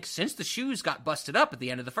us to think, since the shoes got busted up at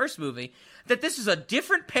the end of the first movie, that this is a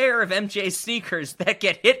different pair of MJ sneakers that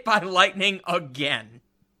get hit by lightning again.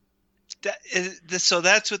 So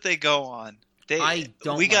that's what they go on. We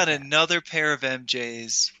got that. Another pair of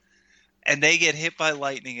MJs, and they get hit by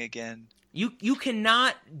lightning again. You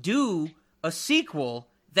cannot do a sequel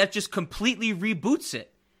that just completely reboots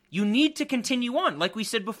it. You need to continue on. Like we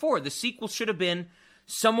said before, the sequel should have been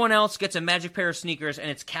someone else gets a magic pair of sneakers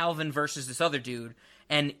and it's Calvin versus this other dude.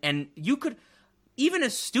 And you could, even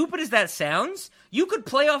as stupid as that sounds, you could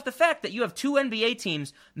play off the fact that you have two NBA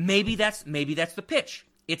teams. Maybe that's the pitch.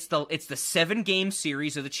 It's the 7-game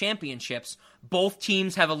series of the championships. Both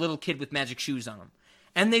teams have a little kid with magic shoes on them.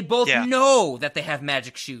 And they both know that they have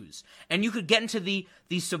magic shoes. And you could get into the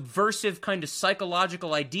subversive kind of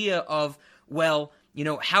psychological idea of, well, you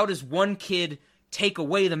know, how does one kid take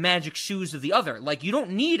away the magic shoes of the other? Like, you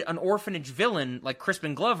don't need an orphanage villain like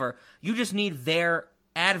Crispin Glover. You just need their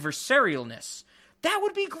adversarialness. That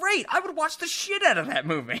would be great. I would watch the shit out of that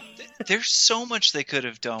movie. There's so much they could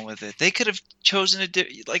have done with it. They could have chosen,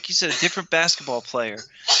 like you said, a different basketball player.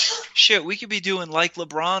 Shit, we could be doing like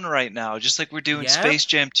LeBron right now, just like we're doing Space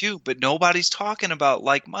Jam 2, but nobody's talking about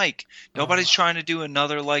like Mike. Nobody's trying to do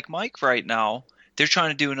another like Mike right now. They're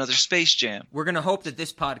trying to do another Space Jam. We're going to hope that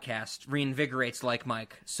this podcast reinvigorates Like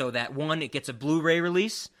Mike so that, 1, it gets a Blu-ray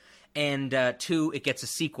release, and 2, it gets a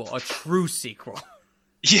sequel, a true sequel.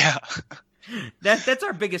 Yeah. That's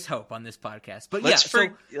our biggest hope on this podcast. But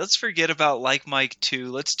let's forget about Like Mike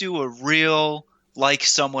 2. Let's do a real like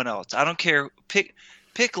someone else. I don't care. Pick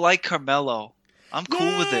like Carmelo. I'm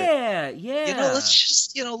cool with it. Yeah. You know,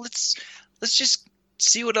 let's just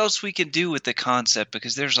see what else we can do with the concept,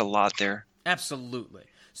 because there's a lot there. Absolutely.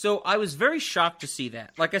 So I was very shocked to see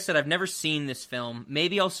that. Like I said, I've never seen this film.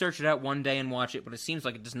 Maybe I'll search it out one day and watch it, but it seems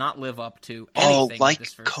like it does not live up to anything. Like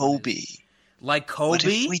this first Kobe. Like Kobe? What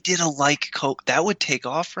if we did a like Kobe? That would take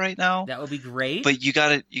off right now. That would be great. But you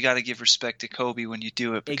gotta give respect to Kobe when you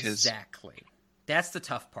do it, because exactly. That's the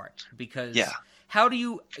tough part, because how do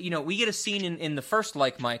you we get a scene in the first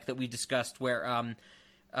Like Mike that we discussed where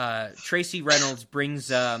Tracy Reynolds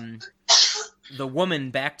brings the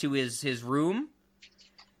woman back to his room.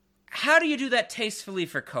 How do you do that tastefully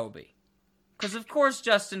for Kobe? Because, of course,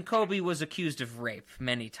 Justin, Kobe was accused of rape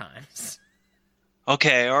many times.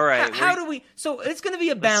 Okay, all right. How do we... So it's going to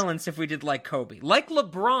be a balance if we did like Kobe. Like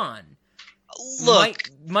LeBron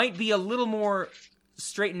might be a little more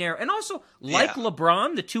straight and narrow. And also, like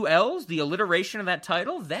LeBron, the 2 L's, the alliteration of that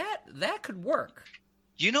title, that could work.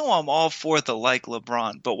 You know I'm all for the like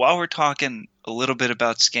LeBron, but while we're talking a little bit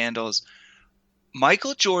about scandals...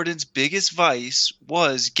 Michael Jordan's biggest vice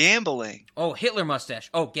was gambling. Oh, Hitler mustache.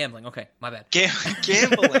 Oh, gambling. Okay, my bad.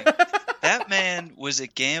 Gambling. That man was a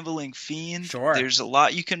gambling fiend. Sure. There's a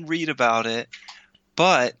lot you can read about it,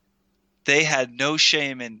 but they had no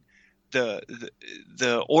shame in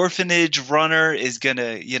the orphanage runner is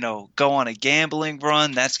gonna, go on a gambling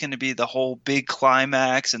run. That's gonna be the whole big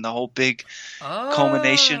climax and the whole big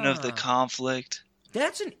culmination of the conflict.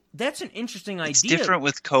 That's an interesting idea. It's different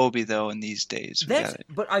with Kobe though in these days.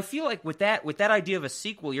 But I feel like with that idea of a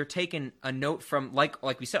sequel, you're taking a note from like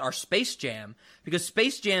we said, our Space Jam, because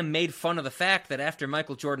Space Jam made fun of the fact that after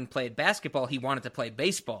Michael Jordan played basketball, he wanted to play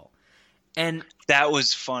baseball, and that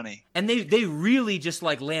was funny. And they really just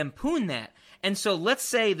like lampoon that. And so let's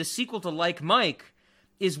say the sequel to Like Mike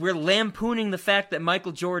is we're lampooning the fact that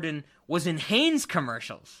Michael Jordan was in Hanes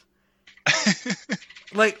commercials.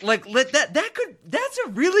 That's a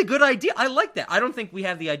really good idea. I like that. I don't think we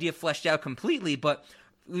have the idea fleshed out completely, but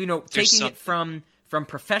taking it from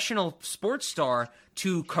professional sports star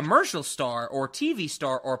to commercial star or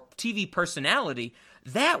TV personality,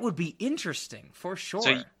 that would be interesting for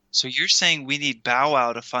sure. So you're saying we need Bow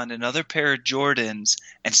Wow to find another pair of Jordans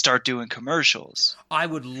and start doing commercials? I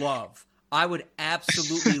would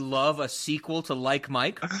absolutely love a sequel to Like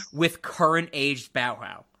Mike with current aged Bow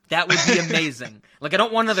Wow. That would be amazing. Like, I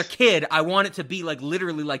don't want another kid. I want it to be like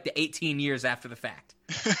literally like the 18 years after the fact.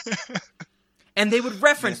 And they would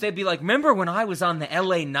reference, they'd be like, remember when I was on the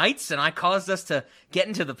LA Knights and I caused us to get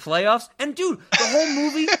into the playoffs? And dude,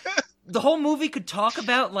 the whole movie could talk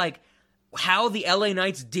about like how the LA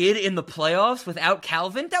Knights did in the playoffs without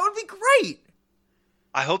Calvin. That would be great.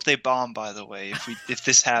 I hope they bomb, by the way, if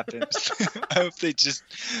this happens. I hope they just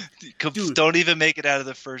don't even make it out of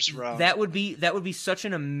the first round. That would be such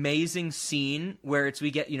an amazing scene where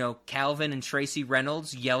we get, Calvin and Tracy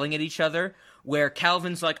Reynolds yelling at each other, where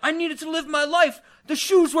Calvin's like, I needed to live my life. The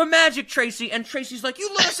shoes were magic, Tracy. And Tracy's like,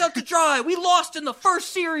 you let us out to dry. We lost in the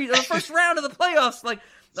first round of the playoffs. Like,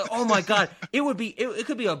 oh my God. It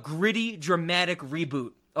could be a gritty, dramatic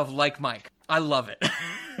reboot of Like Mike. I love it.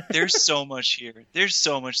 There's so much here. There's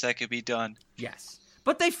so much that could be done. Yes.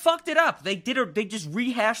 But they fucked it up. They just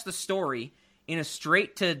rehashed the story in a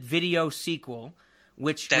straight-to-video sequel,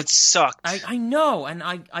 which sucked. I know, and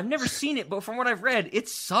I've never seen it, but from what I've read, it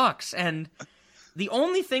sucks. And the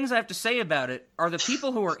only things I have to say about it are the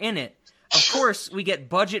people who are in it. Of course, we get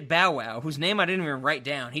Budget Bow Wow, whose name I didn't even write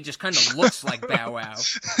down. He just kind of looks like Bow Wow.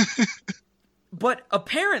 But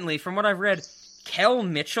apparently, from what I've read, Kel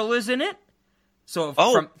Mitchell is in it. So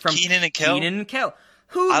from Keenan and Kel. Keenan and Kel.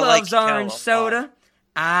 Who loves orange soda?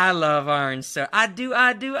 I love orange soda. I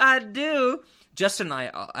do. Justin and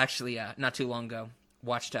I actually not too long ago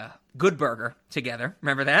watched Good Burger together.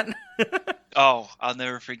 Remember that? Oh, I'll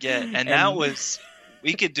never forget. And that was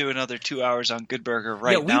we could do another 2 hours on Good Burger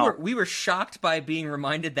now. We were shocked by being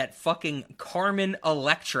reminded that fucking Carmen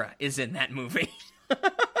Electra is in that movie.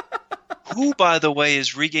 Who, by the way,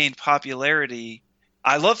 has regained popularity.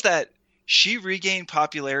 I love that she regained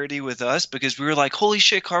popularity with us because we were like, holy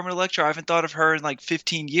shit, Carmen Electra, I haven't thought of her in like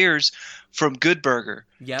 15 years from Good Burger.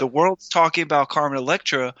 Yep. The world's talking about Carmen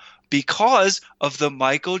Electra because of the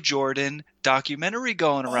Michael Jordan documentary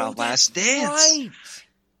going around, Last Dance. Right.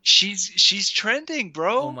 She's trending,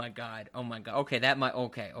 bro. Oh my god. Okay,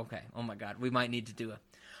 Oh my god. We might need to do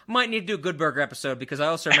a Good Burger episode because I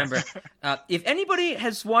also remember if anybody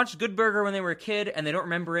has watched Good Burger when they were a kid and they don't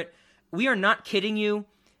remember it, we are not kidding you.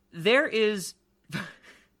 There is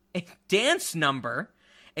a dance number,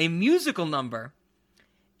 a musical number,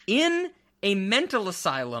 in a mental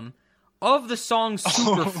asylum of the song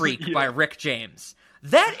Super Freak by Rick James.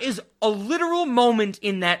 That is a literal moment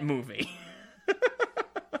in that movie.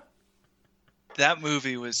 That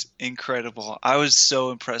movie was incredible. I was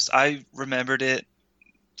so impressed. I remembered it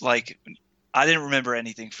like I didn't remember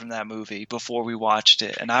anything from that movie before we watched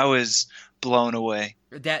it, and I was blown away.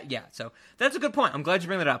 So that's a good point. I'm glad you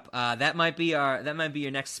bring that up. That might be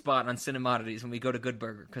your next spot on Cinemodities when we go to Good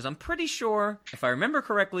Burger, because I'm pretty sure, if I remember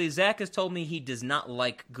correctly, Zach has told me he does not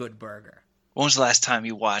like Good Burger. When was the last time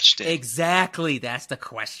you watched it? Exactly, that's the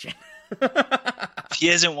question. If he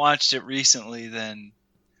hasn't watched it recently, then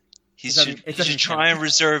he should try and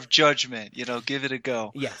reserve judgment. Give it a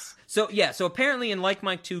go. Yes. So apparently in Like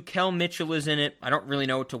Mike 2, Kel Mitchell is in it. I don't really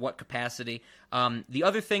know to what capacity. The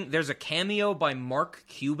other thing, there's a cameo by Mark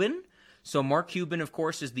Cuban. So Mark Cuban, of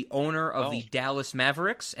course, is the owner of the Dallas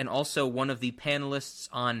Mavericks and also one of the panelists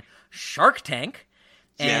on Shark Tank.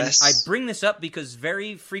 And yes. I bring this up because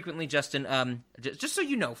very frequently, Justin, just so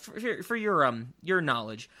you know, for your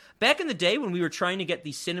knowledge, back in the day when we were trying to get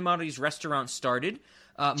the Cinemodities restaurant started,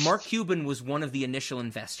 Mark Cuban was one of the initial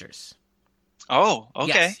investors. Oh,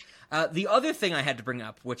 okay. Yes. The other thing I had to bring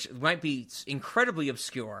up, which might be incredibly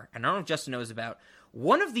obscure, and I don't know if Justin knows about,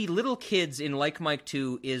 one of the little kids in Like Mike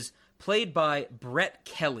 2 is played by Brett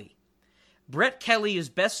Kelly. Brett Kelly is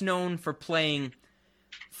best known for playing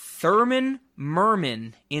Thurman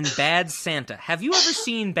Merman in Bad Santa. Have you ever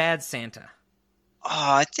seen Bad Santa?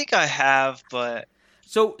 I think I have, but...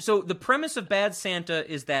 So the premise of Bad Santa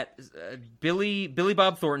is that Billy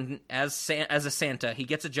Bob Thornton as a Santa, he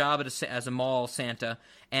gets a job as a mall Santa,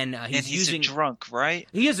 and he's a drunk, right?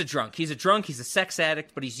 He is a drunk. He's a sex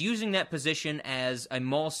addict, but he's using that position as a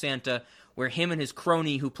mall Santa, where him and his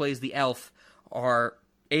crony, who plays the elf, are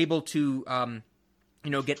able to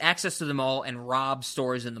get access to the mall and rob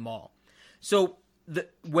stores in the mall. So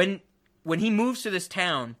when he moves to this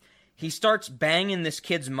town, he starts banging this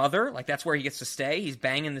kid's mother. Like, that's where he gets to stay. He's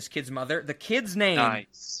banging this kid's mother. The kid's name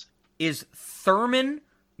is Thurman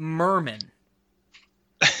Merman.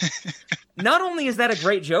 Not only is that a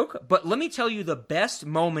great joke, but let me tell you the best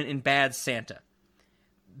moment in Bad Santa.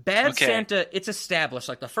 Santa, it's established,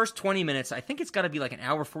 like the first 20 minutes, I think it's got to be like an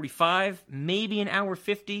hour 45, maybe an hour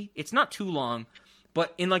 50. It's not too long.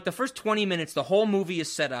 But in like the first 20 minutes, the whole movie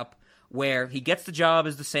is set up where he gets the job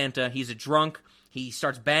as the Santa. He's a drunk. He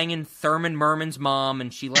starts banging Thurman Merman's mom,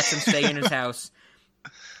 and she lets him stay in his house.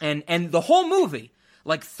 And the whole movie,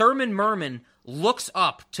 like, Thurman Merman looks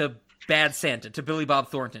up to Bad Santa, to Billy Bob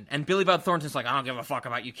Thornton. And Billy Bob Thornton's like, I don't give a fuck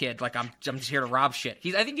about you, kid. Like, I'm just here to rob shit.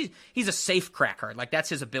 I think he's a safe cracker. Like, that's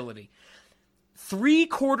his ability.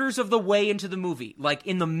 3/4 of the way into the movie, like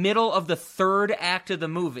in the middle of the third act of the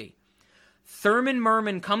movie, Thurman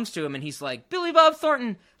Merman comes to him and he's like, Billy Bob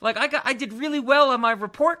Thornton, like I did really well on my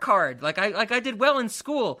report card. Like I did well in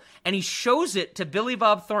school. And he shows it to Billy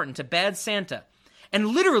Bob Thornton, to Bad Santa. And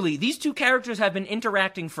literally, these two characters have been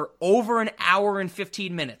interacting for over an hour and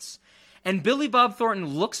 15 minutes. And Billy Bob Thornton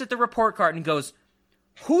looks at the report card and goes,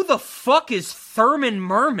 who the fuck is Thurman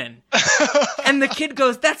Merman? And the kid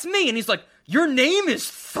goes, that's me. And he's like, your name is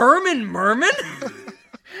Thurman Merman?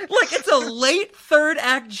 Like, it's a late third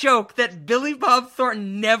act joke that Billy Bob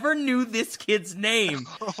Thornton never knew this kid's name.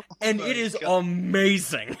 And it is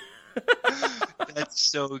amazing. That's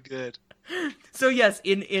so good. So yes,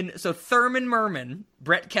 so Thurman Merman,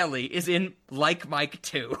 Brett Kelly, is in Like Mike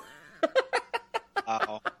 2.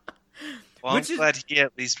 Wow. Well, I'm glad he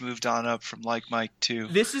at least moved on up from Like Mike 2.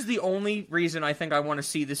 This is the only reason I think I want to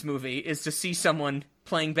see this movie, is to see someone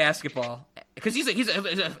playing basketball. Because he's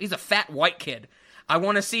a fat white kid. I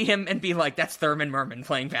want to see him and be like, that's Thurman Merman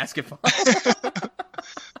playing basketball.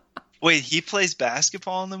 Wait, he plays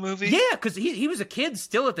basketball in the movie? Yeah, because he was a kid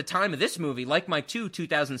still at the time of this movie. Like Mike 2,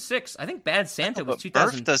 2006. I think Bad Santa was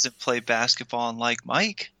 2000. Murph doesn't play basketball in Like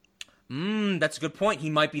Mike. That's a good point. He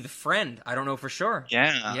might be the friend. I don't know for sure.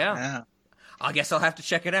 Yeah. I guess I'll have to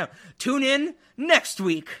check it out. Tune in next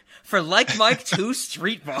week for Like Mike 2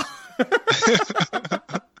 Street Ball.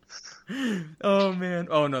 Oh man!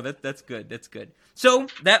 Oh no, that's good. That's good. So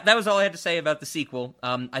that was all I had to say about the sequel.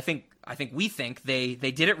 I think we think they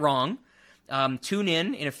did it wrong. Tune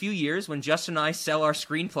in a few years when Justin and I sell our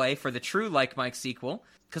screenplay for the true Like Mike sequel,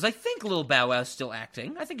 because I think Lil Bow Wow's still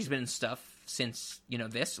acting. I think he's been in stuff since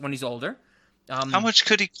this when he's older. How much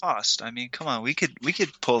could he cost? I mean, come on, we could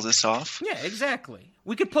pull this off. Yeah, exactly.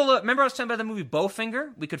 We could pull remember I was talking about the movie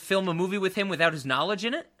Bowfinger? We could film a movie with him without his knowledge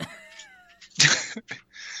in it.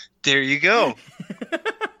 There you go.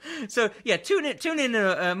 So yeah, tune in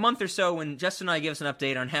a month or so when Justin and I give us an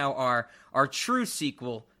update on how our true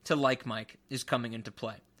sequel to Like Mike is coming into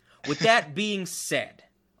play. With that being said,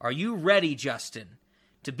 are you ready, Justin,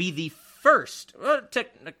 to be the first? Well,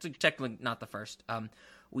 technically not the first.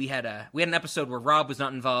 We had an episode where Rob was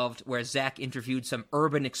not involved, where Zach interviewed some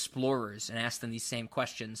urban explorers and asked them these same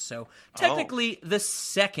questions. So technically, the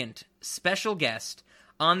second special guest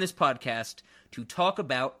on this podcast to talk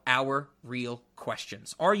about our real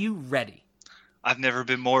questions. Are you ready? I've never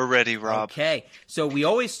been more ready, Rob. Okay, so we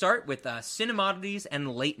always start with cinemodities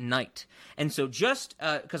and late night. And so just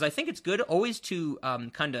because I think it's good always to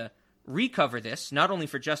kind of recover this, not only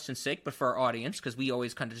for Justin's sake, but for our audience, because we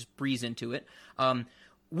always kind of just breeze into it.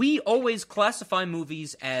 We always classify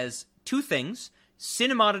movies as two things: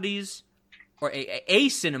 cinemodities, or a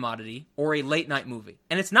cinemodity, or a late-night movie.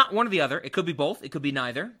 And it's not one or the other. It could be both. It could be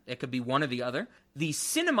neither. It could be one or the other. The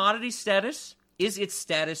cinemodity status is its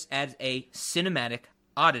status as a cinematic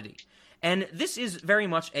oddity. And this is very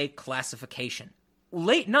much a classification.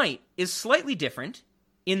 Late night is slightly different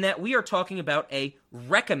in that we are talking about a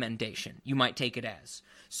recommendation, you might take it as.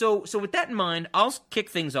 So with that in mind, I'll kick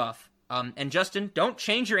things off. And Justin, don't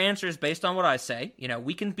change your answers based on what I say.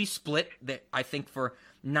 We can be split. That I think for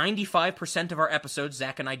 95% of our episodes,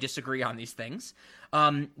 Zach and I disagree on these things.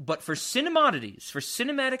 But for cinemodities, for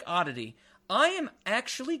cinematic oddity, I am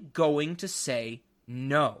actually going to say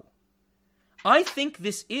no. I think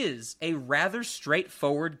this is a rather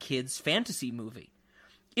straightforward kids' fantasy movie.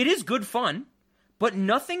 It is good fun, but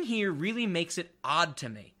nothing here really makes it odd to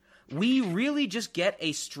me. We really just get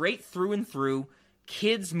a straight through and through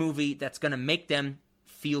kids' movie that's going to make them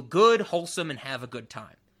feel good, wholesome, and have a good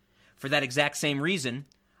time. For that exact same reason,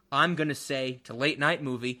 I'm going to say to late night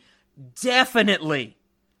movie, definitely.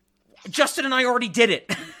 Justin and I already did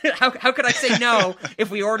it. How could I say no if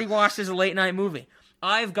we already watched as a late night movie?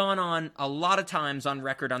 I've gone on a lot of times on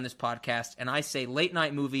record on this podcast, and I say late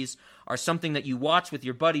night movies are something that you watch with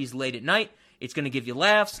your buddies late at night. It's going to give you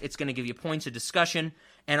laughs. It's going to give you points of discussion.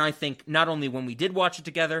 And I think not only when we did watch it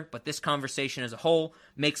together, but this conversation as a whole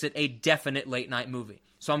makes it a definite late night movie.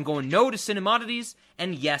 So I'm going no to cinemodities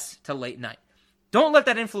and yes to late night. Don't let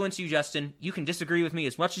that influence you, Justin. You can disagree with me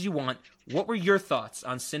as much as you want. What were your thoughts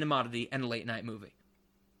on cinemodity and late night movie?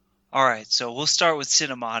 All right, so we'll start with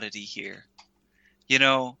cinemodity here.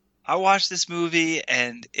 I watched this movie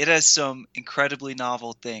and it has some incredibly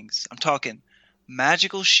novel things. I'm talking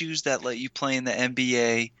magical shoes that let you play in the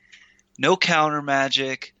NBA, no counter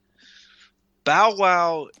magic, Bow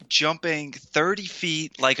Wow jumping 30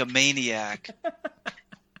 feet like a maniac.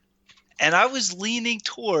 And I was leaning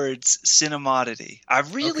towards cinemodity. I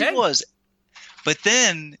really was. But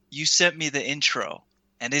then you sent me the intro,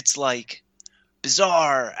 and it's like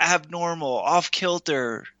bizarre, abnormal,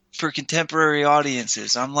 off-kilter for contemporary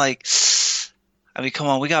audiences. I'm like, I mean, come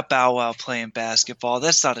on, we got Bow Wow playing basketball.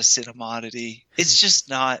 That's not a cinemodity. It's just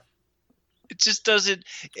not. It just doesn't.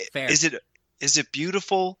 Fair. Is it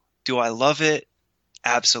beautiful? Do I love it?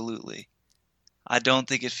 Absolutely. I don't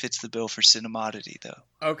think it fits the bill for cinemodity, though.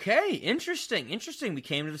 Okay, interesting. We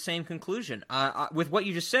came to the same conclusion. With what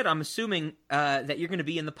you just said, I'm assuming that you're going to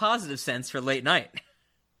be in the positive sense for late night.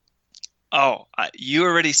 Oh, you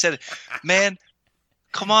already said it. Man,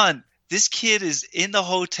 come on. This kid is in the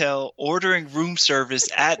hotel ordering room service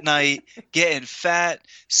at night, getting fat,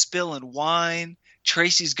 spilling wine.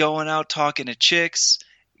 Tracy's going out talking to chicks.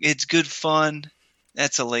 It's good fun.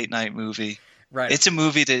 That's a late night movie. Right. It's a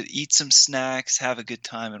movie to eat some snacks, have a good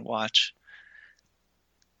time, and watch.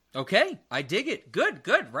 Okay, I dig it. Good,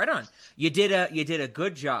 right on. You did a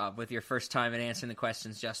good job with your first time in answering the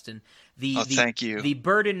questions, Justin. Thank you. The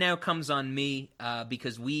burden now comes on me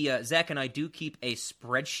because Zach and I do keep a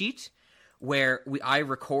spreadsheet where I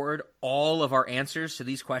record all of our answers to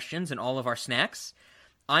these questions and all of our snacks.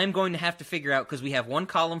 I'm going to have to figure out, because we have one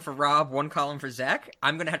column for Rob, one column for Zach,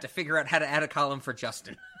 I'm going to have to figure out how to add a column for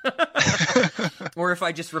Justin. Or if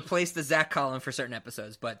I just replace the Zach column for certain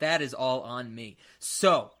episodes. But that is all on me.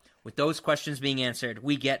 So, with those questions being answered,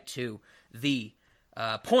 we get to the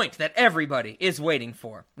point that everybody is waiting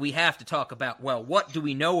for. We have to talk about, well, what do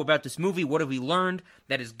we know about this movie? What have we learned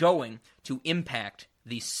that is going to impact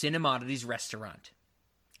the Cinemodities restaurant?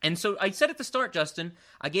 And so I said at the start, Justin,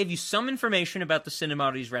 I gave you some information about the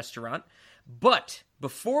Cinemodities restaurant, but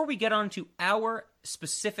before we get on to our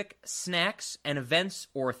specific snacks and events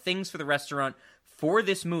or things for the restaurant for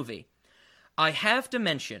this movie, I have to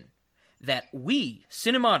mention that we,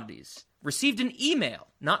 Cinemodities, received an email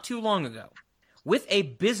not too long ago with a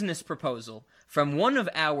business proposal from one of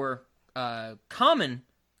our common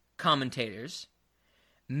commentators,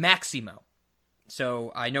 Maximo.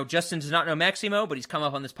 So I know Justin does not know Maximo, but he's come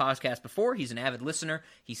up on this podcast before. He's an avid listener.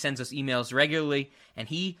 He sends us emails regularly, and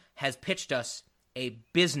he has pitched us a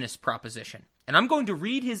business proposition. And I'm going to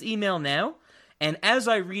read his email now, and as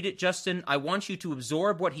I read it, Justin, I want you to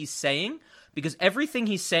absorb what he's saying, because everything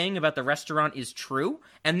he's saying about the restaurant is true,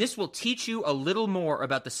 and this will teach you a little more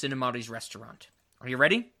about the Cinemodities restaurant. Are you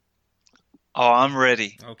ready? Oh, I'm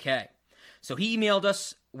ready. Okay. So he emailed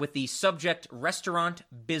us with the subject restaurant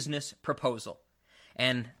business proposal.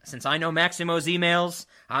 And since I know Maximo's emails,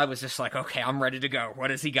 I was just like, okay, I'm ready to go. What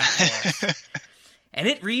has he got for us? And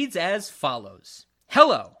it reads as follows.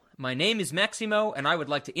 Hello, my name is Maximo, and I would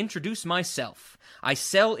like to introduce myself. I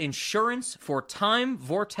sell insurance for time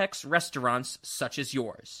vortex restaurants such as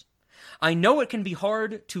yours. I know it can be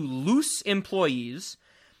hard to loose employees.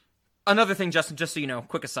 Another thing, Justin, just so you know,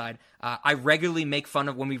 quick aside, I regularly make fun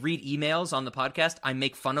of, when we read emails on the podcast, I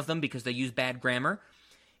make fun of them because they use bad grammar.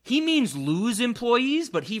 He means lose employees,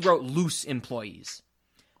 but he wrote loose employees.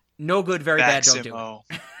 No good, very Maximo.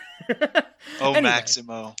 bad, don't do it. Anyway,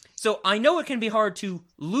 Maximo. So I know it can be hard to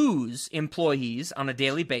lose employees on a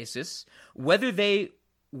daily basis, whether they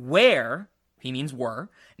were, he means were,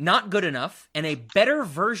 not good enough, and a better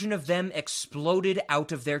version of them exploded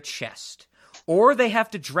out of their chest. Or they have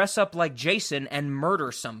to dress up like Jason and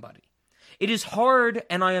murder somebody. It is hard,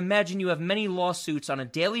 and I imagine you have many lawsuits on a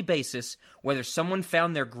daily basis, whether someone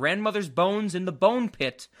found their grandmother's bones in the bone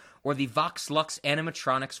pit or the Vox Lux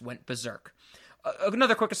animatronics went berserk.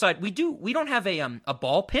 Another quick aside, we don't have a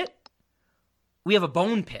ball pit. We have a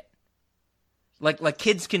bone pit. Like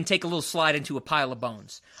kids can take a little slide into a pile of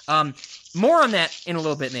bones. More on that in a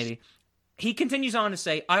little bit, maybe. He continues on to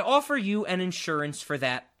say, I offer you an insurance for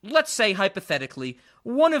that. Let's say, hypothetically,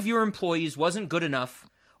 one of your employees wasn't good enough.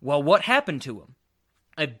 Well, what happened to him?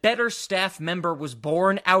 A better staff member was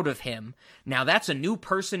born out of him. Now that's a new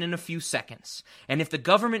person in a few seconds. And if the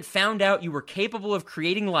government found out you were capable of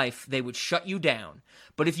creating life, they would shut you down.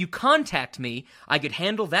 But if you contact me, I could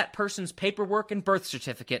handle that person's paperwork and birth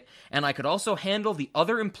certificate, and I could also handle the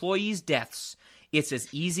other employees' deaths. It's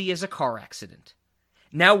as easy as a car accident.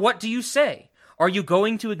 Now what do you say? Are you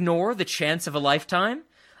going to ignore the chance of a lifetime?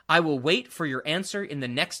 I will wait for your answer in the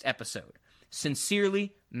next episode.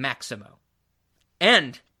 Sincerely, Maximo.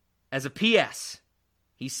 And, as a P.S.,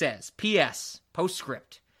 he says, P.S.,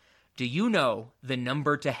 postscript, do you know the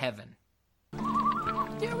number to heaven? Do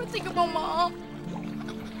you ever think about Mom?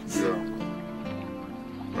 Yeah,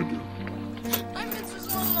 I do. I miss her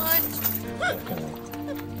so much.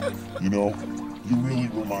 You know, you really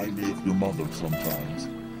remind me of your mother sometimes.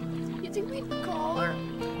 You think we can call her?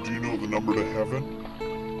 Do you know the number to heaven?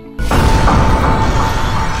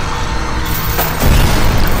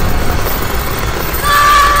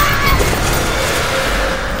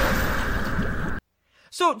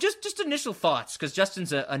 So, just initial thoughts, because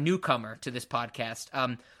Justin's a newcomer to this podcast.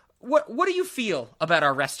 what do you feel about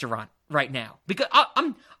our restaurant right now? Because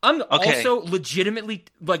I'm Okay. also legitimately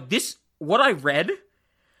like this. What I read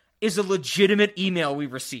is a legitimate email we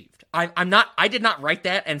received. I did not write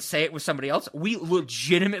that and say it with somebody else. We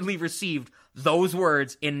legitimately received those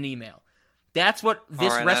words in an email. That's what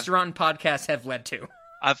this restaurant and podcast have led to.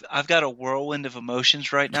 I've got a whirlwind of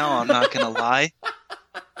emotions right now. I'm not going to lie.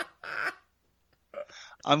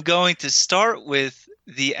 I'm going to start with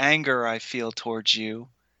the anger I feel towards you.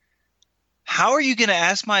 How are you going to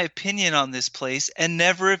ask my opinion on this place and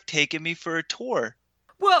never have taken me for a tour?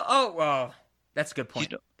 Well, that's a good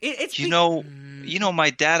point. You know, my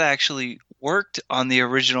dad actually worked on the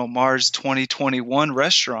original Mars 2021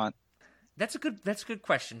 restaurant. That's a good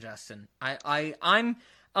question, Justin. I'm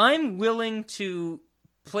willing to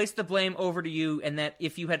place the blame over to you, and that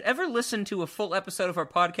if you had ever listened to a full episode of our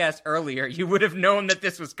podcast earlier, you would have known that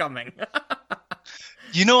this was coming.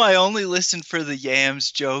 You know, I only listened for the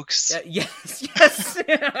yams jokes. Yes.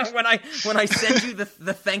 when I send you the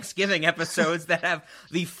Thanksgiving episodes that have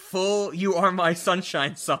the full "You Are My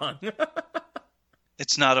Sunshine" song.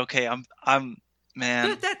 It's not okay. I'm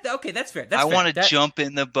man. Okay, that's fair. I want to jump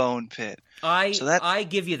in the bone pit. I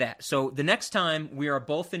give you that. So the next time we are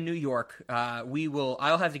both in New York,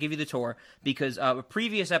 I'll have to give you the tour, because a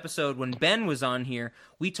previous episode when Ben was on here,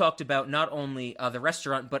 we talked about not only the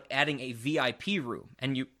restaurant but adding a VIP room,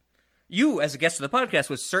 and you as a guest of the podcast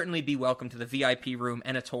would certainly be welcome to the VIP room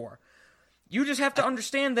and a tour. You just have to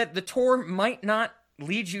understand that the tour might not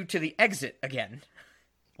lead you to the exit again.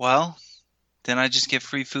 Well, then I just get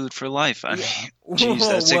free food for life. I mean, geez,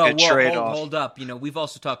 that's a good trade-off. Hold up. You know, we've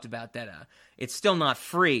also talked about that. It's still not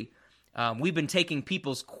free. We've been taking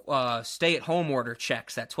people's stay-at-home order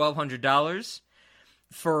checks at $1,200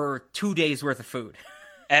 for 2 days worth of food.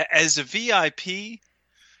 As a VIP,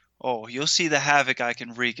 you'll see the havoc I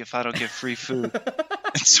can wreak if I don't get free food.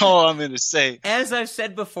 That's all I'm going to say. As I've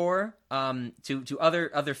said before, to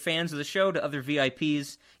other fans of the show, to other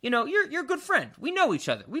VIPs, you know, you're a good friend. We know each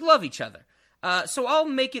other. We love each other. So I'll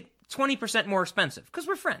make it 20% more expensive, because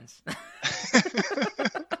we're friends.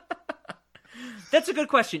 That's a good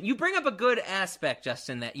question. You bring up a good aspect,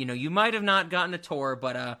 Justin, that, you know, you might have not gotten a tour,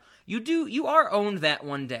 but you are owned that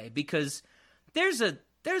one day, because there's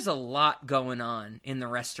a lot going on in the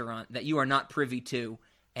restaurant that you are not privy to,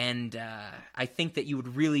 and I think that you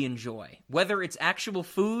would really enjoy. Whether it's actual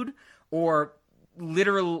food or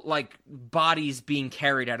literal, like, bodies being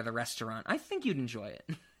carried out of the restaurant, I think you'd enjoy it.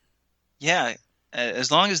 Yeah,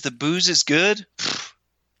 as long as the booze is good,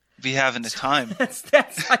 be having a time. That's.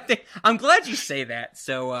 I think I'm glad you say that.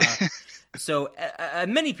 So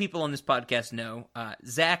many people on this podcast know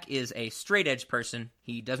Zach is a straight edge person.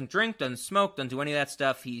 He doesn't drink, doesn't smoke, doesn't do any of that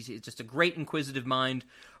stuff. He's just a great inquisitive mind.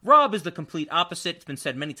 Rob is the complete opposite. It's been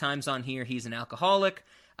said many times on here. He's an alcoholic.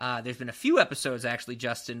 There's been a few episodes actually,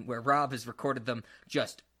 Justin, where Rob has recorded them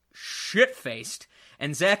just shit faced,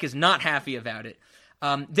 and Zach is not happy about it.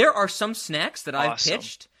 There are some snacks that I've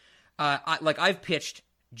pitched. I've pitched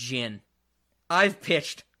gin. I've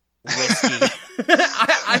pitched whiskey.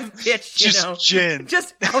 I've pitched, just gin.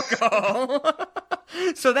 Just alcohol.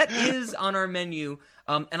 So that is on our menu.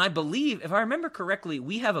 And I believe, if I remember correctly,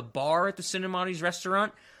 we have a bar at the Cinemati's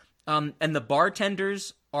restaurant. And the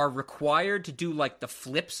bartenders are required to do, like, the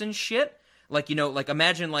flips and shit. Like, you know, like,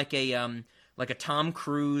 imagine like a Tom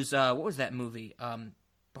Cruise, what was that movie?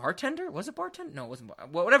 Bartender? Was it Bartender? No, it wasn't.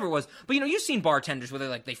 Whatever it was. But, you know, you've seen bartenders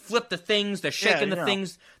where they flip the things, they're shaking the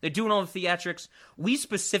things, they're doing all the theatrics. We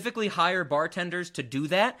specifically hire bartenders to do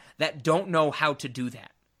that don't know how to do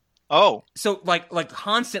that. Oh. So, like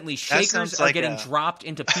constantly, shakers are getting dropped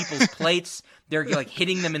into people's plates. They're, like,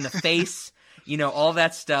 hitting them in the face, you know, all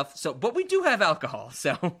that stuff. So, but we do have alcohol,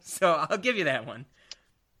 so I'll give you that one.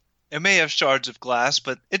 It may have shards of glass,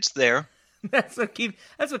 but it's there. That's what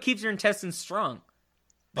keeps your intestines strong.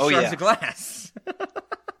 The shards of glass.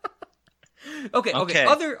 Okay.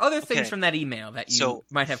 Other things from that email that you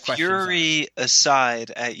might have questions fury on.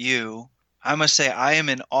 Aside at you, I must say I am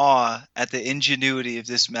in awe at the ingenuity of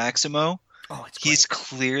this Maximo. Oh, it's He's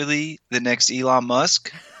clearly the next Elon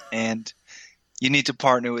Musk, and you need to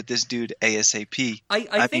partner with this dude ASAP.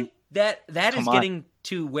 I think that is getting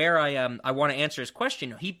to where I want to answer his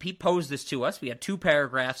question. He posed this to us. We had 2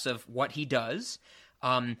 paragraphs of what he does.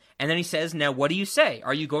 And then he says, now what do you say?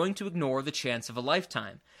 Are you going to ignore the chance of a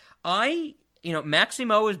lifetime?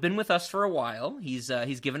 Maximo has been with us for a while. He's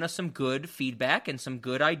given us some good feedback and some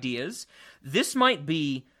good ideas. This might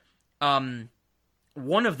be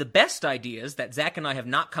one of the best ideas that Zach and I have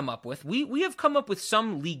not come up with. We have come up with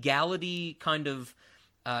some legality kind of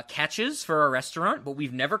catches for our restaurant, but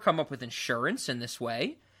we've never come up with insurance in this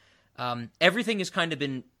way. Everything has kind of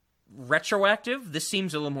been retroactive. This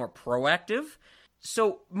seems a little more proactive.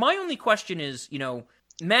 So my only question is,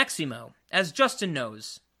 Maximo, as Justin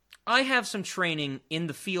knows, I have some training in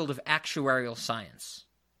the field of actuarial science.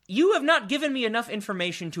 You have not given me enough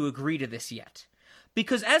information to agree to this yet.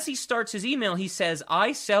 Because as he starts his email, he says,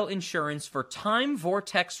 I sell insurance for time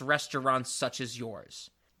vortex restaurants such as yours.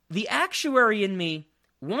 The actuary in me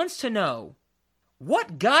wants to know,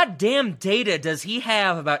 what goddamn data does he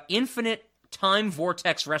have about infinite time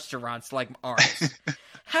vortex restaurants like ours?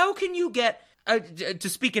 How can you get, to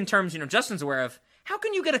speak in terms, Justin's aware of, how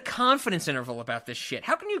can you get a confidence interval about this shit?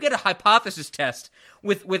 How can you get a hypothesis test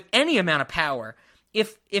with any amount of power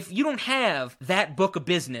if you don't have that book of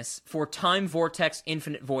business for time vortex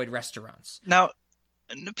infinite void restaurants? Now,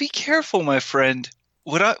 be careful, my friend.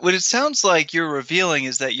 What it sounds like you're revealing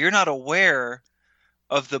is that you're not aware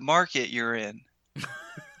of the market you're in.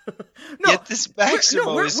 No, yet this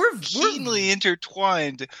Maximo is keenly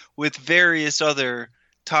intertwined with various other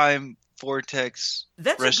time vortex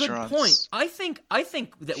restaurants. That's a good point. I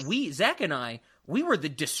think that Zach and I, we were the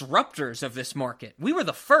disruptors of this market. We were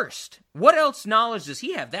the first. What else knowledge does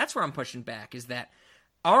he have? That's where I'm pushing back, is that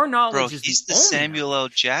our knowledge is he's the the only Samuel L.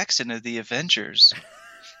 Jackson of the Avengers.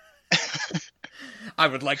 I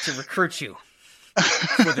would like to recruit you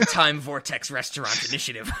for the Time Vortex Restaurant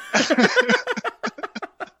Initiative.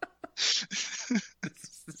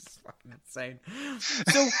 This is fucking insane.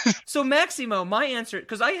 So Maximo, my answer,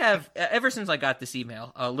 because I have, ever since I got this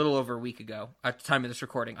email a little over a week ago at the time of this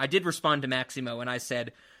recording, I did respond to Maximo and I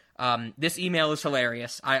said, this email is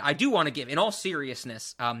hilarious. I do want to give, in all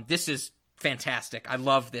seriousness, this is fantastic. I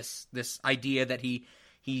love this idea that he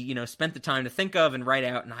spent the time to think of and write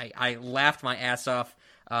out, and I laughed my ass off.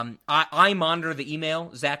 I monitor the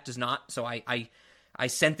email. Zach does not, so I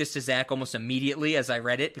sent this to Zach almost immediately as I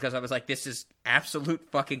read it, because I was like, this is absolute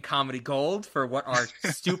fucking comedy gold for what our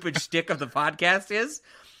stupid shtick of the podcast is.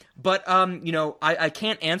 But, I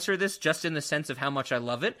can't answer this just in the sense of how much I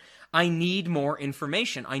love it. I need more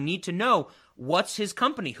information. I need to know, what's his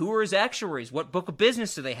company? Who are his actuaries? What book of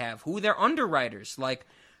business do they have? Who are their underwriters? I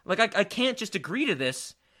can't just agree to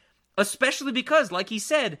this, especially because, like he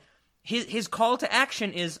said, his call to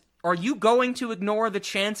action is, are you going to ignore the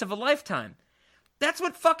chance of a lifetime? That's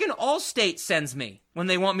what fucking Allstate sends me when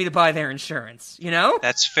they want me to buy their insurance,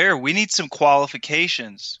 That's fair. We need some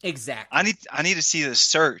qualifications. Exactly. I need to see the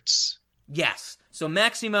certs. Yes. So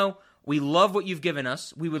Maximo, we love what you've given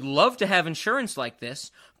us. We would love to have insurance like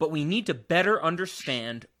this, but we need to better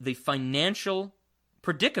understand the financial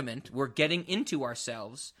predicament we're getting into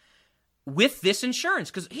ourselves with this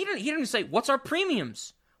insurance. Because he didn't even say, what's our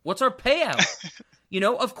premiums? What's our payout?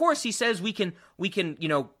 Of course he says we can,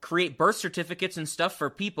 create birth certificates and stuff for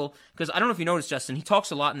people. Because I don't know if you noticed, Justin, he talks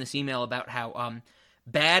a lot in this email about how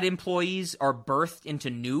bad employees are birthed into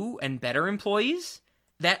new and better employees.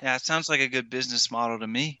 It sounds like a good business model to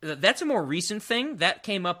me. That's a more recent thing. That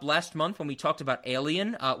came up last month when we talked about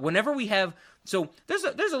Alien. Whenever we have... So there's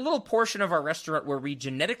a little portion of our restaurant where we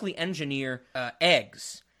genetically engineer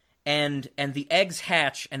eggs. And the eggs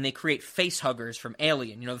hatch, and they create face huggers from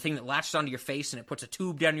Alien. The thing that latches onto your face, and it puts a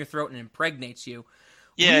tube down your throat and impregnates you.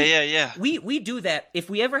 Yeah. We do that.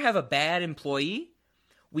 If we ever have a bad employee,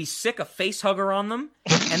 we sick a face hugger on them,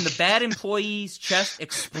 and the bad employee's chest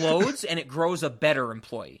explodes, and it grows a better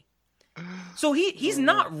employee. So he's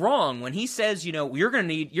not wrong when he says, you're gonna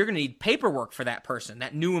need paperwork for that person,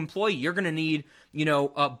 that new employee. You're gonna need,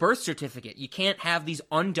 a birth certificate. You can't have these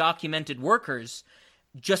undocumented workers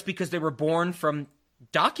just because they were born from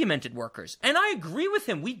documented workers. And I agree with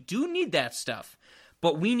him. We do need that stuff.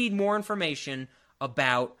 But we need more information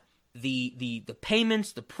about the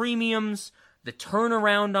payments, the premiums, the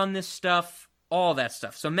turnaround on this stuff, all that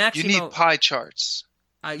stuff. So Maximo... You need pie charts.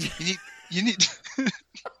 You need...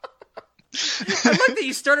 I like that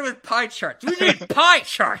you started with pie charts. We need pie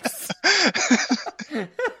charts.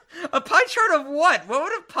 A pie chart of what? What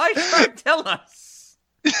would a pie chart tell us?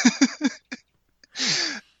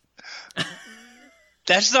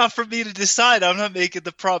 That's not for me to decide. I'm not making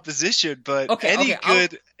the proposition, but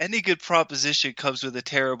any good proposition comes with a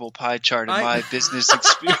terrible pie chart in my business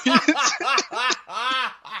experience.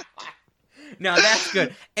 No, that's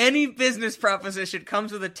good. Any business proposition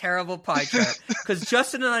comes with a terrible pie chart, because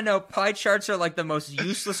Justin and I know pie charts are like the most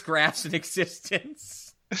useless graphs in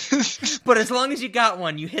existence. But as long as you got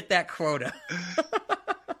one, you hit that quota.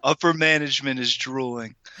 Upper management is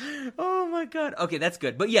drooling. Oh my god. Okay, that's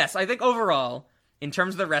good. But yes, I think overall, in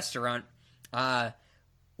terms of the restaurant,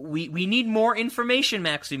 we need more information,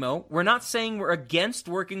 Maximo. We're not saying we're against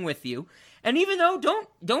working with you. And even though,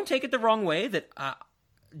 don't take it the wrong way that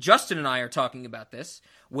Justin and I are talking about this,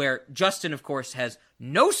 where Justin, of course, has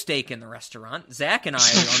no stake in the restaurant. Zach and I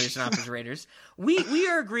are the owners and operators. We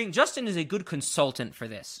are agreeing. Justin is a good consultant for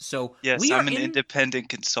this. So yes, I'm an independent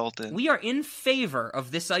consultant. We are in favor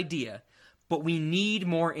of this idea, but we need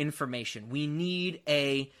more information. We need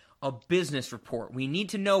a business report. We need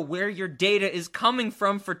to know where your data is coming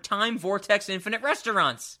from for Time Vortex Infinite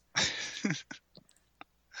Restaurants.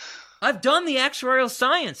 I've done the actuarial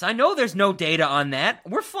science. I know there's no data on that.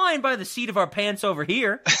 We're flying by the seat of our pants over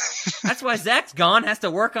here. That's why Zach's gone, has to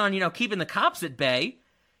work on, keeping the cops at bay.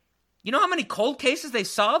 You know how many cold cases they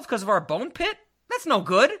solved because of our bone pit? That's no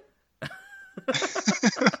good.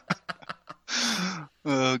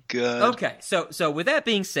 Oh, God. Okay, so with that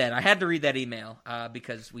being said, I had to read that email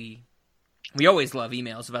because we always love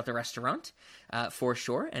emails about the restaurant, for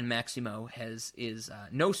sure, and Maximo is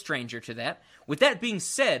no stranger to that. With that being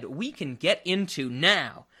said, we can get into,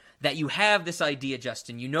 now that you have this idea,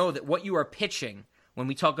 Justin, you know that what you are pitching when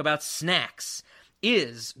we talk about snacks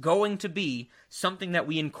is going to be something that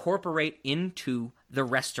we incorporate into the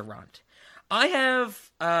restaurant. I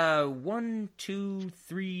have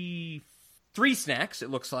 3 snacks, it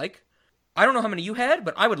looks like. I don't know how many you had,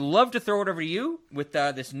 but I would love to throw it over to you with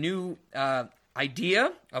this new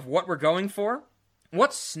idea of what we're going for.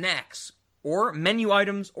 What snacks or menu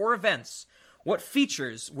items or events, what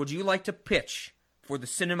features would you like to pitch for the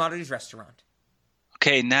Cinemodities restaurant?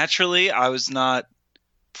 Okay, naturally, I was not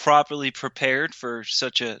properly prepared for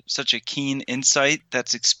such a keen insight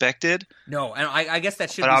that's expected. No, and I guess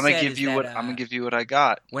that should but be I'm said. I'm gonna give you what I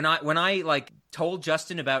got. When I told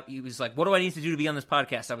Justin about, he was like, "What do I need to do to be on this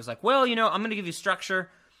podcast?" I was like, "Well, I'm gonna give you structure,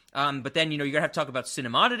 but then you're gonna have to talk about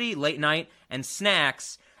Cinemodity, late night, and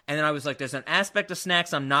snacks." And then I was like, "There's an aspect of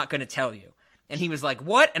snacks I'm not gonna tell you." And he was like,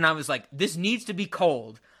 "What?" And I was like, "This needs to be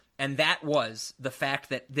cold." And that was the fact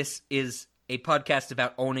that this is a podcast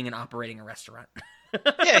about owning and operating a restaurant.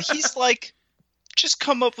 Yeah, he's like, just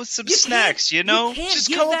come up with some snacks, You can't just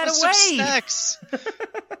give come that up with away. some snacks.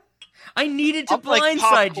 I needed to I'm like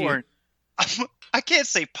blindside popcorn. you. I can't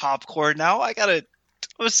say popcorn now. I'm gonna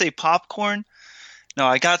say popcorn. No,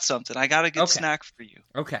 I got something. I got a good snack for you.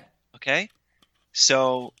 Okay.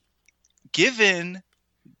 So, given,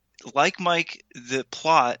 like Mike, the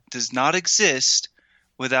plot does not exist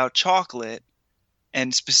without chocolate,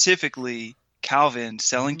 and specifically Calvin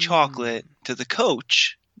selling chocolate to the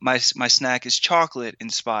coach, my snack is chocolate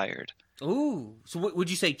inspired. Ooh. So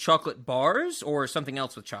would you say chocolate bars or something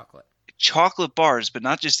else with chocolate? Chocolate bars, but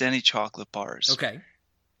not just any chocolate bars. Okay.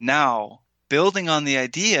 Now, building on the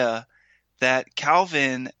idea that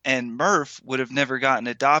Calvin and Murph would have never gotten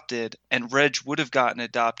adopted, and Reg would have gotten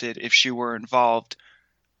adopted if she were involved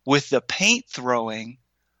with the paint throwing,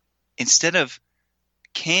 instead of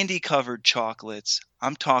candy-covered chocolates,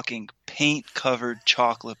 I'm talking paint-covered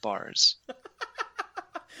chocolate bars.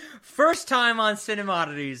 First time on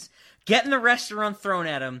Cinemodities, getting the restaurant thrown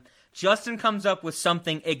at him, Justin comes up with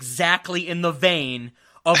something exactly in the vein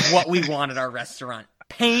of what we want at our restaurant.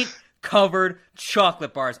 Paint-covered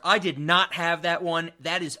chocolate bars. I did not have that one.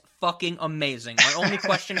 That is fucking amazing. My only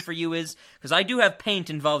question for you is, because I do have paint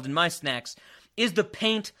involved in my snacks, is the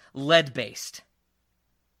paint lead-based?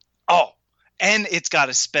 Oh, and it's got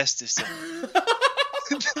asbestos in it.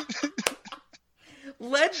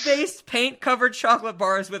 Lead-based paint-covered chocolate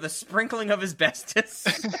bars with a sprinkling of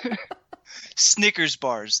asbestos. Snickers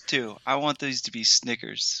bars, too. I want these to be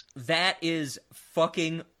Snickers. That is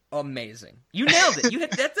fucking amazing. You nailed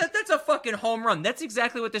it. That's a fucking home run. That's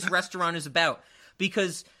exactly what this restaurant is about.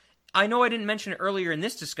 Because I know I didn't mention it earlier in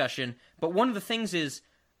this discussion, but one of the things is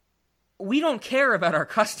we don't care about our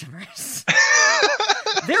customers.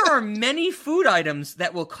 There are many food items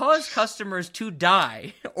that will cause customers to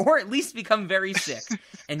die, or at least become very sick.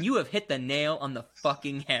 And you have hit the nail on the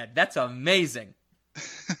fucking head. That's amazing.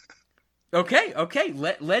 Okay.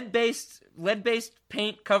 Lead-based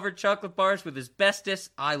paint-covered chocolate bars with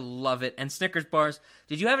asbestos. I love it. And Snickers bars.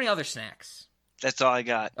 Did you have any other snacks? That's all I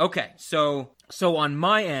got. Okay, so on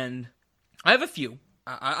my end, I have a few.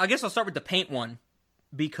 I guess I'll start with the paint one,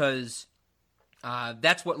 because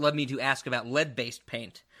that's what led me to ask about lead-based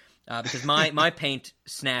paint. Because my paint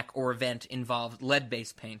snack or event involved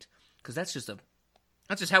lead-based paint, because that's just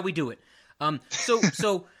how we do it.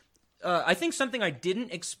 So I think something I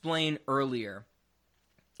didn't explain earlier,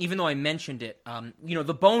 even though I mentioned it,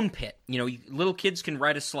 the bone pit. Little kids can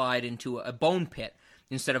ride a slide into a bone pit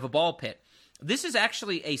instead of a ball pit. This is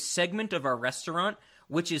actually a segment of our restaurant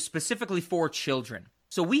which is specifically for children.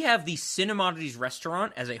 So we have the Cinemodities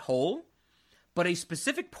restaurant as a whole, but a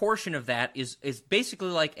specific portion of that is basically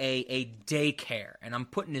like a daycare. And I'm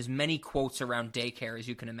putting as many quotes around daycare as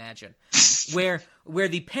you can imagine. where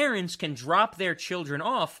the parents can drop their children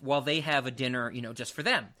off while they have a dinner, just for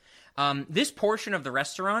them. This portion of the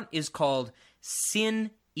restaurant is called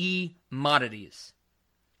Sin-E-Modities.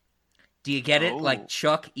 Do you get it? Like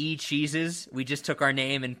Chuck E. Cheese's? We just took our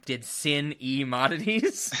name and did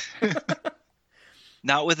Sin-E-Modities.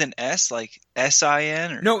 Not with an S, like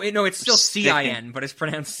S-I-N? Or No, it's still C-I-N, but it's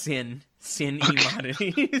pronounced Sin.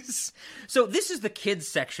 Sin-E-Modities. So this is the kids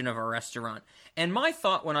section of our restaurant. And my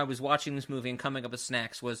thought when I was watching this movie and coming up with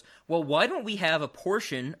snacks was, well, why don't we have a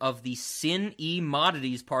portion of the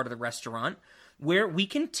Sin-E-Modities part of the restaurant where we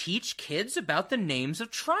can teach kids about the names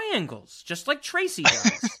of triangles, just like Tracy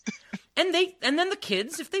does. and then the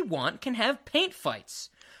kids, if they want, can have paint fights.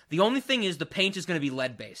 The only thing is the paint is going to be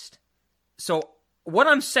lead-based. So what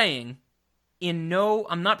I'm saying, I'm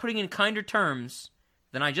not putting it in kinder terms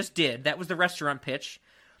than I just did. That was the restaurant pitch.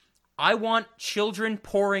 I want children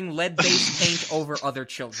pouring lead-based paint over other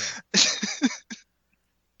children.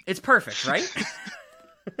 It's perfect, right?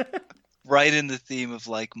 Right in the theme of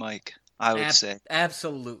Like Mike, I would say.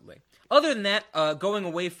 Absolutely. Other than that, going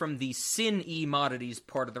away from the Sin-E-Modities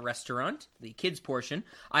part of the restaurant, the kids portion,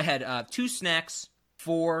 I had 2 snacks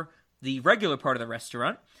for the regular part of the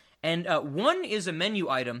restaurant. And one is a menu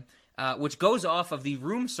item which goes off of the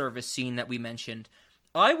room service scene that we mentioned.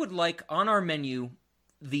 I would like on our menu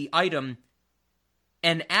the item,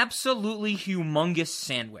 an absolutely humongous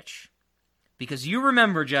sandwich. Because you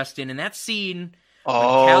remember, Justin, in that scene when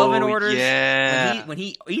Calvin orders, when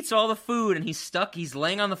he eats all the food and he's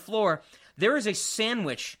laying on the floor, there is a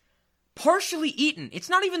sandwich partially eaten. It's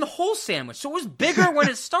not even the whole sandwich, so it was bigger when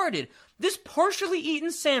it started. This partially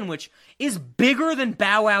eaten sandwich is bigger than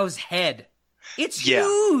Bow Wow's head. It's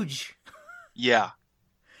huge. Yeah.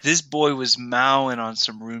 This boy was mowing on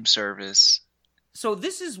some room service. So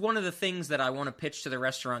this is one of the things that I want to pitch to the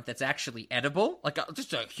restaurant that's actually edible, like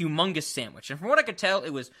just a humongous sandwich. And from what I could tell, it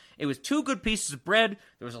was 2 good pieces of bread.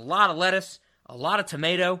 There was a lot of lettuce, a lot of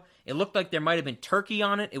tomato. It looked like there might have been turkey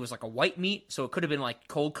on it. It was like a white meat, so it could have been like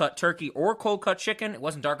cold-cut turkey or cold-cut chicken. It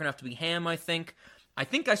wasn't dark enough to be ham, I think. I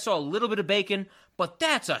think I saw a little bit of bacon, but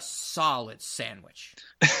that's a solid sandwich.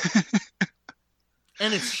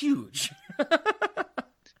 And it's huge.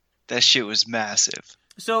 That shit was massive.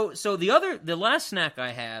 So the last snack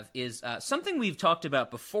I have is something we've talked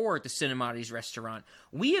about before at the Sin-E-Modities restaurant.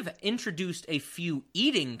 We have introduced a few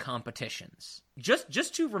eating competitions.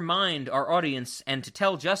 Just to remind our audience and to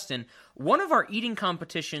tell Justin, one of our eating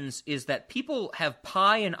competitions is that people have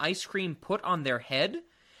pie and ice cream put on their head,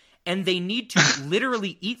 and they need to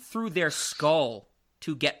literally eat through their skull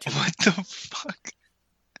to get to it. What the fuck?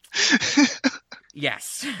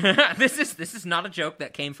 Yes. This is not a joke.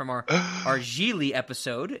 That came from our Gigli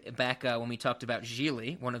episode back when we talked about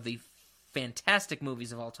Gigli, one of the fantastic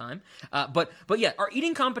movies of all time. But yeah, our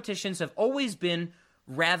eating competitions have always been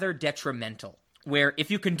rather detrimental, where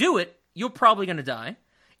if you can do it, you're probably going to die.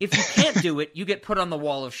 If you can't do it, you get put on the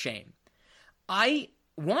wall of shame. I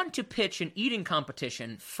want to pitch an eating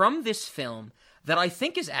competition from this film that I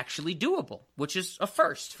think is actually doable, which is a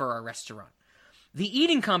first for our restaurant. The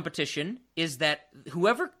eating competition is that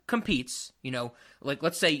whoever competes, like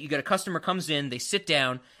let's say you get a customer comes in, they sit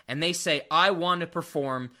down, and they say, I want to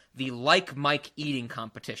perform the Like Mike eating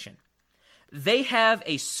competition. They have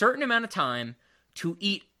a certain amount of time to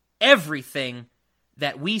eat everything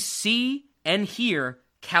that we see and hear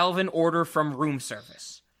Calvin order from room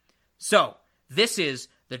service. So, this is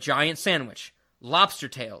the giant sandwich, lobster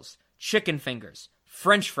tails, chicken fingers,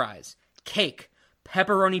 French fries, cake,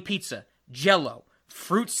 pepperoni pizza, Jell-O,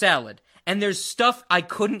 fruit salad, and there's stuff I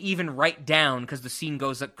couldn't even write down because the scene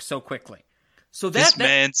goes up so quickly. So this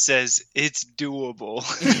man says it's doable.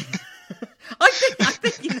 I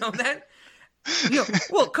think that.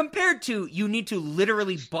 Well, compared to you need to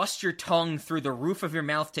literally bust your tongue through the roof of your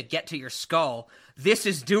mouth to get to your skull, this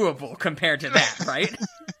is doable compared to that, right?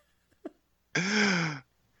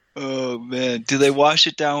 Oh man, do they wash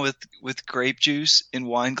it down with grape juice in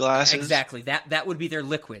wine glasses? Exactly. That would be their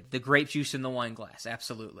liquid, the grape juice in the wine glass.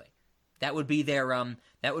 Absolutely. That would be their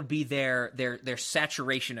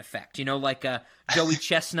saturation effect. Like Joey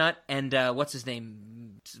Chestnut and what's his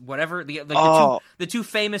name? Whatever the two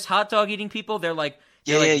famous hot dog eating people. They're like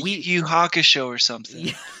Yu Hakusho or something.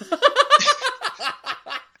 Yeah.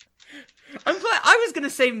 I'm glad. I was going to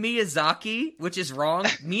say Miyazaki, which is wrong.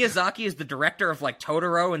 Miyazaki is the director of like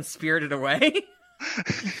Totoro and Spirited Away.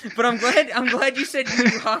 But I'm glad you said Yu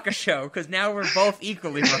Yu Hakusho, because now we're both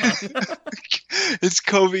equally wrong. It's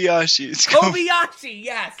Kobayashi. Kobayashi.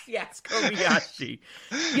 Yes, Kobayashi.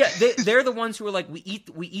 Yeah, they're the ones who are like, we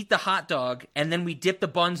eat the hot dog and then we dip the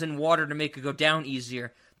buns in water to make it go down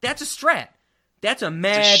easier. That's a strat. That's a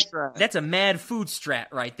mad food strat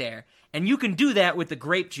right there. And you can do that with the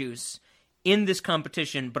grape juice in this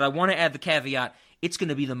competition, but I want to add the caveat, it's going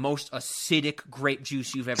to be the most acidic grape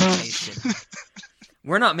juice you've ever tasted.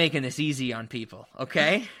 We're not making this easy on people,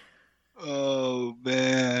 okay? Oh,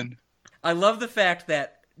 man. I love the fact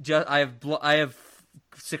that I have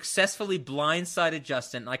successfully blindsided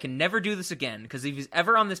Justin. I can never do this again, because if he's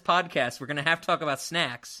ever on this podcast, we're going to have to talk about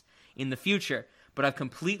snacks in the future. But I've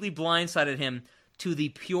completely blindsided him to the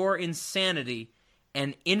pure insanity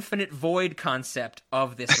and infinite void concept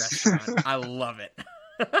of this restaurant. I love it.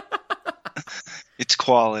 It's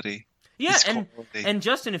quality. Yeah, and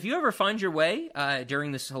Justin, if you ever find your way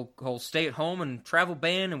during this whole stay-at-home and travel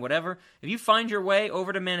ban and whatever, if you find your way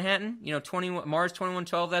over to Manhattan, Mars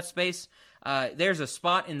 2112, that space, there's a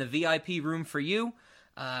spot in the VIP room for you.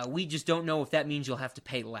 We just don't know if that means you'll have to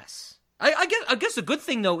pay less. I guess a good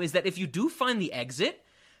thing, though, is that if you do find the exit,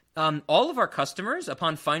 all of our customers,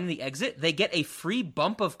 upon finding the exit, they get a free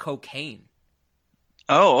bump of cocaine.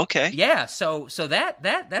 Oh, okay. Yeah, so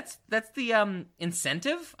that's the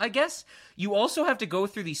incentive, I guess. You also have to go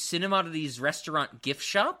through the Cinemodities restaurant gift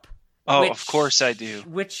shop. Oh, of course I do.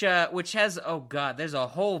 Which has, oh god, there's a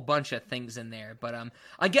whole bunch of things in there. But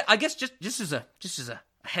I guess just as a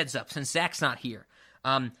heads up, since Zach's not here,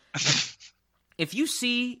 if you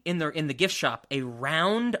see in the gift shop a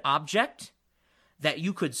round object that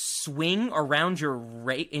you could swing around your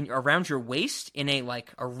waist in a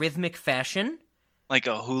rhythmic fashion, like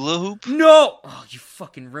a hula hoop? No! Oh, you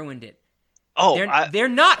fucking ruined it. Oh, they're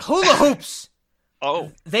not hula hoops.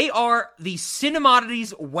 Oh, they are the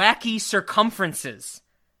Cinemodities wacky circumferences.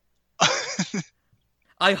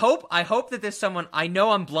 I hope that there's someone. I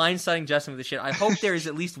know I'm blindsiding Justin with this shit. I hope there is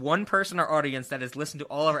at least one person in our audience that has listened to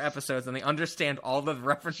all of our episodes and they understand all the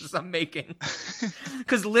references I'm making.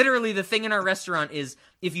 Because literally, the thing in our restaurant is,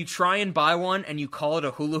 if you try and buy one and you call it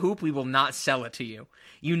a hula hoop, we will not sell it to you.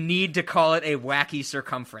 You need to call it a wacky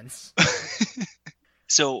circumference.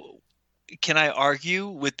 So, can I argue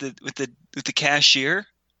with the cashier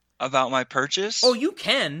about my purchase? Oh, you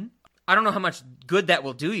can. I don't know how much good that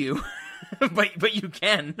will do you. But you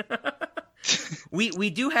can. we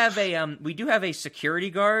do have a security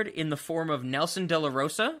guard in the form of Nelson De La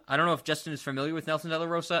Rosa. I don't know if Justin is familiar with Nelson De La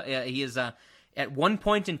Rosa. He is at one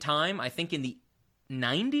point in time, I think in the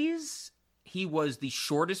 90s, he was the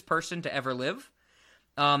shortest person to ever live.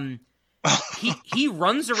 He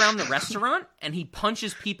runs around the restaurant and he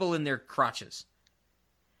punches people in their crotches.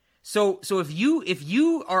 So if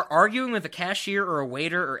you are arguing with a cashier or a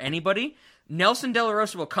waiter or anybody, Nelson De La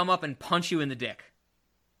Rosa will come up and punch you in the dick.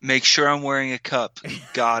 Make sure I'm wearing a cup.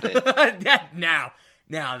 Got it. Now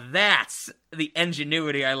that's the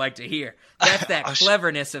ingenuity I like to hear. That's that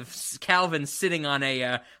cleverness of Calvin sitting on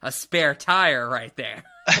a spare tire right there.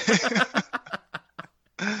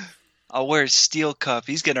 I'll wear a steel cup.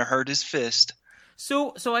 He's gonna hurt his fist.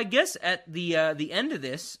 So I guess at the end of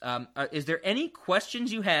this, is there any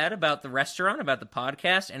questions you had about the restaurant, about the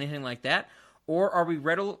podcast, anything like that? Or are we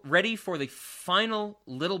ready for the final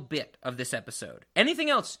little bit of this episode? Anything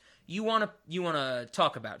else you wanna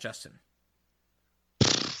talk about, Justin?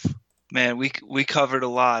 Man, we covered a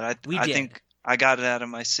lot. I think I got it out of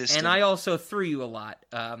my system. And I also threw you a lot,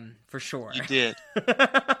 for sure. You did.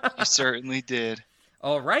 You certainly did.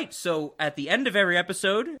 All right. So at the end of every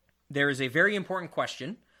episode, there is a very important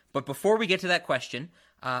question. But before we get to that question,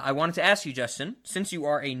 I wanted to ask you, Justin, since you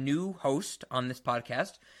are a new host on this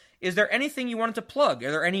podcast, is there anything you wanted to plug?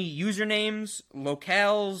 Are there any usernames,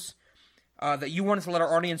 locales that you wanted to let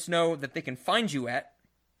our audience know that they can find you at?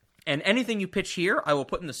 And anything you pitch here, I will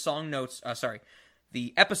put in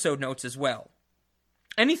the episode notes as well.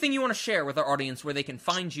 Anything you want to share with our audience where they can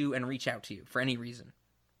find you and reach out to you for any reason?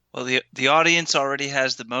 Well, the audience already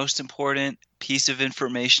has the most important piece of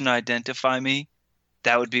information to identify me.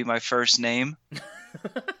 That would be my first name.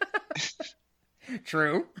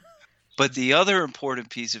 True. But the other important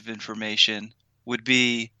piece of information would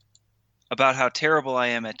be about how terrible I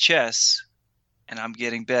am at chess, and I'm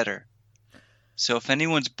getting better. So if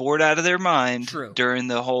anyone's bored out of their mind during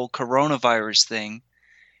the whole coronavirus thing,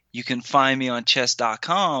 you can find me on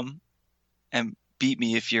chess.com and beat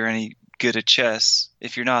me if you're any good at chess.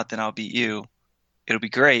 If you're not, then I'll beat you. It'll be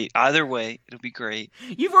great. Either way, it'll be great.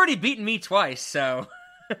 You've already beaten me twice, so...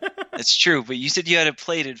 It's true, but you said you hadn't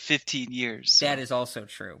played in 15 years. So. That is also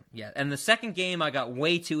true. Yeah, and the second game I got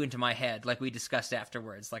way too into my head, like we discussed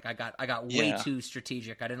afterwards. Like I got way too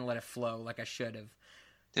strategic. I didn't let it flow like I should have.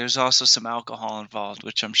 There's also some alcohol involved,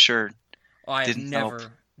 which I'm sure I have didn't never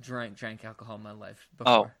help. drank alcohol in my life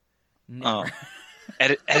before. Never.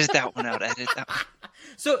 Edit that one out. Edit that one.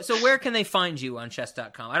 So where can they find you on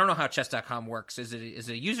chess.com? I don't know how chess.com works. Is it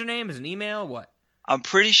a username? Is it an email? What? I'm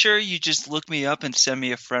pretty sure you just look me up and send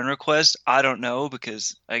me a friend request. I don't know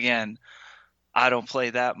because, again, I don't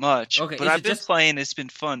play that much. Okay, but I've been playing. It's been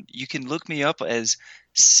fun. You can look me up as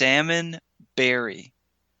Salmon Berry.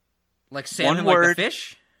 Like salmon like the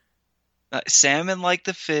fish? Salmon like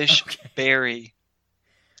the fish, berry.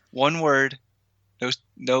 One word.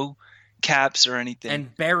 No caps or anything.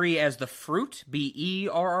 And berry as the fruit?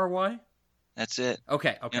 Berry? That's it.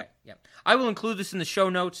 Okay. Yep. I will include this in the show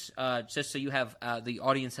notes, just so you have the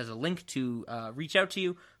audience has a link to reach out to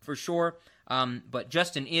you for sure. But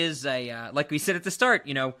Justin is like we said at the start,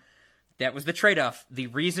 that was the trade-off. The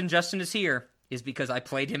reason Justin is here is because I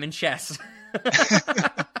played him in chess.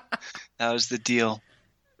 That was the deal.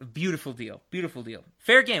 Beautiful deal.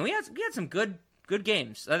 Fair game. We had some good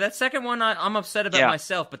games. That second one, I'm upset about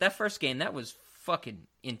myself, but that first game, that was fucking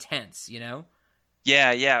intense,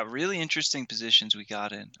 Yeah, really interesting positions we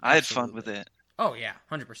got in. I had fun with it. Oh, yeah,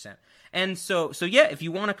 100%. And so yeah, if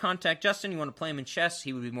you want to contact Justin, you want to play him in chess,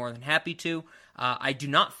 he would be more than happy to. I do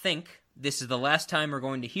not think this is the last time we're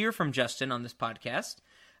going to hear from Justin on this podcast,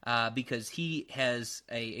 because he has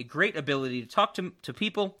a great ability to talk to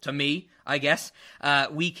people, to me, I guess.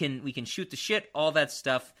 We can shoot the shit, all that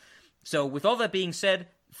stuff. So with all that being said,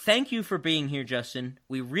 thank you for being here, Justin.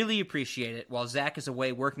 We really appreciate it while Zach is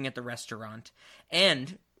away working at the restaurant.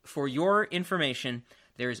 And for your information,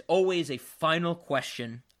 there is always a final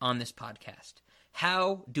question on this podcast.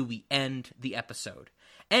 How do we end the episode?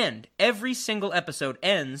 And every single episode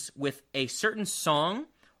ends with a certain song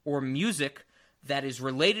or music that is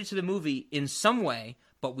related to the movie in some way,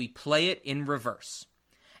 but we play it in reverse.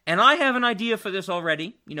 And I have an idea for this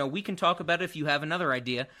already. We can talk about it if you have another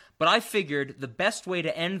idea. But I figured the best way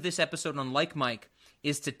to end this episode on Like Mike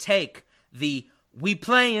is to take the We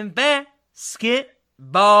Playin' Basketball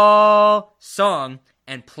song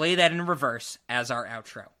and play that in reverse as our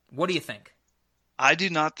outro. What do you think? I do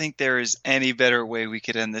not think there is any better way we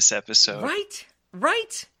could end this episode.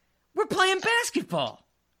 Right? We're playing basketball.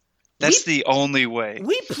 That's the only way.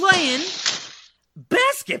 We playing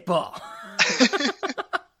basketball.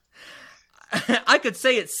 I could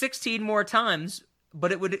say it 16 more times,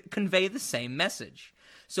 but it would convey the same message.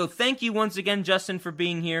 So thank you once again, Justin, for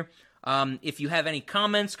being here. If you have any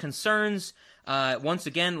comments, concerns, once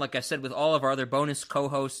again, like I said with all of our other bonus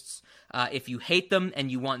co-hosts, if you hate them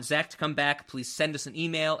and you want Zach to come back, please send us an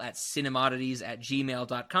email at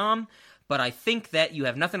cinemoddities@gmail.com. But I think that you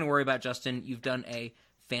have nothing to worry about, Justin. You've done a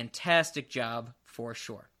fantastic job for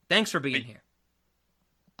sure. Thanks for being here.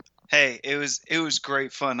 Hey, it was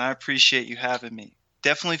great fun. I appreciate you having me.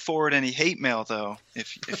 Definitely forward any hate mail though,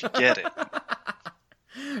 if you get it.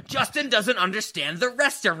 Justin doesn't understand the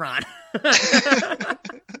restaurant.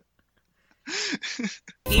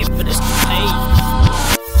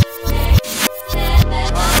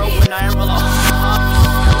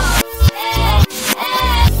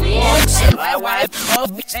 My wife,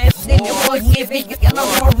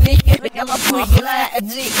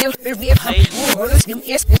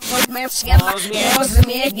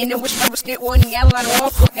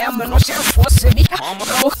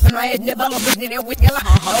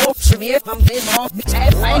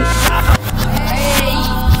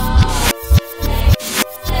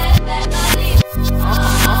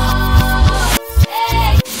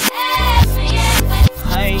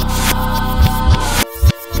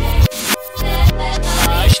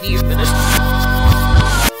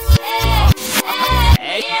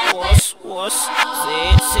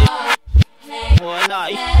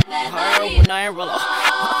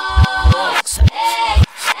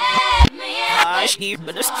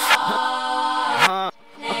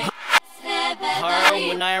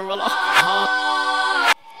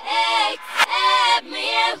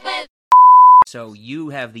 So you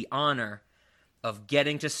have the honor of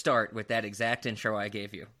getting to start with that exact intro I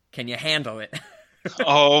gave you. Can you handle it?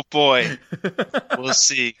 Oh, boy. We'll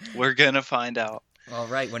see. We're going to find out. All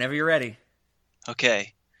right. Whenever you're ready.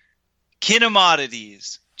 Okay.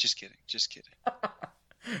 Kinemoddities. Just kidding.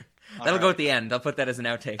 That'll go at the end. I'll put that as an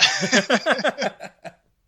outtake.